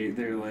 they're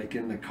like,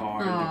 in the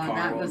car, and the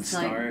car won't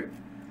start.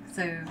 Like,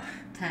 so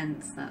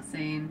tense, that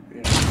scene.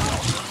 Yeah.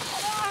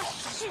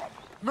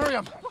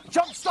 Miriam,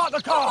 jumpstart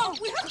the car! Oh,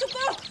 we have to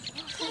go!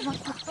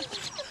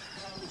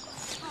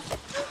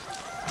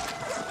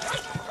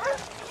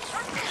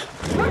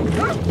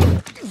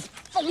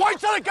 Wait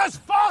till it goes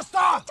faster!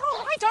 All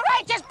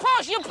right, just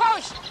push, you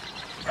push!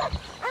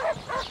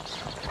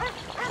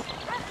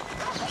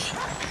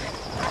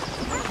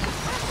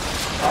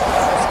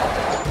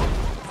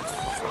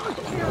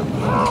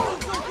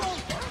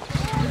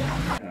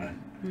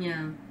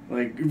 Yeah.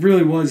 Like, it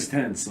really was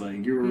tense.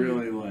 Like, you were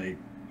really, like,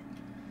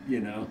 you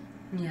know?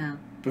 Yeah.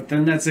 But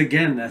then that's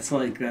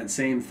like that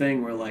same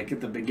thing where, like, at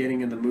the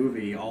beginning of the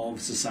movie, all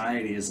of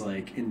society is,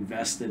 like,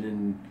 invested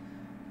in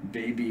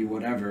baby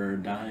whatever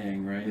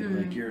dying, right?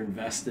 Like, you're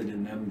invested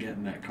in them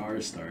getting that car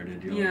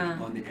started. You're,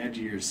 like, on the edge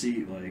of your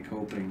seat, like,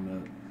 hoping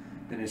that...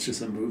 And it's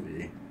just a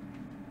movie.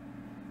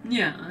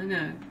 Yeah, I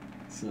know.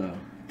 So...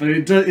 But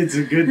it's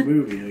a good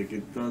movie. Like,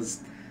 it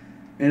does...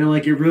 And,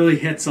 like, it really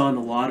hits on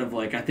a lot of,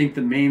 like... I think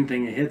the main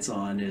thing it hits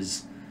on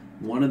is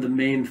one of the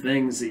main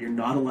things that you're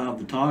not allowed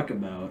to talk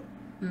about,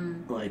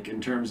 like,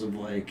 in terms of,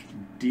 like,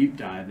 deep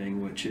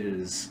diving, which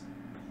is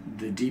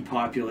the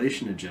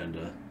depopulation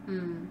agenda,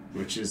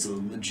 which is a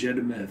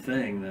legitimate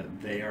thing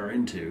that they are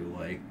into,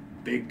 like,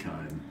 big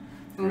time.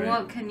 Well, right?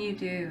 what can you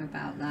do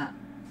about that?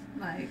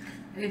 Like,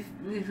 if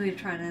we're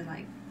trying to,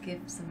 like,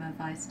 give some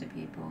advice to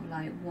people,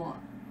 like, what,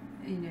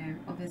 you know,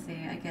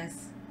 obviously, I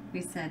guess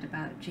we said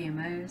about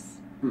GMOs,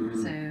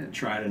 Mhm. So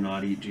Try to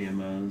not eat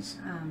GMOs.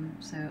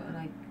 so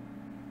like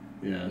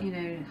Yeah. you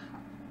know,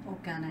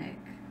 organic.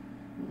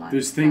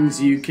 There's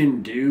things you lifestyles.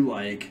 can do,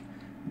 like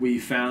we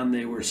found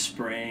they were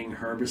spraying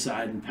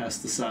herbicide and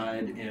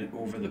pesticide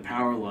over the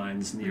power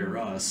lines near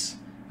us,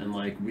 and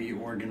like we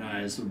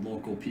organized with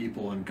local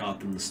people and got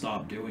them to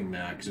stop doing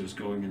that because it was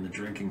going in the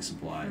drinking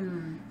supply.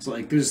 So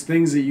like there's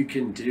things that you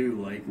can do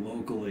like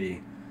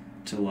locally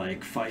to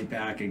like fight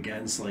back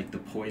against like the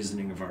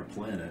poisoning of our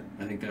planet.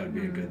 I think that would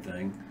be a good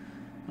thing.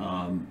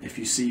 If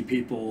you see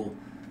people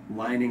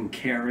lining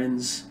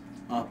Karens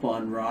up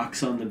on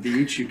rocks on the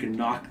beach, you can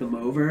knock them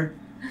over,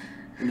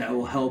 and that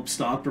will help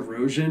stop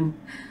erosion.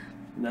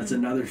 And that's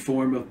another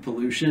form of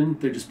pollution.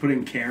 They're just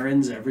putting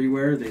Karens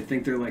everywhere. They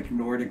think they're like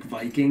Nordic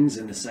Vikings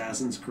in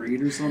Assassin's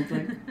Creed or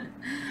something.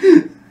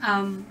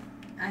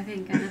 I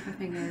think another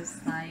thing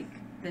is like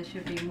there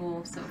should be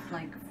more sort of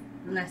like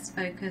less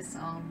focus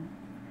on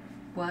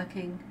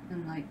working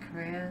and like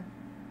career,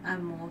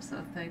 and more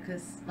sort of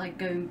focus like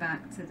going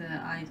back to the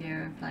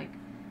idea of like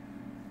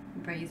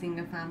raising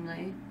a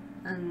family,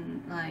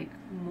 and like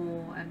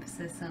more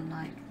emphasis on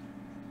like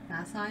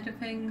that side of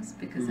things,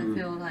 because I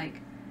feel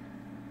like,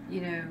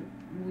 you know,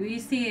 we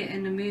see it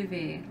in the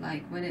movie,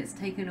 like when it's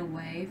taken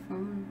away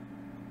from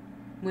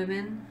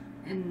women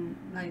and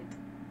like,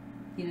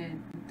 you know,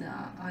 the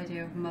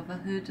idea of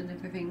motherhood and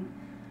everything,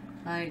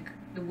 like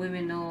the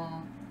women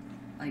are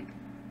like,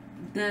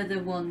 they're the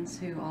ones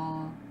who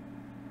are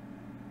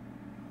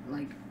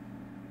like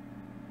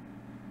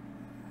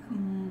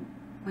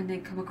when they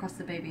come across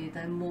the baby,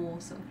 they're more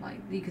sort of like,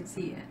 you can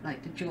see it,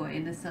 like the joy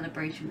and the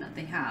celebration that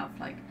they have,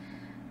 like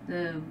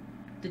the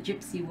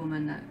gypsy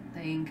woman that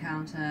they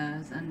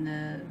encounter, and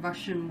the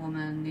Russian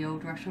woman, the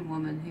old Russian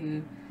woman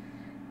who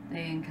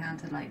they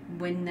encounter, like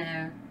when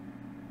they're,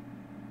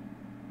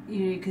 you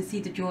know, you can see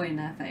the joy in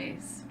their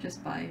face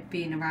just by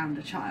being around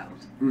a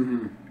child.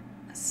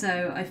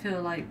 So I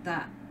feel like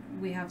that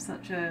we have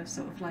such a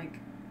sort of like,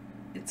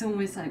 it's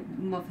almost like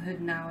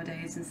motherhood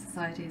nowadays in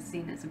society is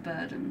seen as a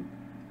burden.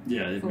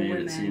 Yeah, they've for made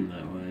women. it seem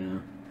that way, yeah.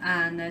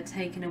 And they're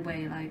taking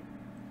away like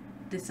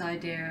this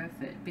idea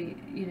of it be,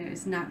 you know,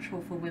 it's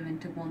natural for women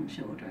to want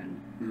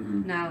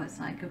children. Now it's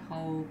like a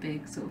whole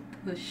big sort of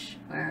push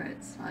where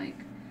it's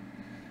like,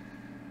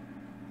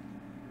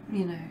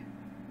 you know,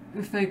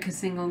 we're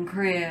focusing on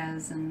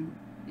careers, and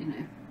you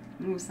know,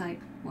 it was like,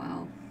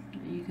 well,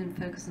 you can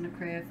focus on a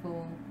career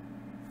for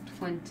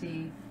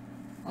 20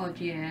 odd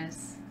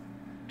years,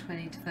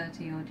 20 to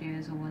 30 odd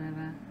years or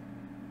whatever,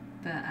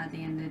 but at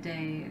the end of the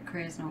day, a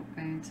career's not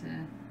going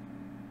to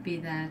be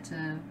there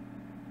to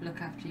look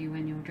after you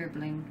when you're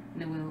dribbling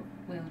in a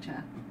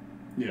wheelchair.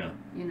 Yeah.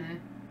 You know?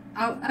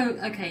 Oh,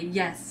 okay,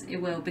 yes, it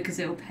will, because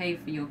it will pay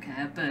for your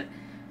care, but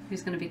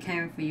who's going to be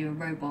caring for you? A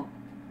robot.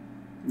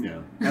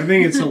 Yeah. I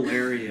think it's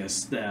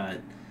hilarious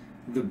that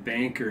the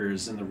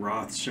bankers and the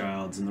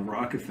Rothschilds and the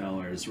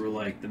Rockefellers were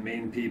like the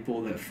main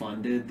people that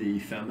funded the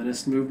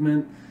feminist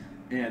movement,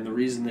 and the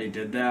reason they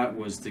did that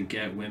was to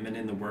get women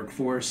in the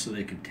workforce so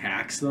they could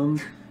tax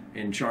them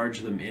and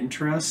charge them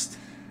interest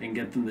and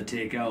get them to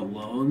take out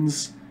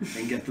loans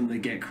and get them to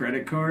get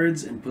credit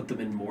cards and put them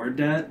in more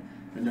debt,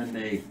 and then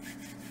they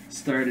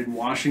started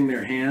washing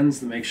their hands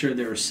to make sure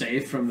they were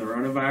safe from the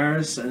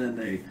coronavirus, and then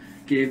they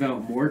gave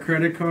out more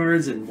credit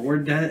cards and more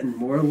debt and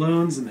more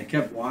loans, and they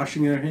kept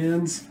washing their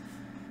hands.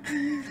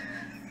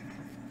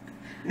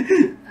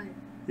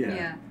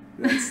 Yeah.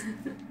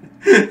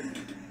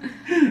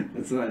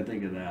 That's what I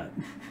think of that.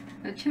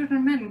 But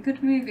Children Men,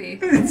 good movie.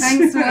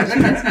 Thanks for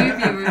watching this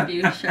movie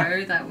review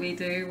show that we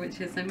do, which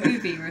is a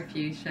movie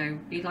review show.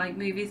 We like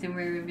movies and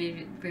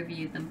we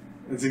review them.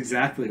 That's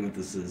exactly what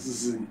this is.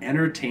 This is an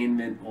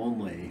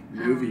entertainment-only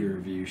movie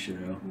review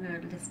show.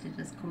 We're listed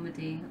as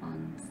comedy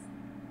on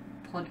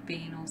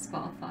Podbean or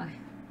Spotify.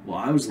 Well,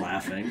 I was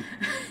laughing.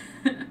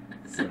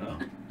 So...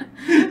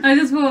 I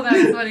just thought that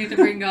was funny to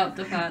bring up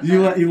the fact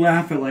that... You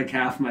laugh at like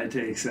half my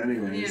takes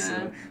anyway. Yeah.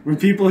 So when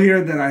people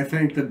hear that I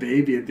think the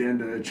baby at the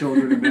end of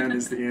Children of Men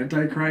is the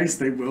Antichrist,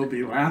 they will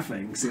be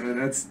laughing. So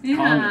that's comedy,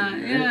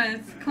 right? Yeah,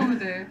 it's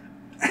comedy.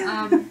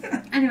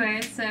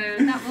 Anyway, so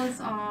that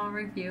was our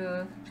review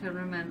of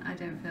Children of Men. I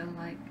don't feel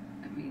like,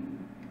 I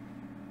mean,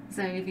 is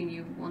there anything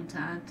you want to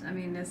add? I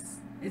mean,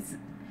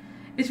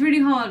 it's really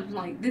hard,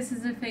 like, this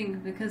is the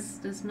thing, because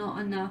there's not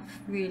enough,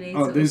 really.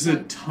 Oh, there's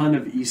a ton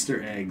of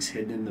Easter eggs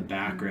hidden in the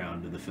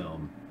background of the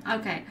film.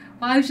 Okay,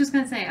 well, I was just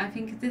going to say, I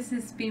think this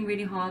has been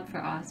really hard for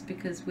us,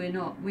 because we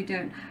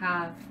don't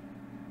have,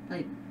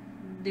 like,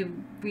 the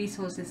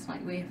resources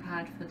like we've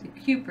had for the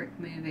Kubrick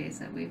movies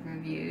that we've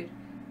reviewed,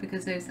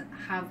 because those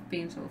have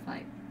been sort of,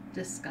 like,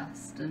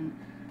 discussed and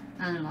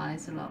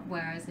analysed a lot,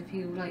 whereas if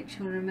you like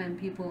Children of Men,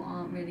 people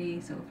aren't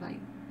really sort of, like,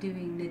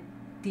 doing the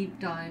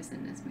deep dives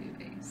in this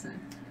movie, so...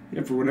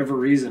 Yeah, for whatever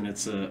reason,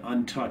 it's an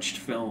untouched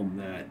film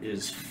that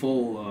is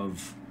full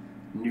of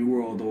New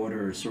World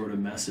Order sort of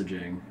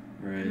messaging,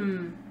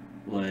 right?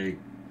 Like,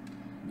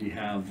 you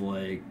have,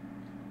 like,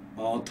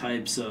 all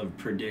types of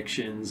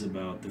predictions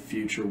about the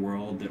future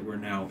world that we're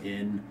now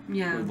in.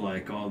 Yeah. With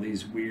like all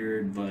these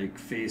weird like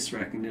face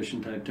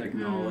recognition type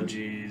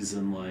technologies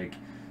and like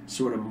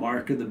sort of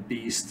mark of the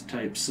beast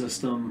type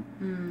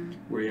system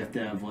where you have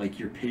to have like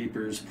your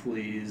papers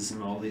please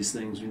and all these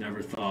things we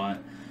never thought.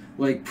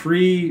 Like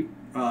pre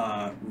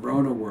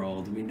Rona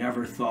world, we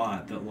never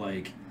thought that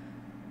like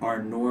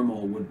our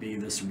normal would be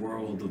this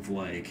world of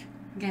like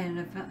Again,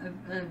 a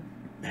papers,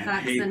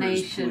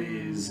 vaccination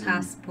please, and-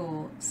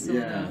 passport, sort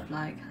Yeah. of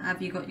like,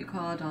 have you got your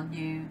card on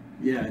you?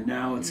 Yeah,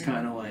 now it's Yeah.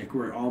 kind of like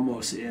we're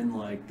almost in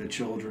like the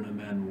children of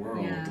men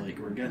world. Yeah, Like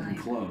we're getting like-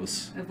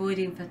 close.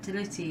 Avoiding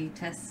fertility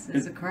tests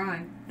is a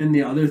crime. And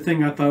the other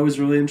thing I thought was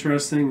really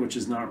interesting, which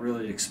is not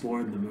really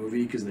explored in the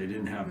movie because they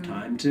didn't have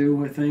time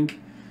to, I think,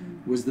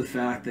 was the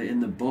fact that in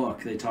the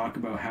book they talk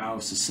about how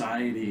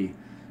society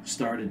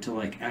started to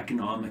like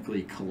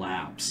economically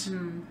collapse.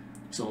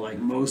 So like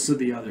most of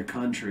the other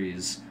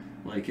countries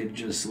like had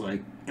just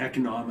like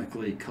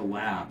economically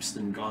collapsed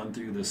and gone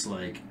through this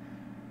like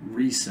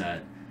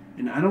reset.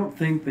 And I don't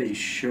think they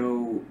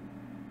show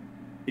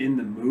in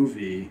the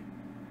movie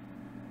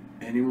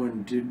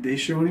anyone, did they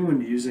show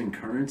anyone using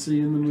currency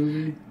in the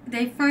movie?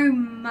 They throw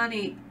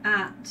money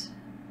at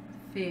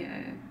Theo.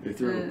 They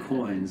throw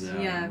coins at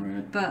yeah, him,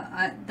 right? but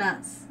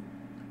that's,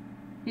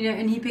 you know,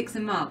 and he picks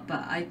them up, but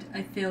I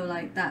feel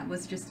like that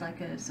was just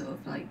like a sort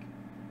of like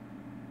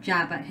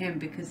jab at him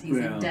because he's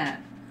Yeah. in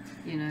debt,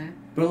 you know.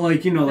 But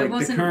like, you know, There like the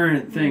wasn't-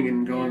 current thing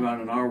and going yeah.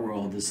 on in our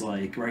world is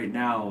like right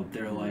now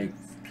they're like,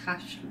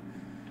 Cash.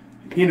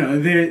 you know,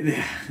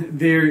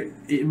 they're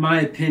in my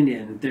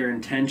opinion they're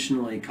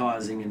intentionally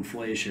causing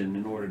inflation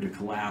in order to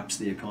collapse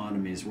the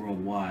economies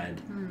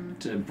worldwide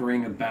to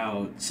bring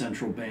about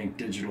central bank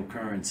digital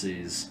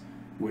currencies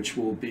which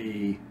will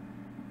be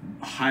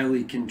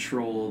highly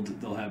controlled.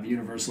 They'll have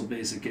universal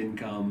basic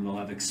income, they'll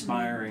have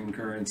expiring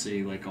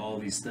currency, like all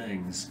these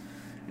things.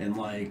 And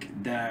like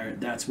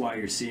that's why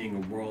you're seeing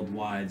a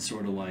worldwide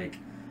sort of like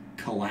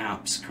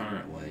collapse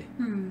currently.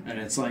 And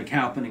it's like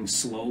happening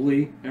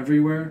slowly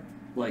everywhere,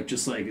 like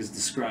just like is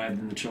described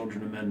in the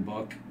Children of Men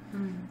book.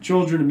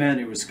 Children of Men,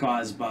 it was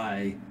caused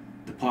by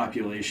the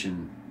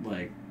population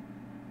like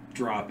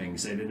dropping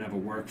because they didn't have a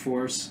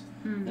workforce,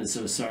 and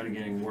so it started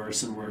getting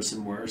worse and worse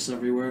and worse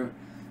everywhere.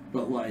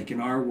 But like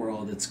in our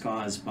world, it's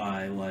caused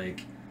by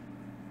like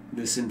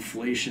this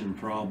inflation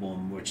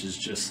problem, which is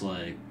just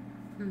like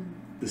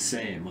the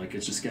same. Like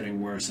it's just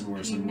getting worse and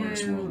worse and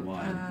worse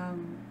worldwide.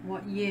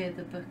 What year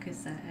the book is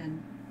set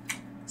in?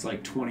 It's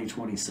like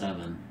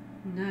 2027.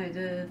 No,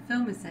 the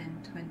film is set in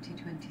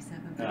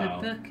 2027, but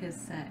Oh. the book is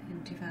set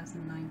in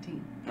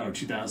 2019. Oh,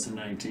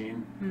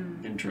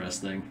 2019.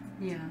 Interesting.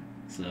 Yeah.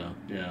 So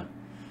yeah,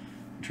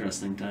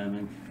 interesting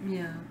timing.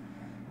 Yeah.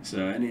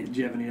 So do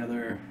you have any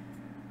other?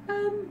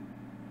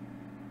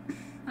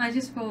 I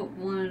just thought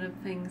one of the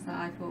things that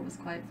I thought was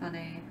quite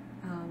funny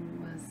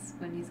was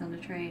when he's on the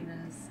train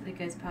as it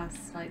goes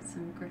past like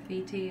some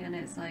graffiti and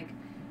it's like,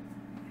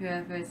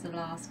 whoever is the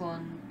last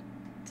one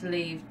to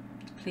leave,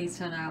 please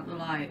turn out the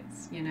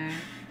lights, you know.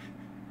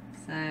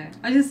 So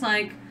I just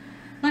like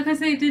I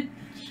say, the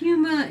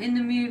humour in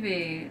the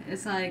movie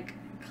is like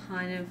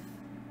kind of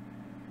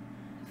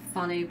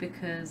funny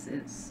because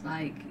it's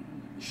like,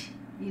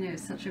 you know,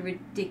 such a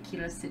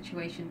ridiculous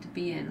situation to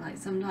be in. Like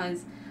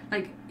sometimes,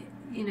 like,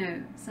 you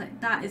know, it's like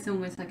that is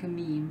almost like a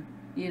meme,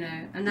 you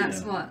know, and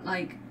that's what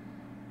like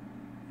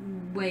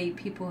way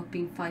people have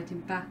been fighting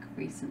back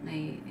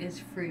recently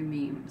is through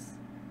memes.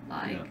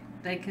 Like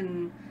they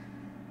can,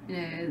 you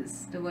know,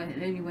 it's the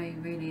only way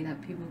really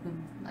that people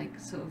can like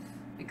sort of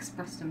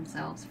express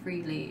themselves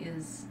freely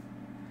is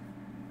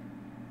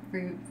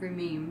through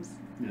memes.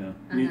 Yeah.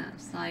 And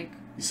that's like,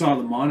 You saw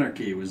the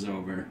monarchy was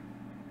over.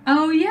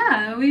 oh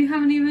yeah, we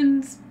haven't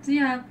even,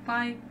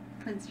 by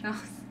Prince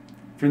Charles.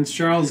 Prince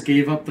Charles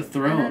gave up the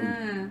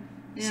throne.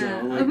 Yeah,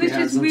 So, like, which they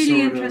had is some really sort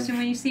interesting of-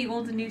 when you see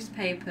all the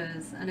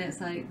newspapers and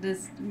it's like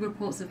there's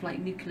reports of like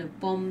nuclear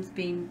bombs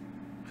being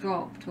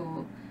dropped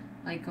or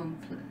like on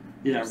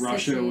Yeah,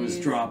 Russia was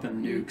cities.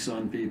 dropping nukes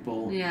on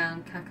people. Yeah,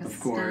 on Kazakhstan. Of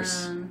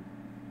course.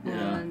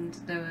 Yeah. And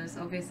there was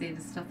obviously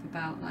the stuff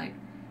about like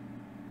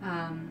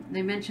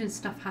they mentioned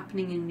stuff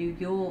happening in New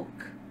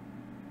York,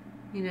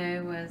 you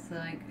know, where it's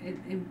like it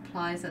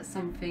implies that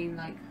something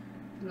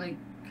like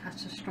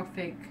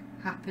catastrophic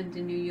happened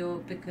in New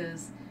York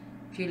because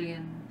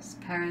Julian's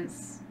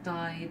parents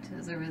died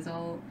as a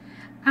result,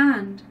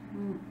 and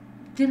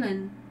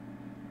Dylan,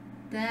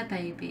 their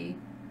baby,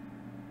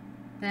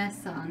 their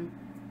son.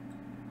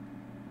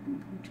 Do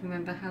you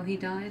remember how he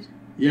died?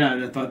 Yeah,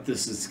 and I thought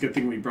this is a good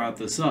thing we brought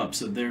this up.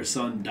 So their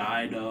son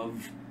died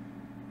of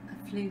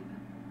A flu.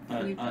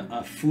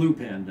 a flu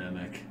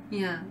pandemic.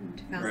 Yeah, in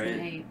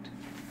 2008.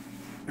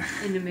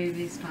 In the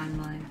movie's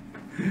timeline.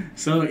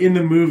 So in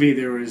the movie,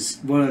 there was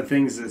one of the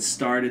things that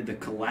started the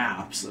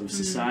collapse of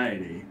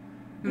society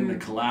and the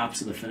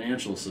collapse of the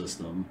financial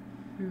system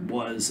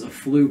was a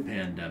flu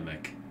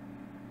pandemic.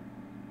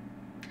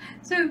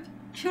 So,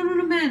 Children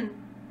of Men,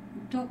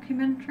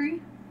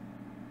 documentary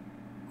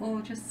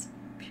or just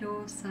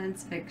pure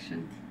science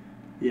fiction?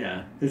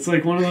 Yeah, it's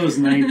like one of those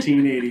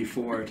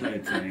 1984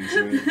 type things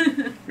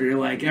where you're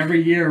like,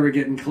 every year we're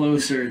getting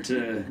closer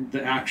to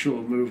the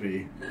actual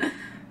movie.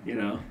 You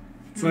know,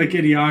 it's like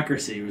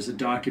Idiocracy. It was a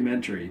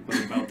documentary,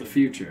 but about the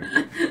future.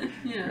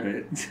 Yeah.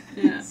 Right?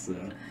 Yeah.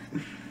 So.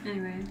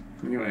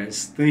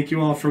 Anyways, thank you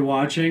all for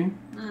watching.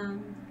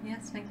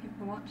 Yes, thank you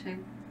for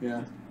watching.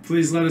 Yeah.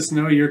 Please let us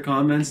know your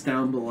comments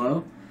down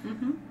below.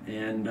 Mm-hmm.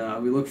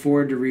 And we look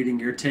forward to reading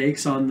your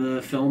takes on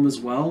the film as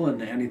well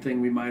and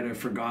anything we might have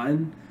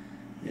forgotten.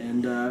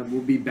 And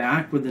we'll be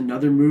back with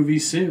another movie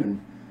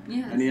soon.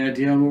 Yes. Any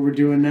idea on what we're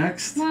doing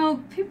next?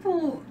 Well,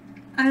 people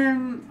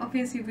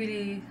obviously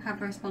really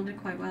have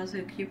responded quite well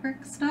to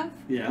Kubrick stuff.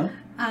 Yeah.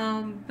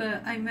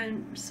 But I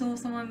saw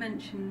someone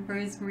mention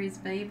Rosemary's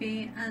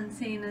Baby, and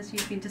seeing as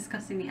you've been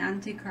discussing the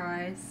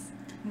Antichrist,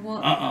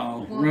 what...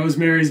 Uh-oh.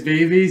 Rosemary's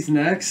Baby's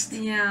next?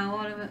 Yeah,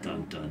 what of it?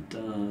 Dun dun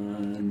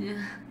dun.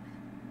 Yeah.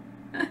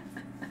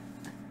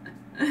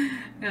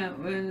 Yeah,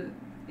 well,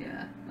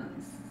 yeah,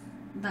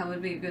 that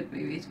would be a good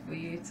movie for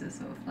you to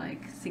sort of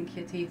like sink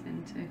your teeth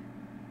into.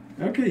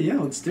 Okay, yeah,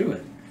 let's do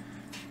it.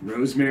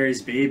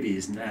 Rosemary's Baby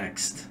is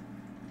next.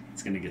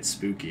 It's gonna get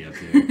spooky up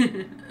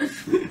here.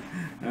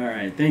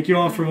 Alright, thank you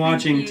all for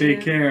watching.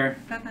 Take care.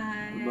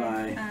 Bye-bye.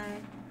 Bye. Bye.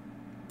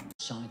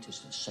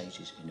 Scientists and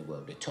sages in the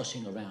world are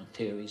tossing around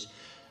theories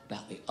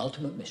about the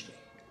ultimate mystery.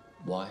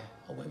 Why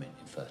are women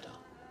infertile?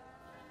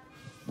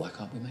 Why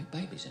can't we make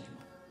babies anymore?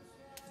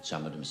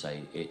 Some of them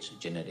say it's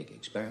genetic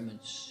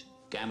experiments,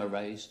 gamma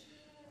rays,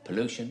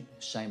 pollution,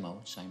 same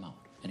old, same old.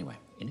 Anyway,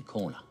 in the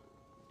corner,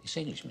 this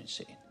Englishman's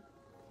sitting.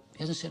 He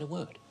hasn't said a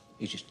word.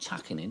 He's just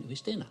tucking into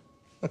his dinner.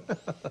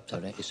 So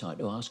they decide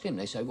to ask him.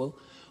 They say, well,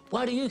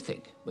 why do you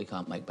think we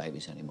can't make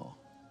babies anymore?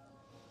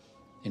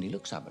 And he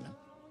looks up at them,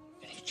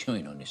 and he's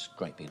chewing on this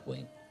great big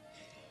wing.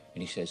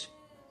 And he says,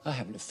 I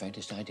haven't the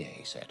faintest idea,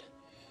 he said.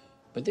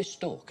 But this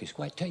stalk is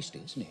quite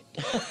tasty, isn't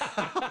it?